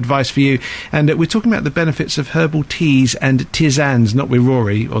will have advice for you. And we're talking about the benefits of herbal teas and tisanes, not with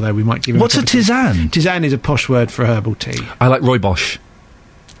Rory, although we might give him What's a tisane? Tisane is a posh word for herbal tea. I like Rooibos.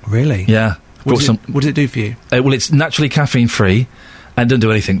 Really? Yeah. What does it do for you? Well, it's naturally caffeine-free and doesn't do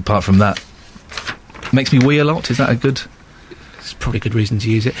anything apart from that. Makes me wee a lot. Is that a good... It's probably a good reason to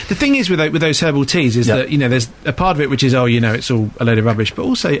use it. The thing is with those herbal teas is that, there's a part of it which is, it's all a load of rubbish. But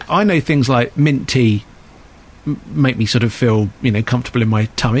also, I know things like mint tea make me sort of feel, comfortable in my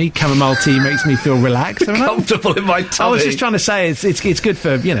tummy. Chamomile tea makes me feel relaxed. Comfortable in my tummy. I was just trying to say it's good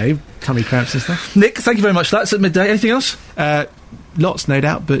for, tummy cramps and stuff. Nick, thank you very much for that. It's at midday. Anything else? Lots, no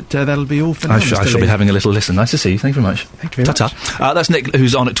doubt, but that'll be all for now. I shall be having a little listen. Nice to see you. Thank you very much. Thank you very much. That's Nick,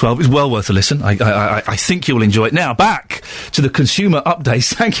 who's on at 12. It's well worth a listen. I think you'll enjoy it. Now, back to the consumer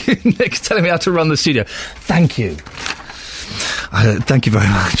updates. Thank you, Nick, for telling me how to run the studio. Thank you. Thank you very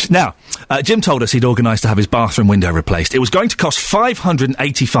much. Now, Jim told us he'd organised to have his bathroom window replaced. It was going to cost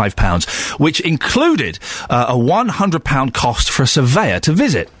 £585, which included a £100 cost for a surveyor to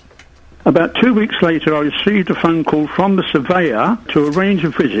visit. About 2 weeks later, I received a phone call from the surveyor to arrange a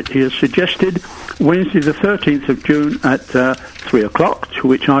visit. He has suggested Wednesday the 13th of June at 3 o'clock, to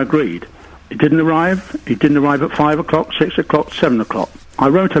which I agreed. It didn't arrive. It didn't arrive at 5 o'clock, 6 o'clock, 7 o'clock. I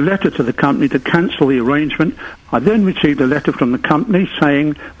wrote a letter to the company to cancel the arrangement. I then received a letter from the company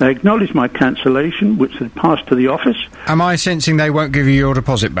saying they acknowledged my cancellation, which had passed to the office. Am I sensing they won't give you your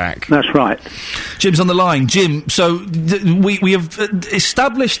deposit back? That's right. Jim's on the line. Jim, so we have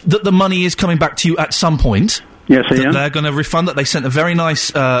established that the money is coming back to you at some point. Yes, I am. They're going to refund it. They sent a very nice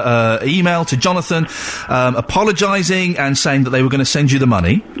email to Jonathan apologising and saying that they were going to send you the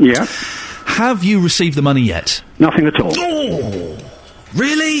money. Yeah. Have you received the money yet? Nothing at all. Oh!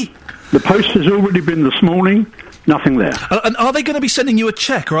 Really? The post has already been this morning. Nothing there. And are they going to be sending you a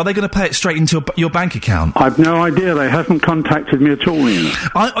cheque, or are they going to pay it straight into your bank account? I've no idea. They haven't contacted me at all, Ian.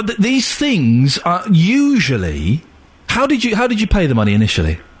 These things are usually... How did you pay the money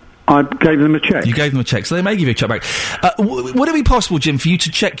initially? I gave them a cheque. You gave them a cheque, so they may give you a cheque back. Would it be possible, Jim, for you to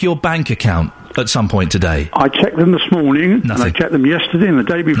check your bank account at some point today? I checked them this morning. Nothing. And I checked them yesterday and the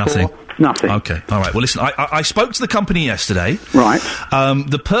day before. Nothing. Okay, all right. Well, listen, I spoke to the company yesterday. Right.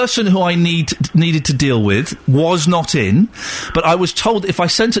 The person who I needed to deal with was not in, but I was told if I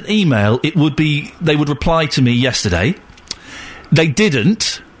sent an email, they would reply to me yesterday. They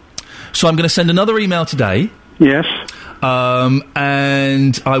didn't, so I'm going to send another email today. Yes.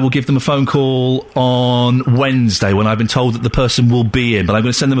 And I will give them a phone call on Wednesday when I've been told that the person will be in. But I'm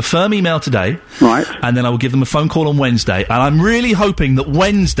going to send them a firm email today. Right. And then I will give them a phone call on Wednesday. And I'm really hoping that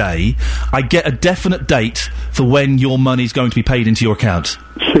Wednesday I get a definite date for when your money's going to be paid into your account.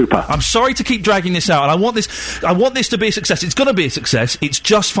 Super. I'm sorry to keep dragging this out, and I want this to be a success. It's going to be a success. It's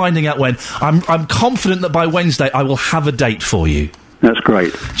just finding out when. I'm confident that by Wednesday I will have a date for you. That's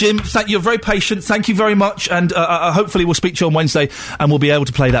great. Jim, you're very patient. Thank you very much. And hopefully we'll speak to you on Wednesday and we'll be able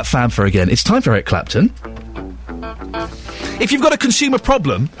to play that fanfare again. It's time for Eric Clapton. If you've got a consumer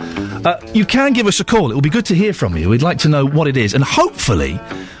problem, you can give us a call. It will be good to hear from you. We'd like to know what it is. And hopefully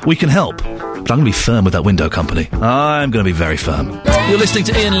we can help. But I'm going to be firm with that window company. I'm going to be very firm. You're listening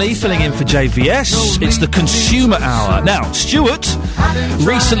to Ian Lee filling in for JVS. It's the Consumer Hour. Now, Stuart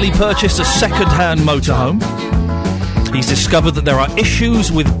recently purchased a second-hand motorhome. He's discovered that there are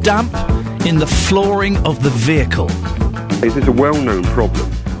issues with damp in the flooring of the vehicle. This is a well-known problem.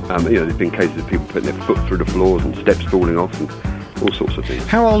 There's been cases of people putting their foot through the floors and steps falling off and all sorts of things.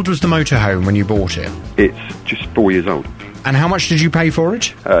 How old was the motorhome when you bought it? It's just 4 years old. And how much did you pay for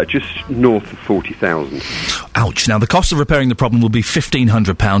it? Just north of 40,000. Ouch. Now, the cost of repairing the problem will be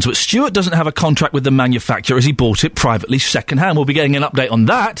 £1,500, but Stuart doesn't have a contract with the manufacturer as he bought it privately second-hand. We'll be getting an update on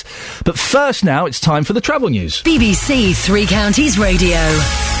that. But first now, it's time for the travel news. BBC Three Counties Radio.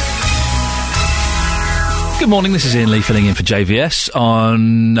 Good morning, this is Ian Lee filling in for JVS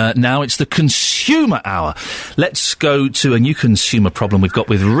on, now it's the Consumer Hour. Let's go to a new consumer problem we've got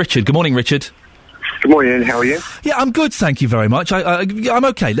with Richard. Good morning, Richard. Good morning, Ian. How are you? Yeah, I'm good, thank you very much. I'm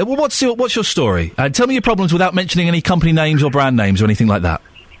okay. Well, what's your story? Tell me your problems without mentioning any company names or brand names or anything like that.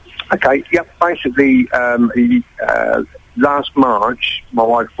 Okay, yep, basically, last March, my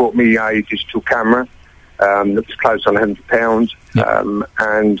wife bought me a digital camera that was close on £100,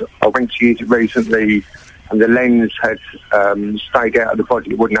 and I went to use it recently, and the lens had stayed out of the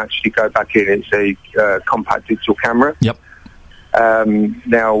body. It wouldn't actually go back in. It's a compact digital camera. Yep.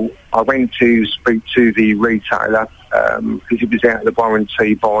 Now, I went to speak to the retailer because it was out of the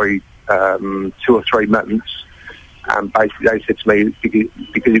warranty by 2 or 3 months. And basically they said to me,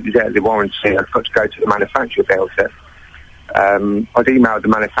 because it was out of the warranty, I've got to go to the manufacturer about it. I'd emailed the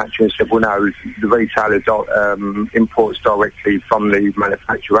manufacturer and said, well, no, the retailer imports directly from the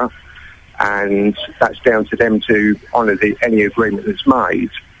manufacturer, and that's down to them to honour any agreement that's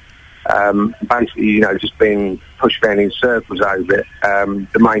made. Basically, just being pushed around in circles over it.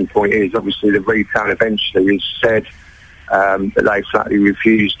 The main point is, obviously, the retailer eventually has said that they flatly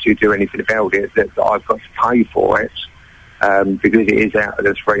refused to do anything about it, that I've got to pay for it because it is out of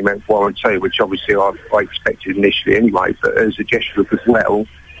the 3-month warranty, which obviously I expected initially anyway, but as a gesture of goodwill,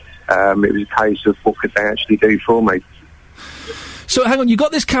 it was a case of what could they actually do for me. So, hang on, you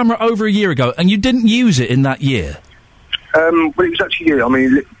got this camera over a year ago, and you didn't use it in that year? Well, it was actually,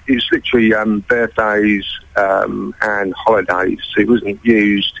 it was literally birthdays and holidays, so it wasn't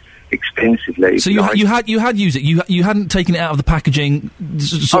used extensively. So you had used it. You hadn't taken it out of the packaging.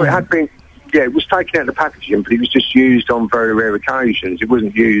 It had been. Yeah, it was taken out of the packaging, but it was just used on very rare occasions. It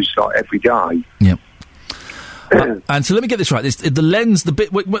wasn't used like every day. Yep. And so let me get this right. The lens, the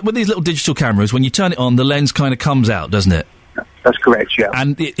bit with these little digital cameras, when you turn it on, the lens kind of comes out, doesn't it? That's correct. Yeah.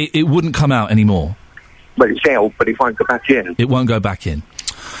 And it wouldn't come out anymore. But it's out, but it won't go back in. It won't go back in.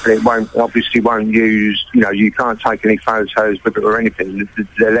 And it won't use, you can't take any photos with it or anything.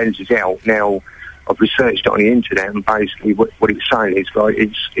 The lens is out. Now, I've researched it on the internet, and basically what it's saying is, like,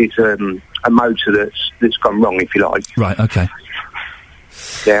 it's a motor that's gone wrong, if you like. Right, okay.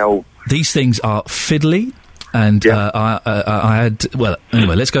 Now, these things are fiddly. And I had, well,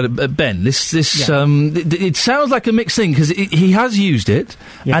 anyway, let's go to Ben. It sounds like a mixed thing, because he has used it,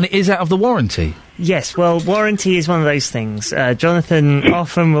 and it is out of the warranty. Yes, well, warranty is one of those things. Jonathan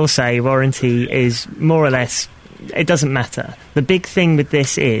often will say warranty is more or less, it doesn't matter. The big thing with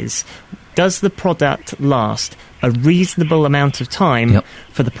this is, does the product last a reasonable amount of time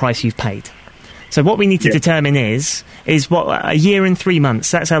for the price you've paid? So what we need to determine is what, a year and 3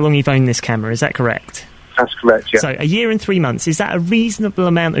 months, that's how long you've owned this camera, is that correct? That's correct, yeah. So a year and 3 months, is that a reasonable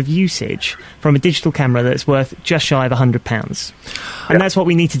amount of usage from a digital camera that's worth just shy of £100? And that's what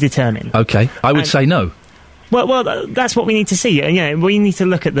we need to determine. Okay, I would say no. Well, that's what we need to see. We need to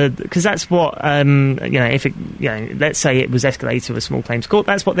look at because that's what, if it, let's say it was escalated to a small claims court,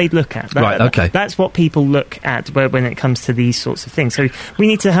 that's what they'd look at. Right, okay. That's what people look at when it comes to these sorts of things. So we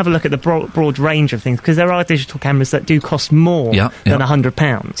need to have a look at the broad range of things, because there are digital cameras that do cost more than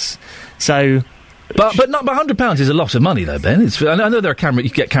 £100. So... But £100 is a lot of money, though, Ben. I know there are you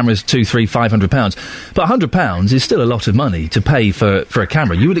can get cameras £200, £300, £500, but £100 is still a lot of money to pay for a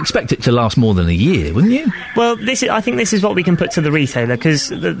camera. You would expect it to last more than a year, wouldn't you? Well, I think this is what we can put to the retailer, because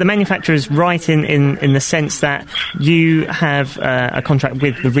the manufacturer is right in the sense that you have a contract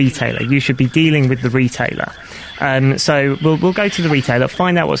with the retailer. You should be dealing with the retailer. So we'll go to the retailer,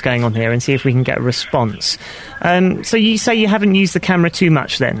 find out what's going on here, and see if we can get a response. So you say you haven't used the camera too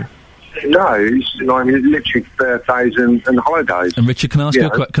much, then? No, literally birthdays and holidays. And Richard, can I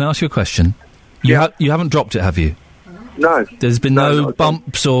ask you a question? You haven't dropped it, have you? No. There's been no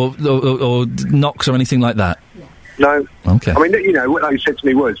bumps or knocks or anything like that? No. Okay. I mean, what they said to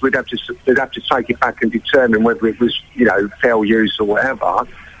me was they'd have to take it back and determine whether it was, fair use or whatever,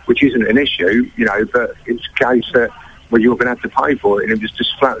 which isn't an issue, but it's a case that, well, you're going to have to pay for it, and it was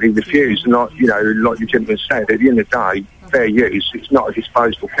just flatly refused. And like the gentleman said, at the end of the day, fair use, it's not a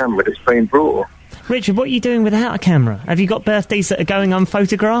disposable camera that's being brought. Richard, what are you doing without a camera? Have you got birthdays that are going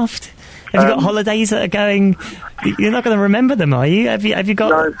unphotographed? Have you got holidays that are going... You're not going to remember them, are you? Have you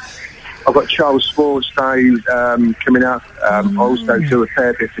got... No. I've got Charles Sports Day coming up. I also do a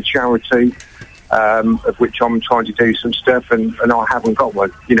fair bit for charity. of which I'm trying to do some stuff, and I haven't got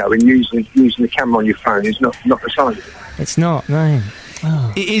one. You know, and using the camera on your phone is not the same. It's not, no.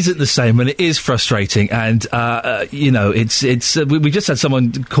 Oh. It isn't the same, and it is frustrating. And you know, it's. We just had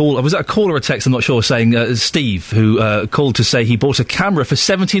someone call. Was that a call or a text? I'm not sure. Saying Steve, who called to say he bought a camera for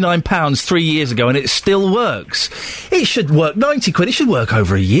 £79 3 years ago, and it still works. It should work 90 quid. It should work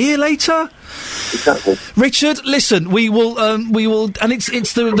over a year later. Exactly. Richard, listen, we will, and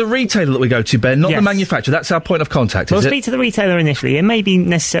it's the retailer that we go to, Ben, not the manufacturer. That's our point of contact. We'll speak to the retailer initially. It may be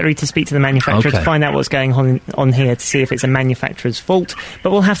necessary to speak to the manufacturer to find out what's going on here to see if it's a manufacturer's fault.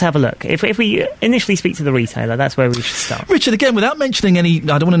 But we'll have to have a look. If we initially speak to the retailer, that's where we should start. Richard, again, without mentioning any,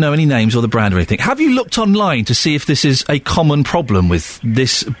 I don't want to know any names or the brand or anything. Have you looked online to see if this is a common problem with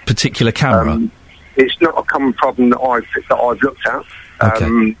this particular camera? It's not a common problem that I've looked at.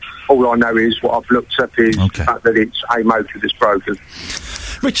 All I know is what I've looked up is the fact that it's a motor that's broken.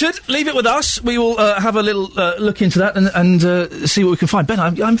 Richard, leave it with us. We will have a little look into that and see what we can find.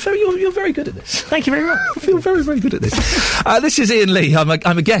 Ben, you're very good at this. Thank you very much. I feel very, very good at this. This is Ian Lee. I'm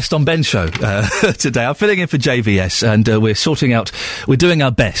a guest on Ben's show today. I'm filling in for JVS, and we're doing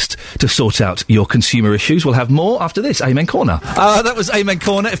our best to sort out your consumer issues. We'll have more after this. Amen Corner. That was Amen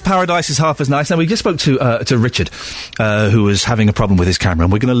Corner. If paradise is half as nice. Now, we just spoke to Richard, who was having a problem with his camera,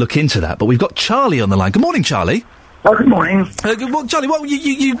 and we're going to look into that. But we've got Charlie on the line. Good morning, Charlie. Oh, good morning. Charlie,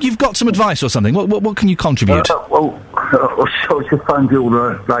 you've got some advice or something. What can you contribute? I just phoned the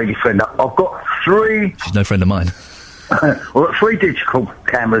older lady friend. I've got 3... She's no friend of mine. I've got 3 digital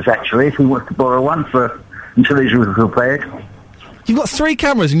cameras, actually, if he wants to borrow one until he's repaired. You've got 3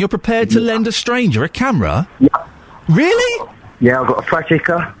 cameras and you're prepared to lend a stranger a camera? Yeah. Really? Yeah, I've got a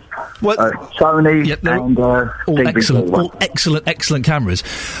Fatica, Sony, and all excellent cameras.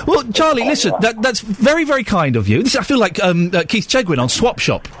 Well, Charlie, listen, that's very, very kind of you. I feel like Keith Chegwin on Swap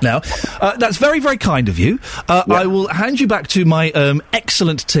Shop now. That's very, very kind of you. I will hand you back to my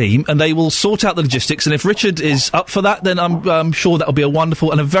excellent team, and they will sort out the logistics. And if Richard is up for that, then I'm sure that'll be a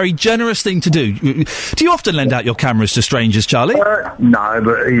wonderful and a very generous thing to do. Do you often lend out your cameras to strangers, Charlie? No,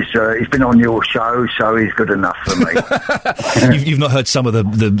 but he's been on your show, so he's good enough for me. You've not heard some of the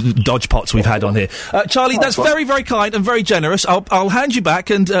dodge pots we've had on here. Charlie, that's very, very kind and very generous. I'll hand you back,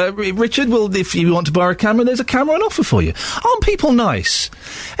 and Richard will, if you want to borrow a camera, there's a camera on offer for you. Aren't people nice?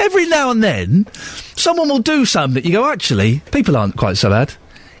 Every now and then, someone will do something that you go, actually, people aren't quite so bad.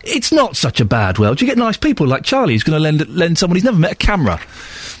 It's not such a bad world. You get nice people like Charlie who's going to lend someone who's never met a camera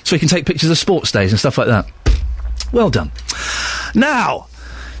so he can take pictures of sports days and stuff like that. Well done. Now,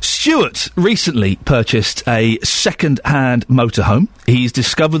 Stuart recently purchased a second-hand motorhome. He's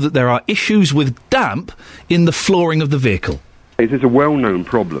discovered that there are issues with damp in the flooring of the vehicle. It's a well-known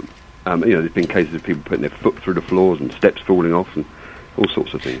problem. There's been cases of people putting their foot through the floors and steps falling off and all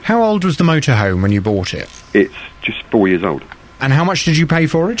sorts of things. How old was the motorhome when you bought it? It's just 4 years old. And how much did you pay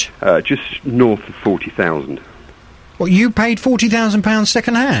for it? Just north of 40,000. Well, you paid £40,000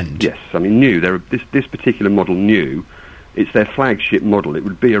 second-hand? Yes, I mean, new. This particular model, new. It's their flagship model. It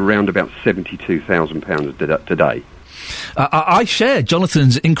would be around about £72,000 today. I share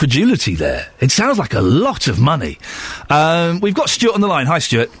Jonathan's incredulity there. It sounds like a lot of money. We've got Stuart on the line. Hi,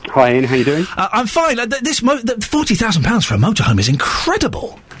 Stuart. Hi, Ian. How you doing? I'm fine. £40,000 for a motorhome is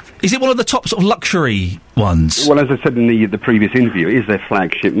incredible. Is it one of the top sort of luxury ones? Well, as I said in the previous interview, it is their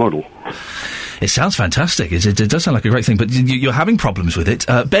flagship model. It sounds fantastic. It does sound like a great thing, but you're having problems with it.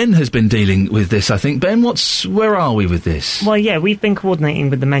 Ben has been dealing with this, I think. Ben, where are we with this? Well, yeah, we've been coordinating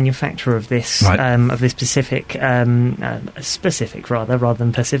with the manufacturer of this, of this specific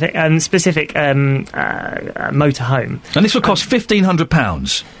motorhome. And this will cost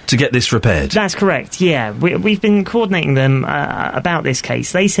 £1,500 to get this repaired? That's correct, yeah. We've been coordinating them about this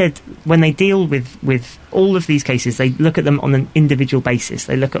case. They said when they deal with all of these cases, they look at them on an individual basis.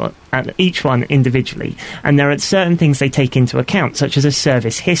 They look at each one individually, and there are certain things they take into account, such as a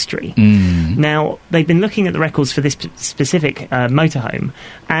service history. Now, they've been looking at the records for this specific motorhome,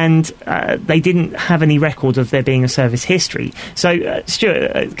 and they didn't have any record of there being a service history. So,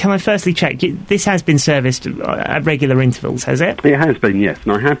 Stuart, can I firstly check, this has been serviced at regular intervals, has it? It has been, yes,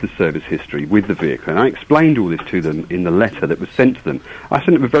 and I have the service history with the vehicle, and I explained all this to them in the letter that was sent to them. I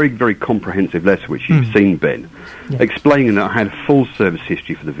sent them a very, very comprehensive letter, which you've seen, Ben, explaining that I had a full service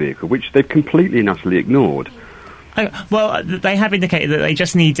history for the vehicle, which they've completely and utterly ignored. Well, they have indicated that they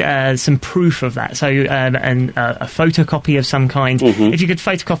just need some proof of that, so a photocopy of some kind. If you could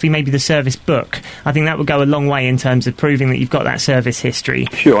photocopy maybe the service book, I think that would go a long way in terms of proving that you've got that service history.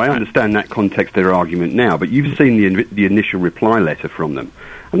 Sure, I understand that context, their argument now, but you've seen the initial reply letter from them,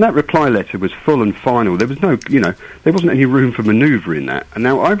 And that reply letter was full and final. There was no, there wasn't any room for manoeuvre in that. And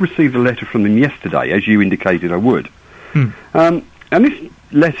now I've received a letter from them yesterday, as you indicated I would. And this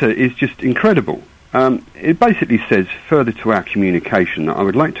letter is just incredible. It basically says, further to our communication, that I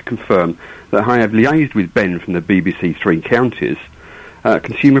would like to confirm that I have liaised with Ben from the BBC Three Counties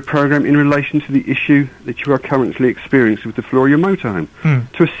consumer programme in relation to the issue that you are currently experiencing with the floor of your motorhome.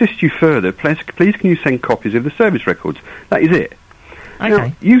 To assist you further, please can you send copies of the service records? That is it. Okay.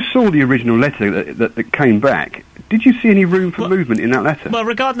 Now, you saw the original letter that came back. Did you see any room for movement in that letter? Well,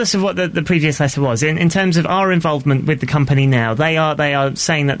 regardless of what the previous letter was, in terms of our involvement with the company now, they are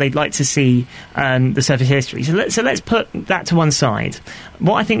saying that they'd like to see the service history. So let's put that to one side.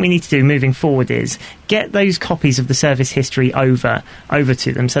 What I think we need to do moving forward is get those copies of the service history over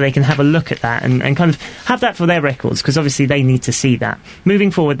to them so they can have a look at that and kind of have that for their records, because obviously they need to see that.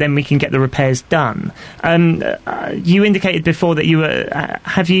 Moving forward, then we can get the repairs done. You indicated before that you were...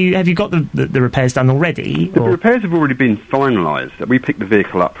 have you got the repairs done already? The repairs have already been finalised. We picked the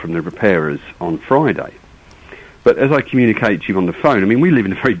vehicle up from the repairers on Friday. But as I communicated to you on the phone, I mean, we live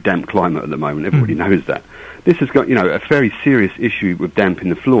in a very damp climate at the moment. Everybody knows that. This has got, a very serious issue with damp in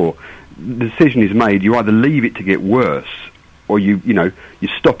the floor. The decision is made, you either leave it to get worse or you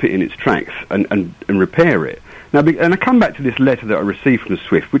stop it in its tracks and repair it. Now, and I come back to this letter that I received from the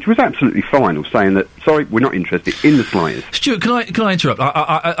Swift, which was absolutely final, saying that, sorry, we're not interested in the slightest. Stuart, can I interrupt?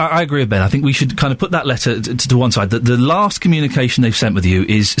 I agree with Ben. I think we should kind of put that letter to one side. The last communication they've sent with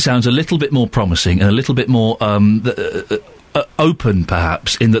you sounds a little bit more promising and a little bit more open,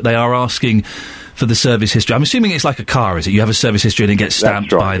 perhaps, in that they are asking for the service history. I'm assuming it's like a car, is it? You have a service history and it gets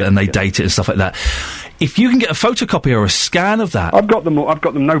stamped by it and they date it and stuff like that. If you can get a photocopy or a scan of that... I've got them,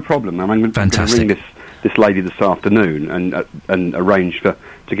 no problem. I'm going to ring this lady this afternoon and arrange to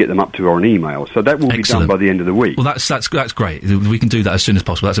get them up to her on email. So that will be done by the end of the week. Well, that's great. We can do that as soon as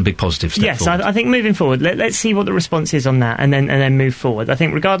possible. That's a big positive step forward. Yes, I think moving forward, let's see what the response is on that and then move forward. I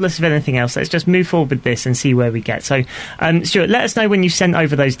think regardless of anything else, let's just move forward with this and see where we get. So, Stuart, let us know when you've sent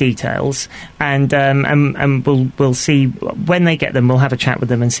over those details and we'll see when they get them. We'll have a chat with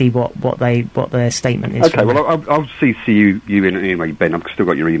them and see what their statement is. Okay, well, I'll CC you in anyway, Ben. I've still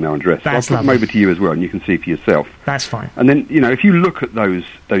got your email address. I'll put them over to you as well and you can see for yourself. That's fine. And then, if you look at those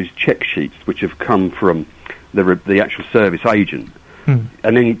check sheets which have come from the actual service agent, and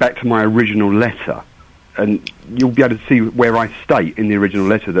then back to my original letter, and you'll be able to see where I state in the original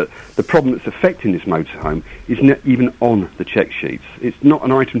letter that the problem that's affecting this motorhome is not even on the check sheets. It's not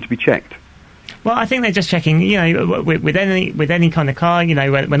an item to be checked. Well, I think they're just checking, with any kind of car,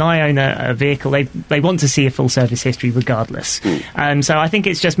 when I own a vehicle, they want to see a full service history regardless. So I think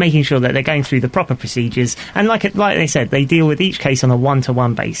it's just making sure that they're going through the proper procedures. And like they said, they deal with each case on a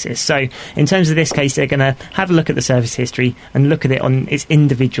one-to-one basis. So in terms of this case, they're going to have a look at the service history and look at it on its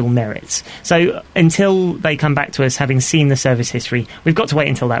individual merits. So until they come back to us having seen the service history, we've got to wait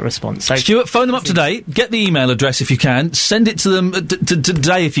until that response. So Stuart, phone them up today. Get the email address if you can. Send it to them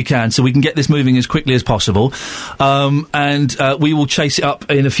today if you can, so we can get this moving as quickly as possible, and we will chase it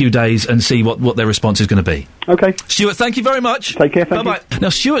up in a few days and see what their response is going to be. Okay. Stuart, thank you very much. Take care, thank you. Now,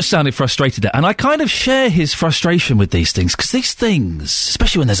 Stuart sounded frustrated there, and I kind of share his frustration with these things, because these things,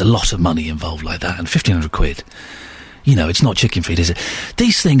 especially when there's a lot of money involved like that, and 1,500 quid, it's not chicken feed, is it?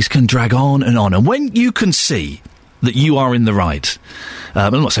 These things can drag on, and when you can see that you are in the right.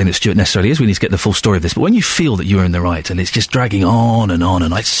 I'm not saying that Stuart necessarily is, we need to get the full story of this, but when you feel that you're in the right and it's just dragging on,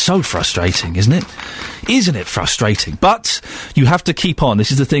 and it's so frustrating, isn't it? Isn't it frustrating? But you have to keep on.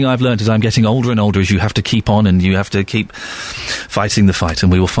 This is the thing I've learned as I'm getting older and older, is you have to keep on and you have to keep fighting the fight,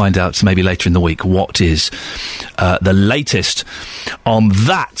 and we will find out maybe later in the week what is the latest on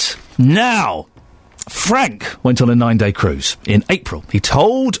that. Now, Frank went on a 9-day cruise in April. He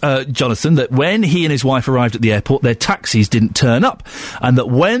told Jonathan that when he and his wife arrived at the airport, their taxis didn't turn up, and that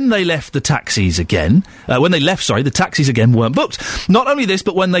when they left the taxis again, the taxis again weren't booked. Not only this,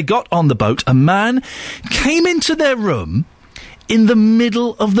 but when they got on the boat, a man came into their room in the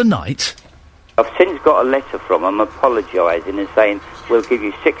middle of the night. I've since got a letter from them apologising and saying we'll give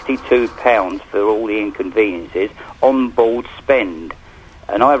you £62 for all the inconveniences on board spend.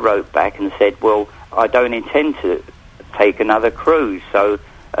 And I wrote back and said, well, I don't intend to take another cruise, so,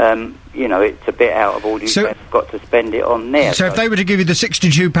 it's a bit out of order. So, I've got to spend it on there. So if they were to give you the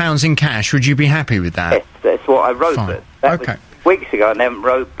 £62 in cash, would you be happy with that? Yes, that's what I wrote. But that was weeks ago, and I haven't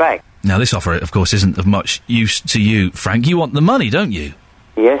wrote back. Now, this offer, of course, isn't of much use to you, Frank. You want the money, don't you?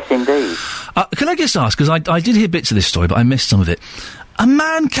 Yes, indeed. Can I just ask, because I did hear bits of this story, but I missed some of it. A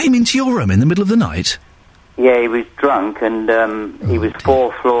man came into your room in the middle of the night? Yeah, he was drunk, and he was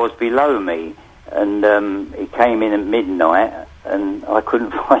 4 floors below me. And he came in at midnight, and I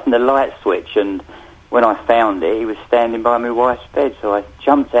couldn't find the light switch. And when I found it, he was standing by my wife's bed. So I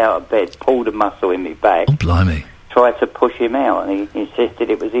jumped out of bed, pulled a muscle in my back. Oh, blimey. Tried to push him out, and he insisted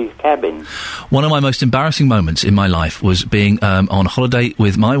it was his cabin. One of my most embarrassing moments in my life was being on holiday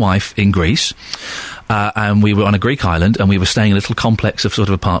with my wife in Greece. And we were on a Greek island, and we were staying in a little complex of sort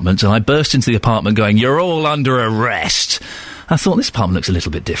of apartments, and I burst into the apartment going, "You're all under arrest." I thought, this apartment looks a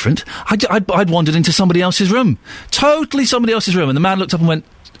little bit different. I'd wandered into somebody else's room. Totally somebody else's room. And the man looked up and went,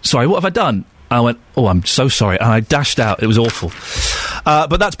 "Sorry, what have I done?" I went, "Oh, I'm so sorry." And I dashed out. It was awful.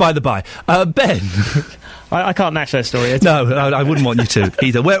 But that's by the by. Ben. I can't match that story. No, I wouldn't want you to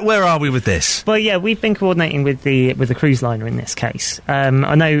either. Where are we with this? Well, yeah, we've been coordinating with the cruise liner in this case.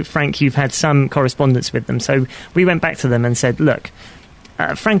 I know, Frank, you've had some correspondence with them, so we went back to them and said, look,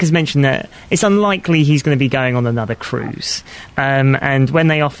 Frank has mentioned that it's unlikely he's going to be going on another cruise. And when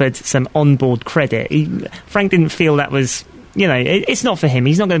they offered some onboard credit, Frank didn't feel that was... You know, it's not for him.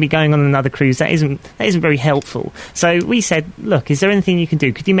 He's not going to be going on another cruise. That isn't very helpful. So we said, look, is there anything you can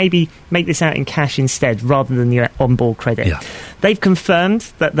do? Could you maybe make this out in cash instead, rather than your onboard credit? Yeah. They've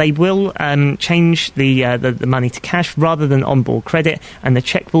confirmed that they will change the money to cash rather than onboard credit, and the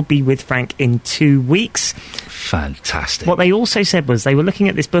cheque will be with Frank in 2 weeks. Fantastic. What they also said was they were looking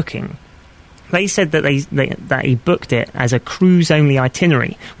at this booking. They said that that he booked it as a cruise-only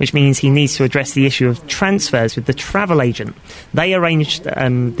itinerary, which means he needs to address the issue of transfers with the travel agent. They arranged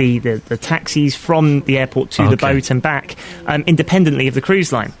the taxis from the airport to the boat and back independently of the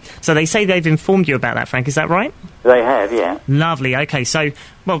cruise line. So they say they've informed you about that, Frank. Is that right? They have, yeah. Lovely. Okay, so,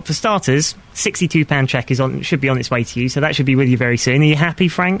 well, for starters, £62 cheque should be on its way to you, so that should be with you very soon. Are you happy,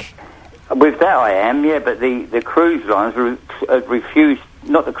 Frank? With that I am, yeah, but the cruise lines refused...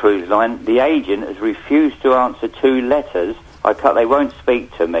 Not the cruise line, the agent has refused to answer 2 letters. They won't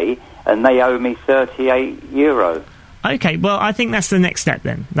speak to me, and they owe me €38. Okay, well, I think that's the next step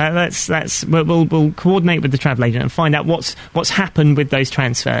then. We'll coordinate with the travel agent and find out what's happened with those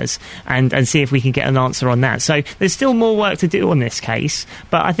transfers and see if we can get an answer on that. So there's still more work to do on this case,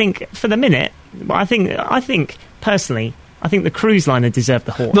 but I think for the minute, I think personally, I think the cruise liner deserved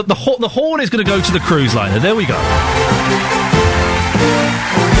the horn. The horn is going to go to the cruise liner. There we go.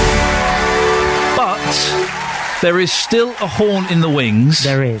 But there is still a horn in the wings.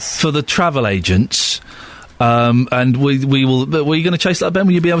 There is. For the travel agents. And we will... Were you going to chase that up, Ben?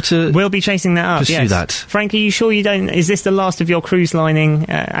 Will you be able to... We'll be chasing that up, pursue that? Frank, are you sure you don't... Is this the last of your cruise lining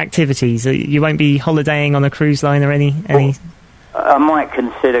activities? You won't be holidaying on a cruise line or any... I might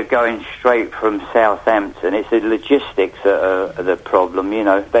consider going straight from Southampton. It's the logistics that are the problem, you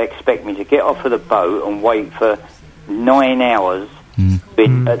know. They expect me to get off of the boat and wait for 9 hours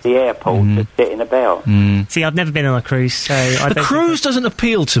at the airport to sitting about. See, I've never been on a cruise, so the cruise doesn't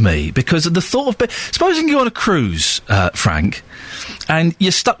appeal to me because of the thought of... Supposing you go on a cruise, Frank, and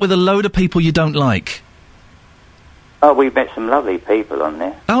you're stuck with a load of people you don't like. Oh, we've met some lovely people on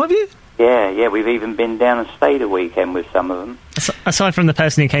there. Oh, have you? Yeah, we've even been down and stayed a weekend with some of them. Aside from the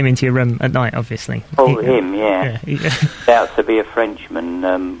person who came into your room at night, obviously. Oh, him, yeah. Out to be a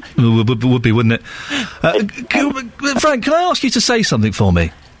Frenchman. Would be, wouldn't it? Frank, can I ask you to say something for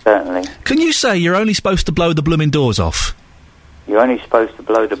me? Certainly. Can you say you're only supposed to blow the blooming doors off? You're only supposed to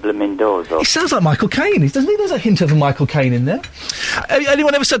blow the blooming doors off. He sounds like Michael Caine, doesn't he? There's a hint of a Michael Caine in there.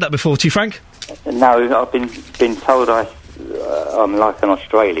 Anyone ever said that before to you, Frank? No, I've been told I'm like an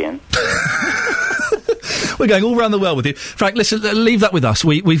Australian. We're going all around the world with you. Frank, listen, leave that with us.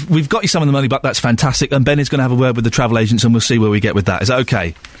 We've got you some of the money back, that's fantastic, and Ben is going to have a word with the travel agents and we'll see where we get with that. Is that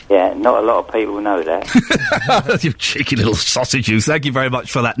okay? Yeah, not a lot of people know that. You cheeky little sausage you. Thank you very much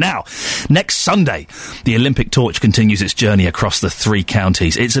for that. Now, next Sunday, the Olympic torch continues its journey across the 3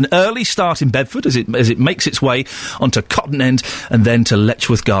 counties. It's an early start in Bedford as it makes its way onto Cotton End and then to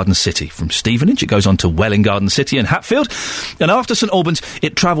Letchworth Garden City. From Stevenage, it goes on to Welling Garden City and Hatfield, and after St Albans,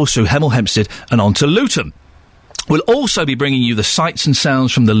 it travels through Hemel Hempstead and on to Luton. We'll also be bringing you the sights and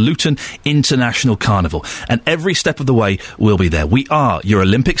sounds from the Luton International Carnival. And every step of the way, we'll be there. We are your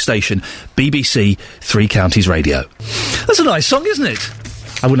Olympic station, BBC 3 Counties Radio. That's a nice song, isn't it?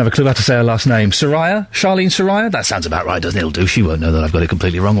 I wouldn't have a clue how to say her last name. Soraya? Charlene Soraya? That sounds about right, doesn't it? It'll do. She won't know that I've got it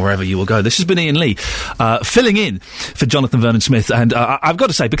completely wrong wherever you will go. This has been Ian Lee, filling in for Jonathan Vernon Smith. And I've got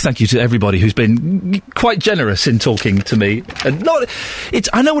to say, big thank you to everybody who's been quite generous in talking to me. And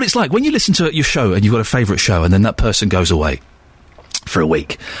I know what it's like. When you listen to your show and you've got a favourite show and then that person goes away for a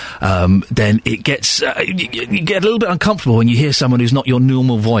week, then it gets you get a little bit uncomfortable when you hear someone who's not your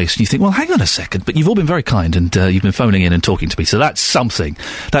normal voice and you think, well, hang on a second, but you've all been very kind and you've been phoning in and talking to me, so that's something.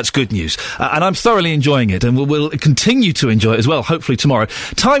 That's good news, and I'm thoroughly enjoying it, and we'll continue to enjoy it as well, hopefully tomorrow.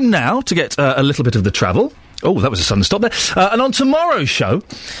 Time now to get a little bit of the travel. Oh, that was a sudden stop there. And on tomorrow's show,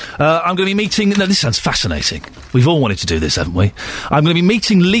 I'm going to be meeting... No, this sounds fascinating. We've all wanted to do this, haven't we? I'm going to be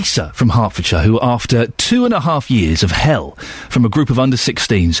meeting Lisa from Hertfordshire, who, after 2.5 years of hell from a group of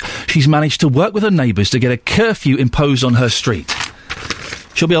under-16s, she's managed to work with her neighbours to get a curfew imposed on her street.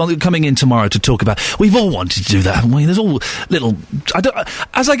 She'll be coming in tomorrow to talk about... We've all wanted to do that, haven't we? There's all little...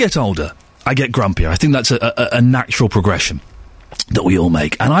 As I get older, I get grumpier. I think that's a natural progression that we all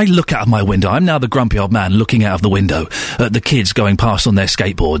make. And I look out of my window. I'm now the grumpy old man looking out of the window at the kids going past on their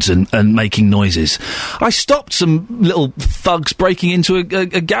skateboards and making noises. I stopped some little thugs breaking into a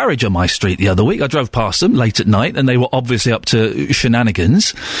garage on my street the other week. I drove past them late at night, and they were obviously up to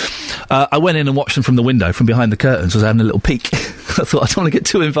shenanigans. I went in and watched them from the window, from behind the curtains. I was having a little peek. I thought, I don't want to get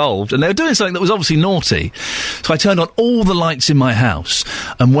too involved. And they were doing something that was obviously naughty. So I turned on all the lights in my house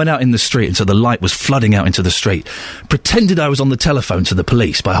and went out in the street, and so the light was flooding out into the street. Pretended I was on the telephone to the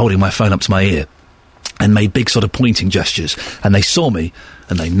police by holding my phone up to my ear and made big sort of pointing gestures, and they saw me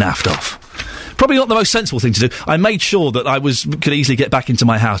and they naffed off. Probably not the most sensible thing to do. I made sure that I could easily get back into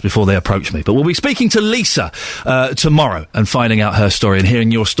my house before they approached me. But we'll be speaking to Lisa tomorrow and finding out her story and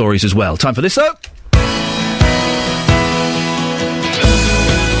hearing your stories as well. Time for this, though.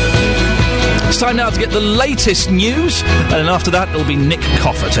 It's time now to get the latest news, and then after that it'll be Nick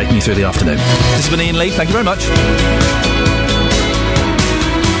Coffer taking you through the afternoon. This has been Ian Lee, thank you very much.